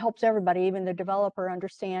helps everybody, even the developer,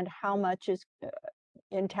 understand how much is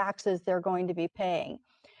in taxes they're going to be paying.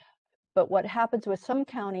 But what happens with some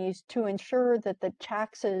counties, to ensure that the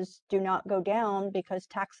taxes do not go down, because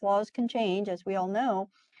tax laws can change, as we all know,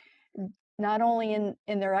 not only in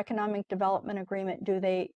their economic development agreement do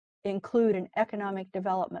they include an economic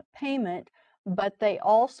development payment, but they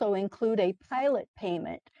also include a pilot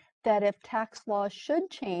payment that if tax laws should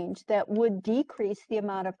change, that would decrease the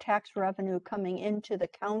amount of tax revenue coming into the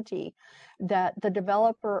county, that the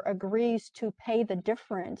developer agrees to pay the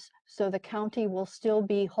difference so the county will still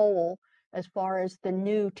be whole as far as the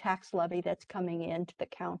new tax levy that's coming into the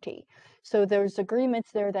county. So there's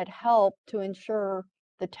agreements there that help to ensure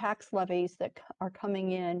the tax levies that are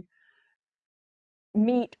coming in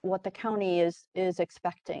meet what the county is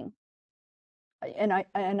expecting. And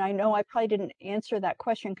I know I probably didn't answer that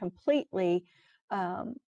question completely,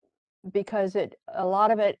 because a lot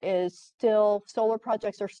of it is still, solar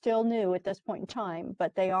projects are still new at this point in time,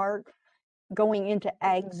 but they are going into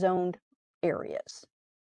ag zoned areas,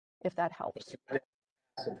 if that helps.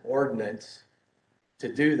 An ordinance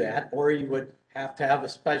to do that, or you would have to have a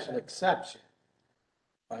special exception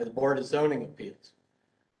by the Board of Zoning Appeals.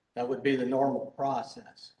 That would be the normal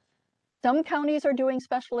process. Some counties are doing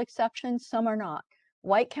special exceptions, some are not.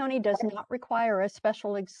 White County does not require a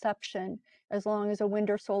special exception as long as a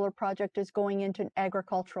wind or solar project is going into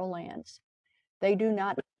agricultural lands. They do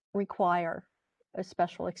not require a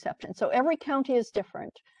special exception. So every county is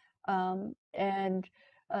different. And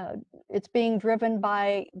it's being driven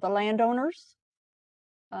by the landowners.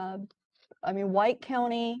 I mean, White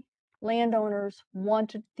County landowners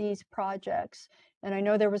wanted these projects. And I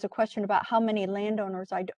know there was a question about how many landowners.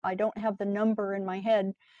 I don't have the number in my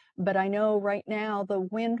head, but I know right now the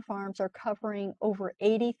wind farms are covering over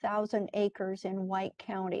 80,000 acres in White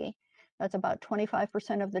County. That's about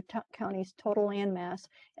 25% of the county's total land mass.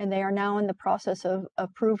 And they are now in the process of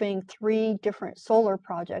approving 3 different solar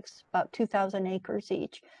projects, about 2,000 acres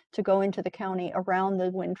each, to go into the county around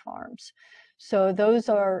the wind farms. So those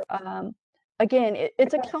are, again,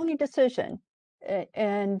 it's a county decision,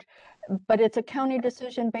 but it's a county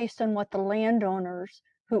decision based on what the landowners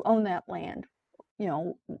who own that land,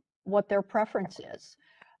 what their preference is.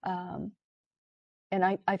 And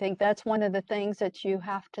I think that's one of the things that you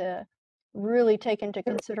have to really take into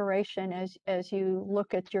consideration as you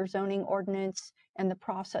look at your zoning ordinance and the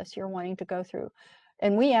process you're wanting to go through.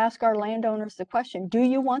 And we ask our landowners the question, do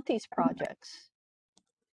you want these projects?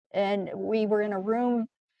 And we were in a room,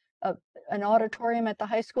 an auditorium at the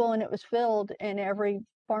high school, and it was filled, and every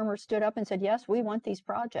farmer stood up and said, yes, we want these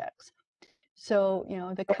projects. So,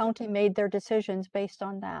 the county made their decisions based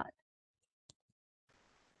on that.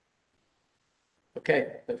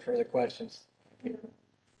 Okay, no further questions. Do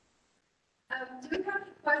we have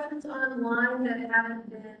any questions online that haven't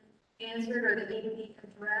been answered or that need to be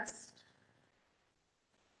addressed?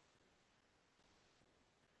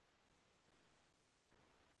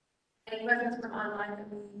 Any questions from online that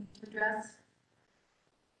we need to address?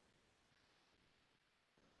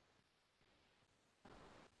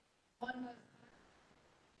 One was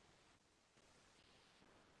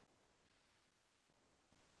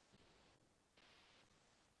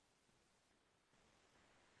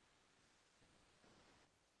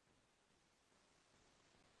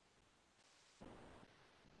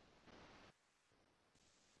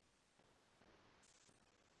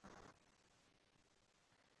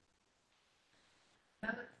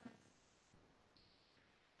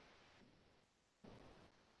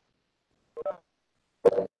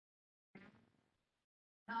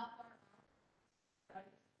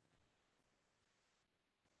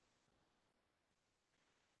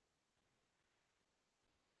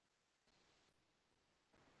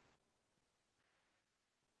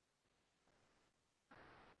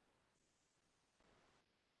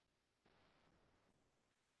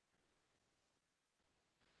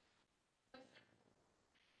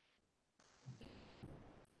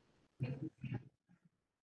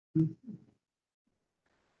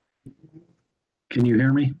Can you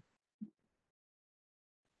hear me?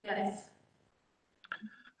 yes.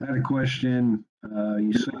 I had a question.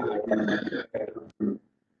 You said that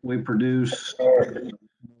we produce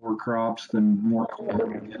more crops than more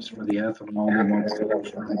corn, I guess, for the ethanol than what's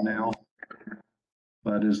used right now.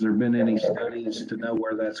 But has there been any studies to know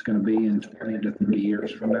where that's going to be in 20 to 30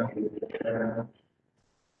 years from now?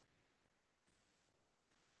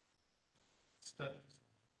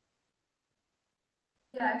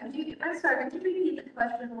 Yeah, I'm sorry, could you repeat the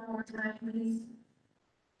question one more time, please?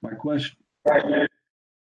 My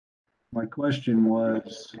question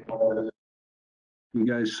was, you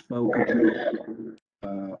guys spoke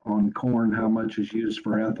on corn, how much is used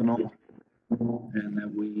for ethanol, and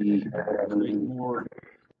that we create more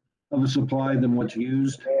of a supply than what's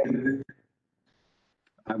used.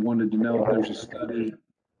 I wanted to know if there's a study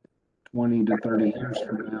 20 to 30 years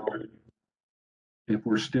from now, if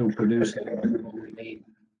we're still producing what we need,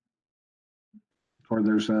 or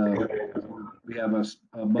we have a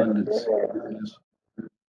abundance.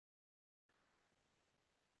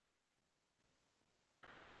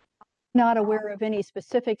 Not aware of any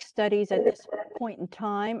specific studies at this point in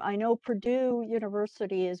time. I know Purdue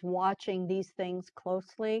University is watching these things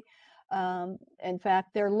closely. In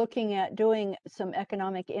fact, they're looking at doing some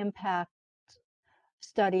economic impact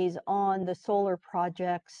studies on the solar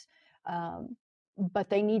projects, but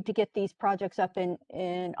they need to get these projects up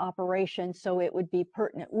in operation, so it would be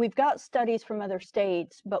pertinent. We've got studies from other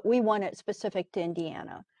states, but we want it specific to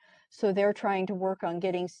Indiana. So they're trying to work on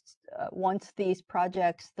getting, once these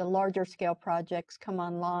projects, the larger scale projects come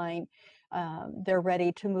online, they're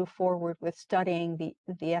ready to move forward with studying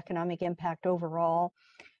the economic impact overall.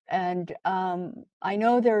 And I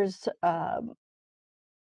know there's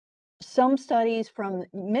some studies from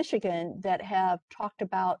Michigan that have talked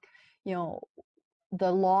about, the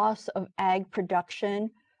loss of ag production.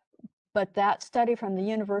 But that study from the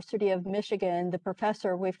University of Michigan, the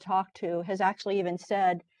professor we've talked to has actually even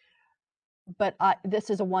said, but this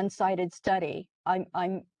is a one-sided study.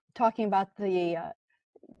 I'm talking about the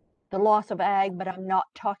loss of ag, but I'm not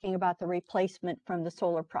talking about the replacement from the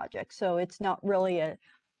solar project. So it's not really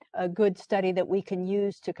a good study that we can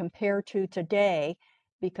use to compare to today,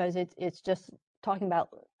 because it's just talking about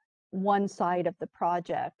one side of the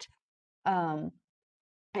project.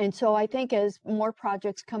 And so I think as more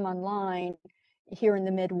projects come online here in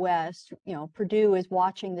the Midwest, Purdue is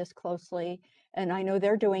watching this closely. And I know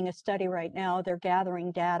they're doing a study right now. They're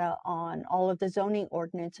gathering data on all of the zoning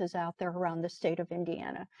ordinances out there around the state of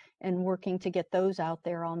Indiana and working to get those out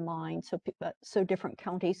there online so different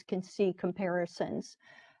counties can see comparisons.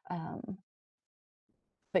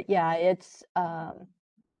 But yeah, it's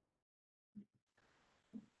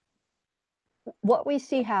what we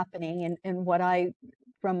see happening, and what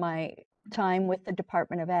from my time with the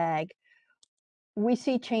Department of Ag, we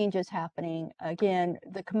see changes happening. Again,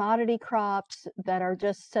 the commodity crops that are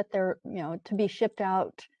just set there, to be shipped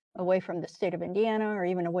out away from the state of Indiana or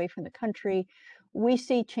even away from the country, we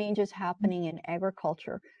see changes happening in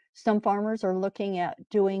agriculture. Some farmers are looking at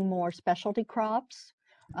doing more specialty crops,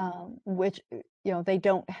 which, they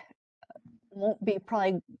won't be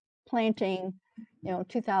probably planting,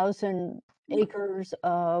 2,000 acres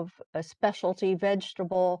of a specialty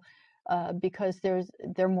vegetable because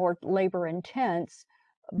they're more labor intense.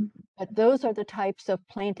 But those are the types of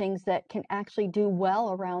plantings that can actually do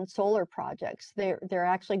well around solar projects. They're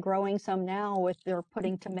actually growing some now they're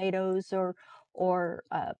putting tomatoes or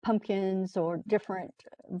pumpkins or different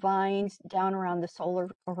vines down around the solar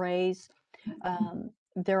arrays.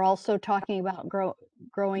 They're also talking about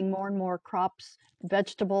growing more and more crops,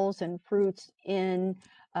 vegetables and fruits in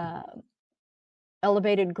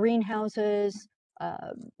elevated greenhouses.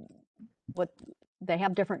 What they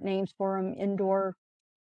have different names for them, indoor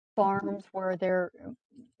farms where they're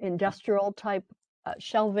industrial type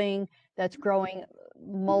shelving that's growing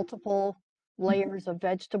multiple layers of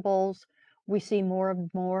vegetables. We see more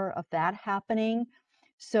of that happening.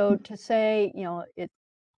 So to say, you know,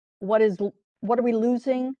 what are we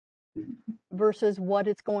losing versus what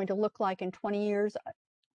it's going to look like in 20 years?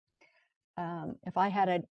 If I had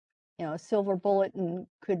a silver bullet and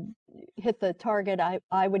could hit the target,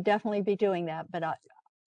 I would definitely be doing that. But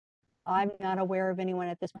I'm not aware of anyone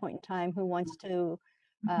at this point in time who wants to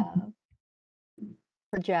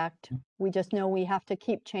project. We just know we have to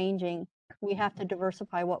keep changing. We have to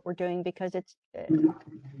diversify what we're doing because it's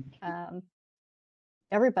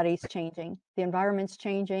everybody's changing. The environment's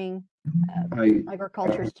changing.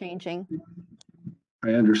 Agriculture's changing. I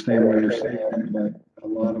understand what you're saying, but a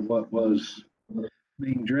lot of what was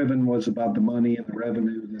being driven was about the money and the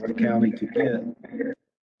revenue that the county could get.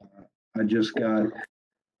 I just got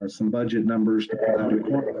some budget numbers to put out a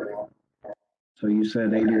corn crop. So you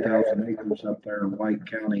said 80,000 acres up there in White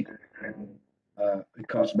County. It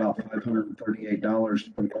costs about $538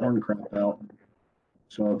 to put a corn crop out.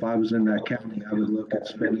 So if I was in that county, I would look at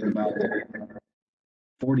spending about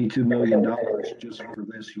 $42 million just for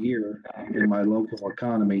this year in my local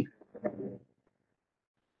economy.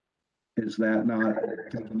 Is that not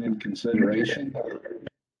taken in consideration?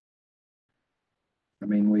 I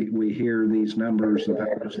mean, we hear these numbers of how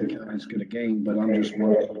much the county's going to gain, but I'm just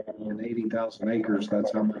wondering, in 80,000 acres,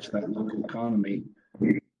 that's how much that local economy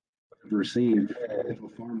would receive if a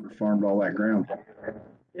farmer farmed all that ground.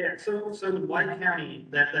 Yeah, so in White County,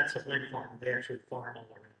 that's a wind farm. They actually farm all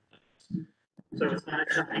around. So it's not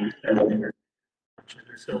something that they're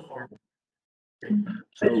still farming.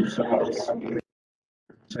 So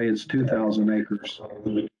say it's 2,000 acres.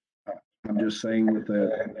 I'm just saying with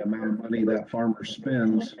the amount of money that farmer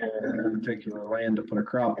spends on that particular land to put a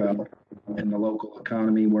crop out in the local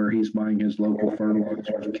economy where he's buying his local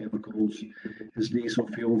fertilizers, chemicals, his diesel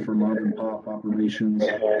fuel for mom and pop operations,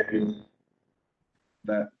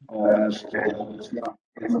 that all has to,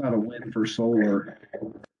 it's not a win for solar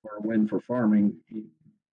or a win for farming.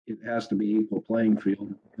 It has to be equal playing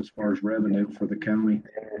field as far as revenue for the county.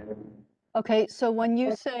 Okay, so when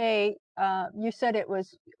you say, you said it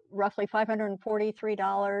was roughly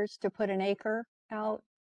 $543 to put an acre out?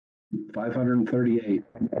 538.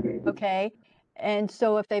 Okay, and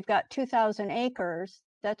so if they've got 2,000 acres,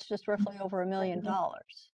 that's just roughly over $1 million.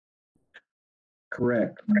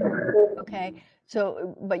 Correct. Okay,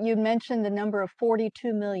 so, but you mentioned the number of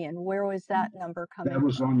 42 million. Where was that number coming That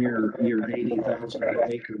was from? on your 80,000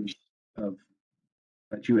 acres of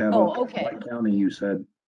that you have up in White County, you said.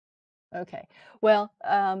 Okay, well,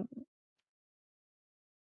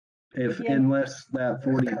 Unless that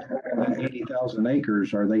 80,000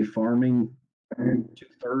 acres, are they farming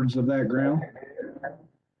 2/3 of that ground?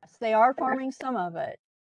 they are farming some of it.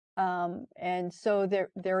 And so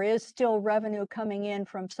there is still revenue coming in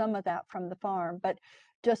from some of that from the farm, but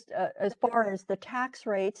just as far as the tax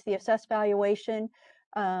rates, the assessed valuation,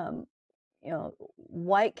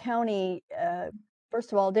 White County,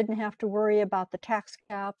 first of all, didn't have to worry about the tax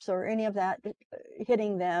caps or any of that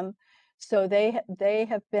hitting them. So they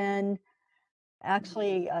have been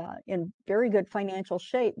actually in very good financial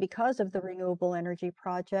shape because of the renewable energy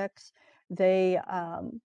projects.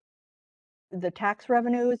 The tax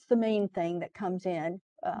revenue is the main thing that comes in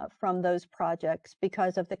from those projects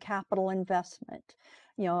because of the capital investment.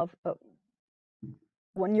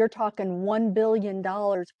 When you're talking $1 billion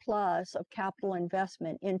plus of capital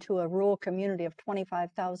investment into a rural community of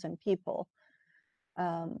 25,000 people,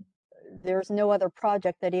 there's no other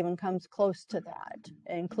project that even comes close to that,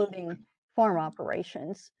 including farm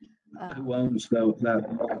operations. Who owns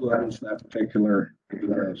that particular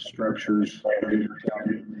structures?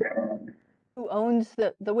 Who owns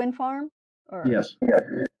the wind farm? Yes.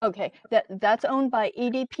 Okay, that's owned by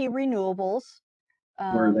EDP Renewables.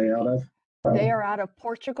 Where are they out of? They are out of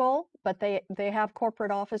Portugal, but they have corporate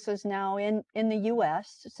offices now in the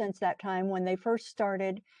U.S. since that time. When they first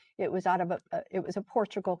started, it was it was a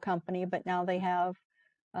Portugal company, but now they have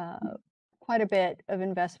quite a bit of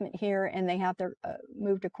investment here, and they have their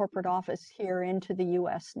moved a corporate office here into the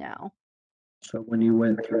U.S. now. So when you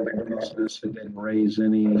went through the process, it didn't raise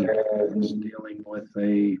any dealing with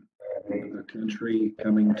a country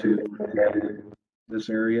coming to this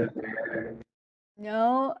area?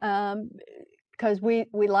 No, because we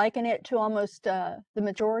liken it to almost the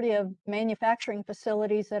majority of manufacturing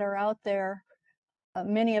facilities that are out there.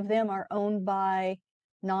 Many of them are owned by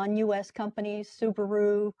non-US companies,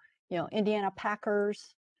 Subaru, Indiana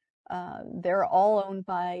Packers, they're all owned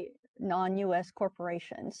by non-US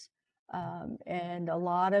corporations. And a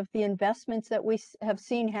lot of the investments that we have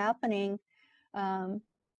seen happening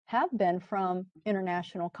have been from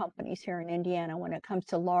international companies here in Indiana when it comes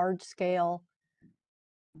to large-scale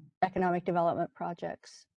economic development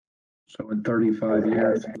projects. So in 35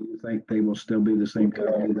 years, do you think they will still be the same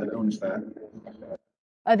company that owns that?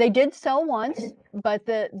 They did sell once, but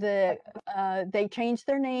they changed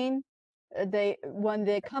their name. When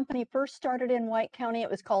the company first started in White County, it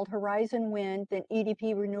was called Horizon Wind. Then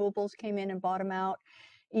EDP Renewables came in and bought them out.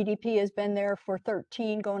 EDP has been there for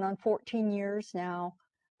 13, going on 14 years now,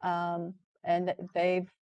 and they're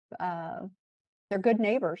good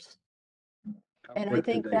neighbors. How And I quick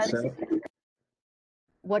think did they sell?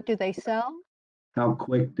 What do they sell? How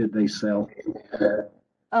quick did they sell?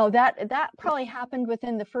 Oh, that probably happened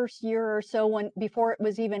within the first year or so before it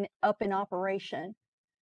was even up in operation.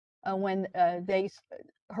 When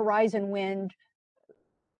Horizon Wind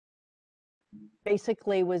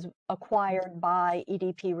basically was acquired by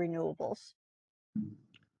EDP Renewables.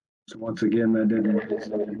 So once again, that didn't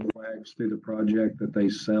raise any flags through the project that they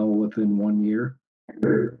sell within 1 year?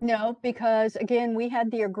 No, because again, we had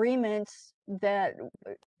the agreements that,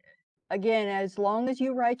 again, as long as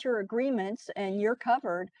you write your agreements and you're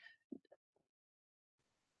covered,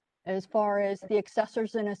 as far as the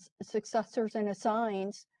successors and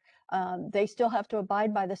assigns, they still have to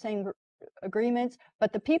abide by the same agreements,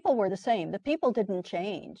 but the people were the same. The people didn't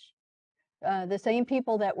change. The same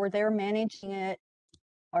people that were there managing it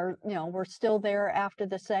were still there after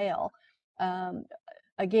the sale.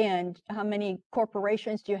 Again, how many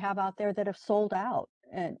corporations do you have out there that have sold out?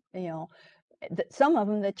 And, some of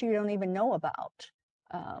them that you don't even know about.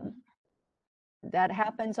 That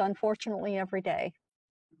happens, unfortunately, every day.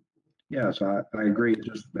 Yes, I agree.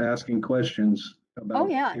 Just asking questions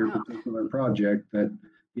about your particular project that,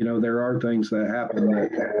 there are things that happen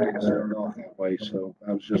that didn't start off that way. So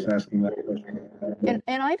I was just asking that question.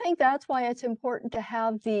 And I think that's why it's important to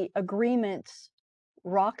have the agreements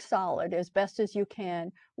rock solid as best as you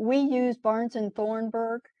can. We use Barnes and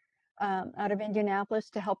Thornburg out of Indianapolis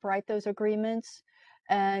to help write those agreements.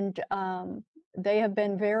 And they have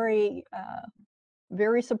been very,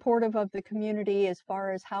 very supportive of the community as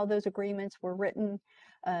far as how those agreements were written.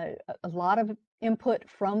 A lot of input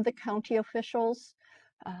from the county officials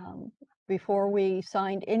before we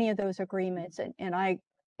signed any of those agreements. And I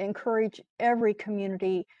encourage every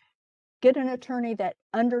community, get an attorney that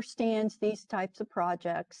understands these types of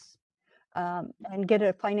projects, and get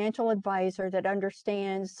a financial advisor that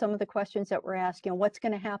understands some of the questions that we're asking. What's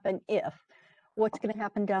going to happen if? What's going to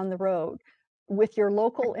happen down the road? With your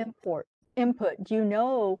local input, do you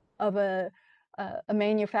know of a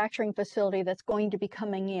manufacturing facility that's going to be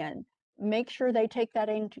coming in? Make sure they take that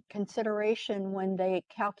into consideration when they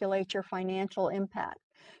calculate your financial impact.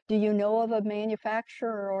 Do you know of a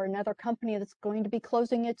manufacturer or another company that's going to be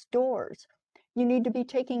closing its doors? You need to be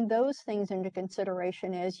taking those things into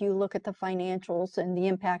consideration as you look at the financials and the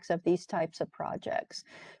impacts of these types of projects.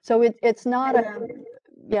 So it's not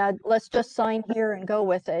let's just sign here and go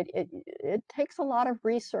with it. It takes a lot of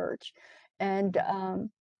research. And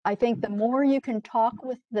I think the more you can talk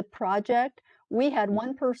with the project, we had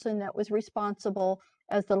one person that was responsible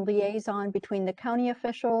as the liaison between the county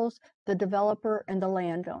officials, the developer, and the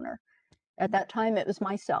landowner. At that time, it was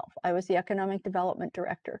myself. I was the economic development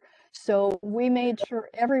director. So we made sure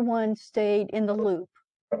everyone stayed in the loop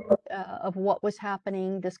of what was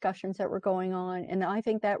happening, discussions that were going on. And I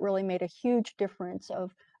think that really made a huge difference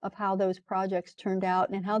of how those projects turned out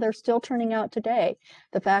and how they're still turning out today.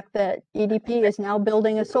 The fact that EDP is now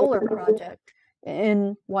building a solar project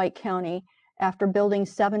in White County after building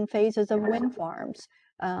 7 phases of wind farms.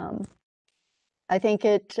 I think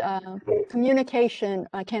communication,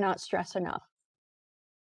 I cannot stress enough.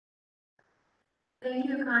 Thank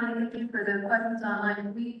you, Connie. Thank you for the questions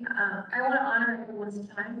online. I want to honor everyone's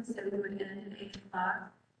time. We said we would end at 8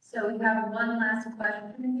 o'clock. So we have one last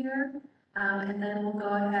question here, and then we'll go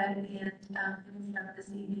ahead and finish up this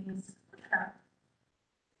evening's workshop.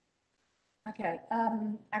 Okay,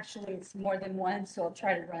 actually it's more than one, so I'll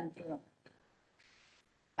try to run through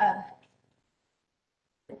them.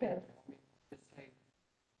 Okay.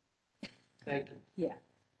 Thank you.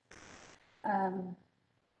 Yeah.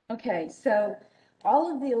 Okay, so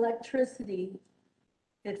all of the electricity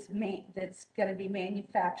that's going to be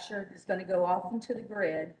manufactured is going to go off into the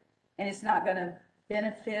grid, and it's not going to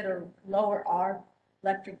benefit or lower our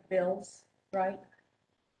electric bills, right?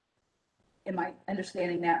 Am I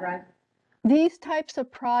understanding that right? These types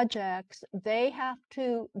of projects, they have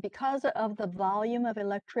to, because of the volume of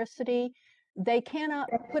electricity, they cannot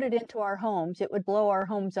put it into our homes. It would blow our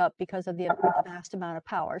homes up because of the vast amount of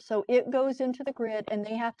power. So it goes into the grid, and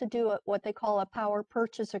they have to do what they call a power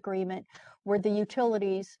purchase agreement, where the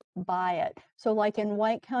utilities buy it. So like in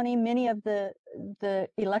White County, many of the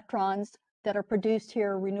electrons that are produced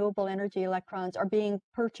here, renewable energy electrons, are being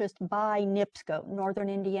purchased by NIPSCO, Northern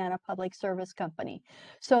Indiana Public Service Company.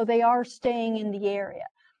 So they are staying in the area.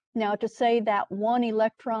 Now, to say that one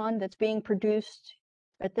electron that's being produced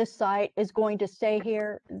at this site is going to stay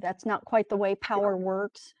here, that's not quite the way power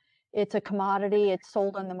works. It's a commodity. It's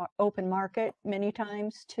sold on the open market many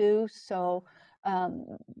times too. So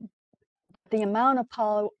the amount of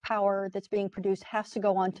power that's being produced has to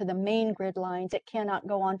go onto the main grid lines. It cannot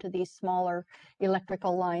go onto these smaller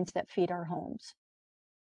electrical lines that feed our homes.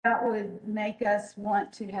 That would make us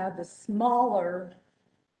want to have the smaller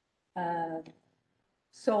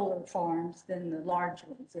solar farms than the large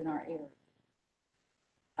ones in our area.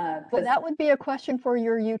 Well, that would be a question for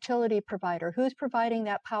your utility provider. Who's providing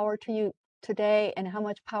that power to you today, and how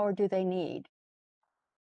much power do they need?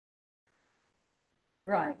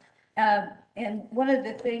 Right. And one of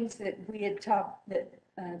the things that we had talked, that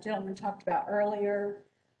gentleman talked about earlier,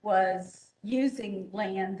 was using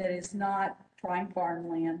land that is not prime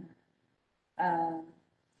farmland.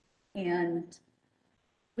 And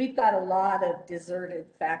we've got a lot of deserted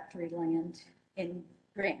factory land in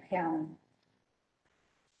Grant County.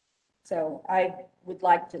 So I would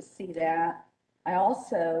like to see that. I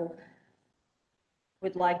also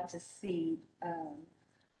would like to see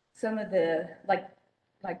some of the, like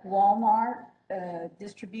Walmart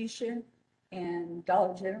distribution and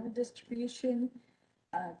Dollar General distribution,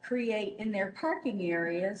 create in their parking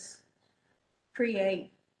areas,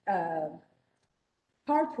 create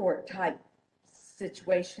carport type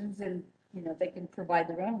situations, and they can provide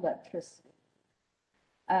their own electricity.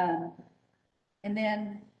 And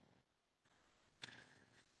then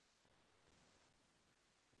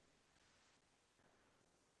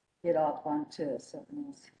get off onto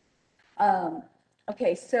something else.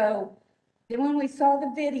 Okay, so then when we saw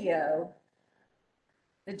the video,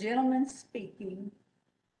 the gentleman speaking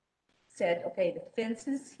said, okay, the fence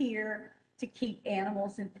is here to keep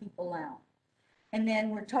animals and people out. And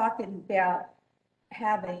then we're talking about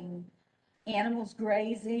having animals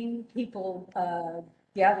grazing, people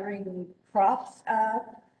gathering crops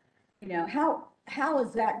up. How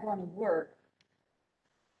is that going to work?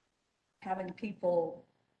 Having people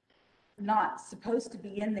not supposed to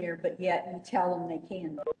be in there, but yet you tell them they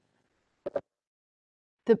can.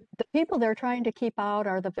 The people they're trying to keep out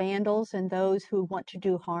are the vandals and those who want to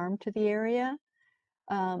do harm to the area.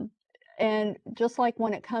 And just like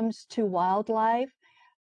when it comes to wildlife,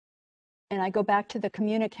 and I go back to the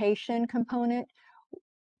communication component,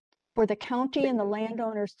 for the county and the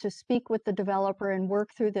landowners to speak with the developer and work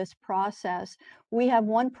through this process. We have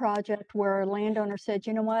one project where a landowner said,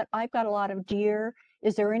 you know what, I've got a lot of deer.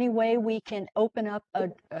 Is there any way we can open up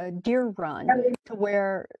a deer run to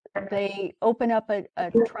where they open up a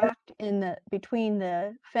tract between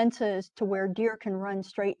the fences to where deer can run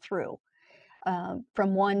straight through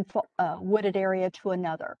from one wooded area to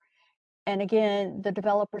another? And again, the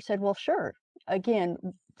developer said, well, sure. Again,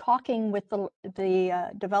 talking with the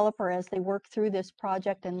developer as they work through this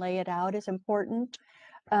project and lay it out is important.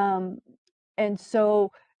 And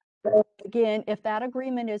so, again, if that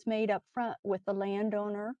agreement is made up front with the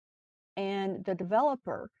landowner and the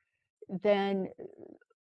developer, then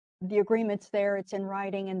the agreement's there, it's in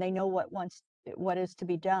writing, and they know what is to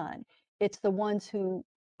be done. It's the ones who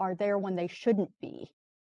are there when they shouldn't be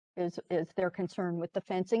is their concern with the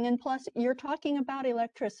fencing. And plus, you're talking about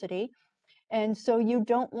electricity. And so you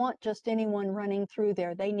don't want just anyone running through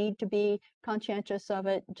there. They need to be conscientious of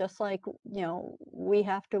it, just like, we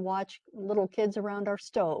have to watch little kids around our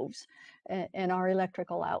stoves and our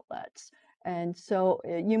electrical outlets. And so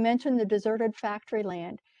you mentioned the deserted factory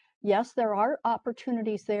land. Yes, there are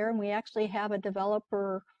opportunities there, and we actually have a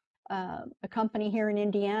developer, a company here in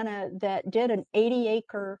Indiana that did an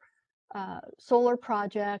 80-acre solar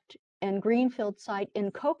project and greenfield site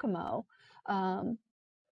in Kokomo,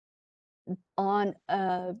 on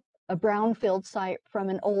a brownfield site from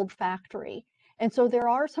an old factory. And so there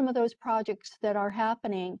are some of those projects that are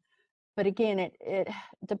happening, but again, it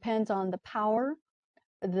depends on the power,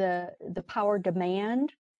 the power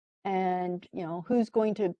demand, and who's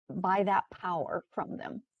going to buy that power from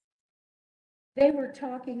them. They were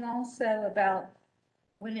talking also about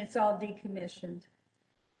when it's all decommissioned,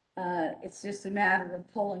 it's just a matter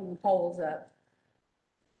of pulling the poles up.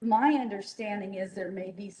 My understanding is there may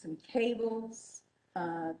be some cables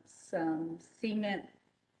some cement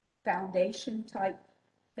foundation type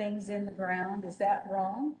things in the ground. Is that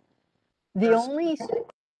wrong? The only,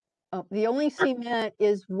 the only cement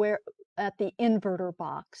is where, at the inverter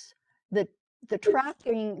box. The, the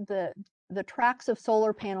tracking, the tracks of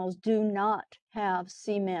solar panels do not have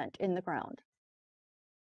cement in the ground.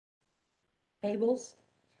 Cables?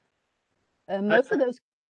 Most of those,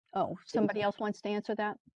 oh, somebody else wants to answer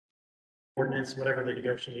that? Ordinance, whatever they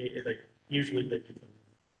negotiate, usually they do.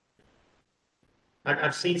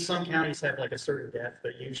 I've seen some counties have like a certain depth,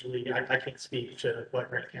 but usually, I can't speak to what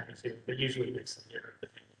Grant County's doing, but usually it's near the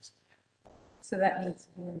things. So that needs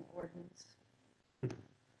to be in the ordinance.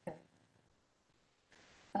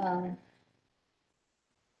 Okay.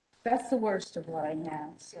 That's the worst of what I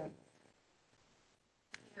have, so.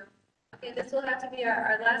 Okay, this will have to be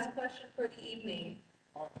our last question for the evening.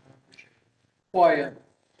 Why,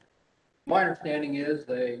 my understanding is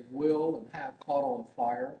they will and have caught on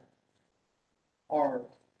fire. Or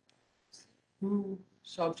who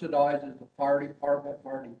subsidizes the fire departments to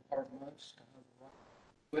have the right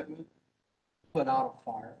equipment put out a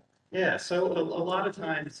fire? Yeah, so a lot of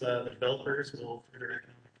times, the developers will, through their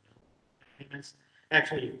economic development payments,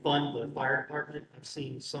 actually fund the fire department. I've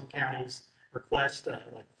seen some counties request,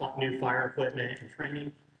 like new fire equipment and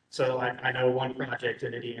training. So I know one project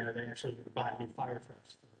in Indiana, they actually buy new fire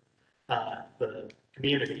trucks for the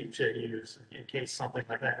community to use in case something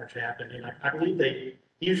like that were to happen. And I believe they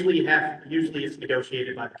usually it's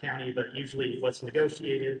negotiated by the county, but usually what's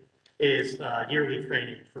negotiated is yearly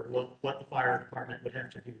training for what the fire department would have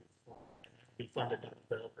to do, be funded by the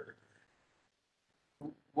developer.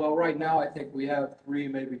 Well, right now, I think we have 3,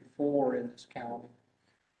 maybe 4 in this county.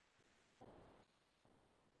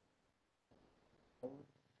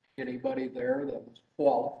 Anybody there that was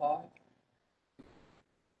qualified?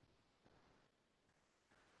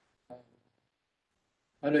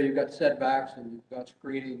 I know you've got setbacks and you've got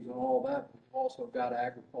screenings and all that, but you've also got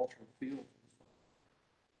agricultural fields.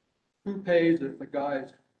 Who pays if the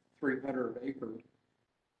guy's 300 acres?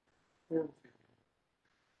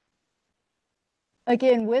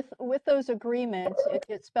 Again, with those agreements,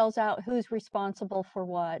 it spells out who's responsible for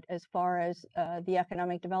what as far as the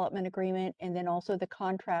economic development agreement, and then also the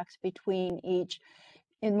contracts between each.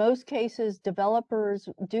 In most cases, developers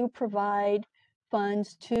do provide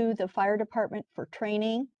funds to the fire department for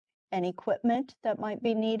training and equipment that might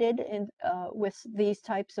be needed in with these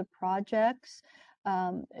types of projects.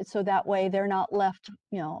 So that way they're not left,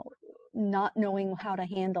 not knowing how to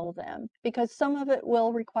handle them, because some of it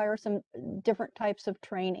will require some different types of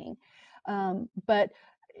training. But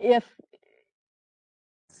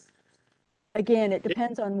again, it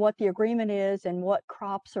depends on what the agreement is and what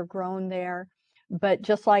crops are grown there. But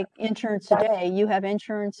just like insurance today, you have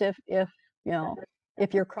insurance if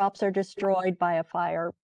your crops are destroyed by a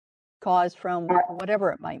fire caused from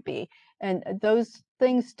whatever it might be. And those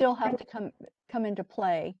things still have to come into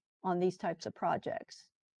play on these types of projects.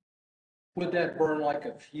 Would that burn like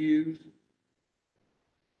a fuse?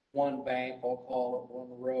 One bank, I'll call it, one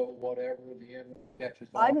row, whatever, the end catches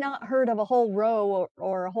on. I've not heard of a whole row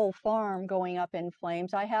or a whole farm going up in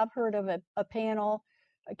flames. I have heard of a panel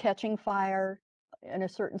catching fire in a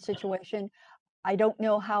certain situation. I don't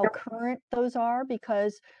know how current those are,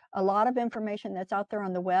 because a lot of information that's out there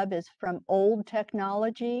on the web is from old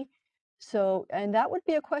technology. So, and that would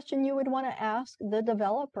be a question you would want to ask the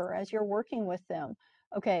developer as you're working with them.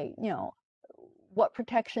 Okay, what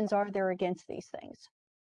protections are there against these things?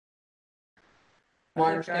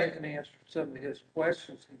 I think I can answer some of his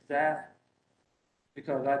questions he's asked,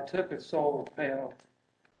 because I took a solar panel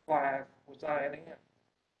class with INM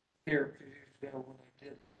here a few years ago when they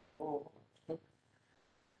did solar.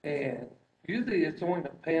 And usually it's only the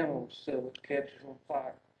panels so it catches on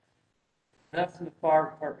fire. Nothing the fire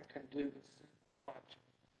department can do with it much,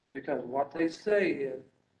 because what they say is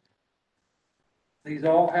these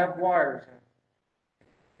all have wires in them.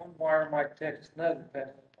 One wire might catch another panel,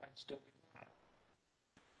 it might still be.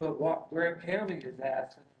 But what Grant County is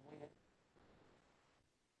asking, when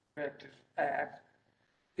Directors Act,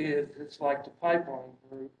 is it's like the pipeline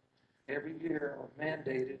group every year are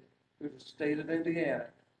mandated through the state of Indiana.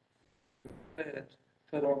 Feds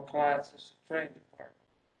put on classes to train department.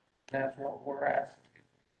 That's what we're asking.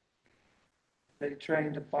 They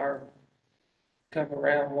train the firemen, come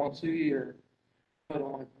around once a year, put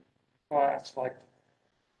on a class like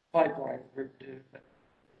the pipeline group do.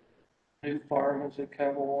 New firemen that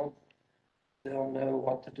come on, they'll know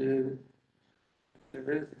what to do if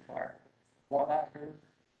there is a fire. What I heard,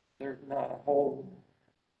 there's not a whole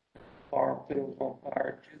farm field on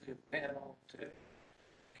fire, it's usually a panel to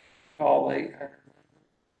call 800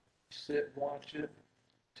 sit and watch it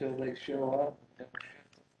till they show up, and then shut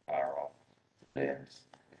the fire off. Then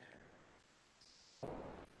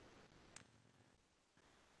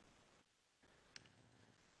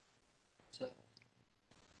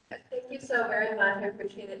Thank you so very much. I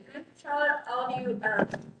appreciate it. And Charlotte, all of you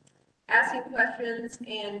asking questions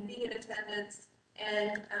and being in attendance.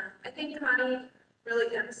 And I think Connie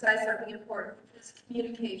really emphasized something important, which is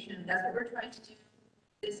communication. That's what we're trying to do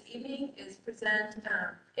this evening, is present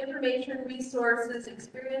information, resources,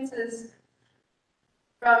 experiences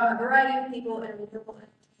from a variety of people in renewable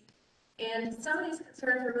energy. And some of these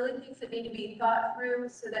concerns are really things that need to be thought through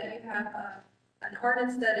so that you have an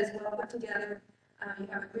ordinance that is well put together. You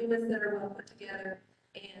have agreements that are well put together,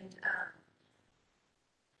 and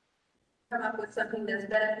come up with something that's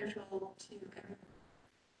beneficial to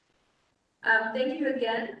everyone. Thank you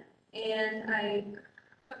again, and I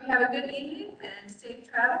hope you have a good evening and safe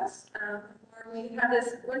travels before we have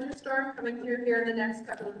this winter storm coming through here in the next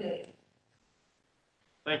couple of days.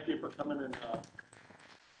 Thank you for coming in.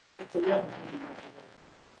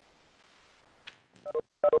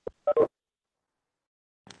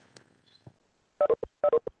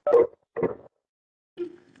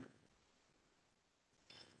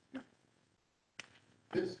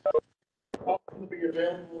 This will be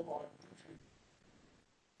available on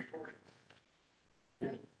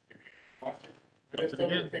YouTube. If the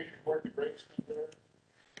notification work breaks there,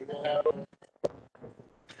 we will have.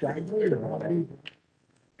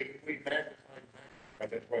 We magnify.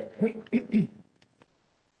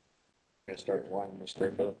 Gonna start winding this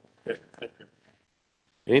thing up.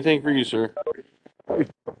 Anything for you, sir.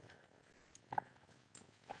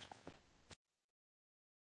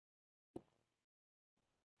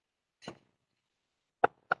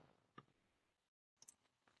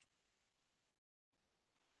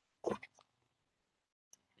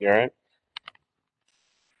 You all right?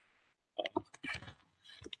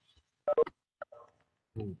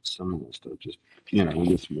 Some of this stuff just,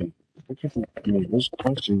 with me. Those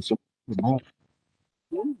questions.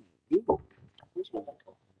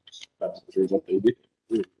 Passengers up, baby.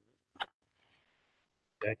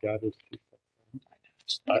 That guy is.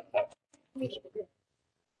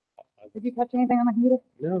 Did you touch anything on the computer?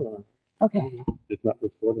 No. Okay. It's not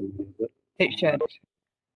recording me, but. It should.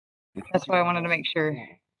 That's why I wanted to make sure.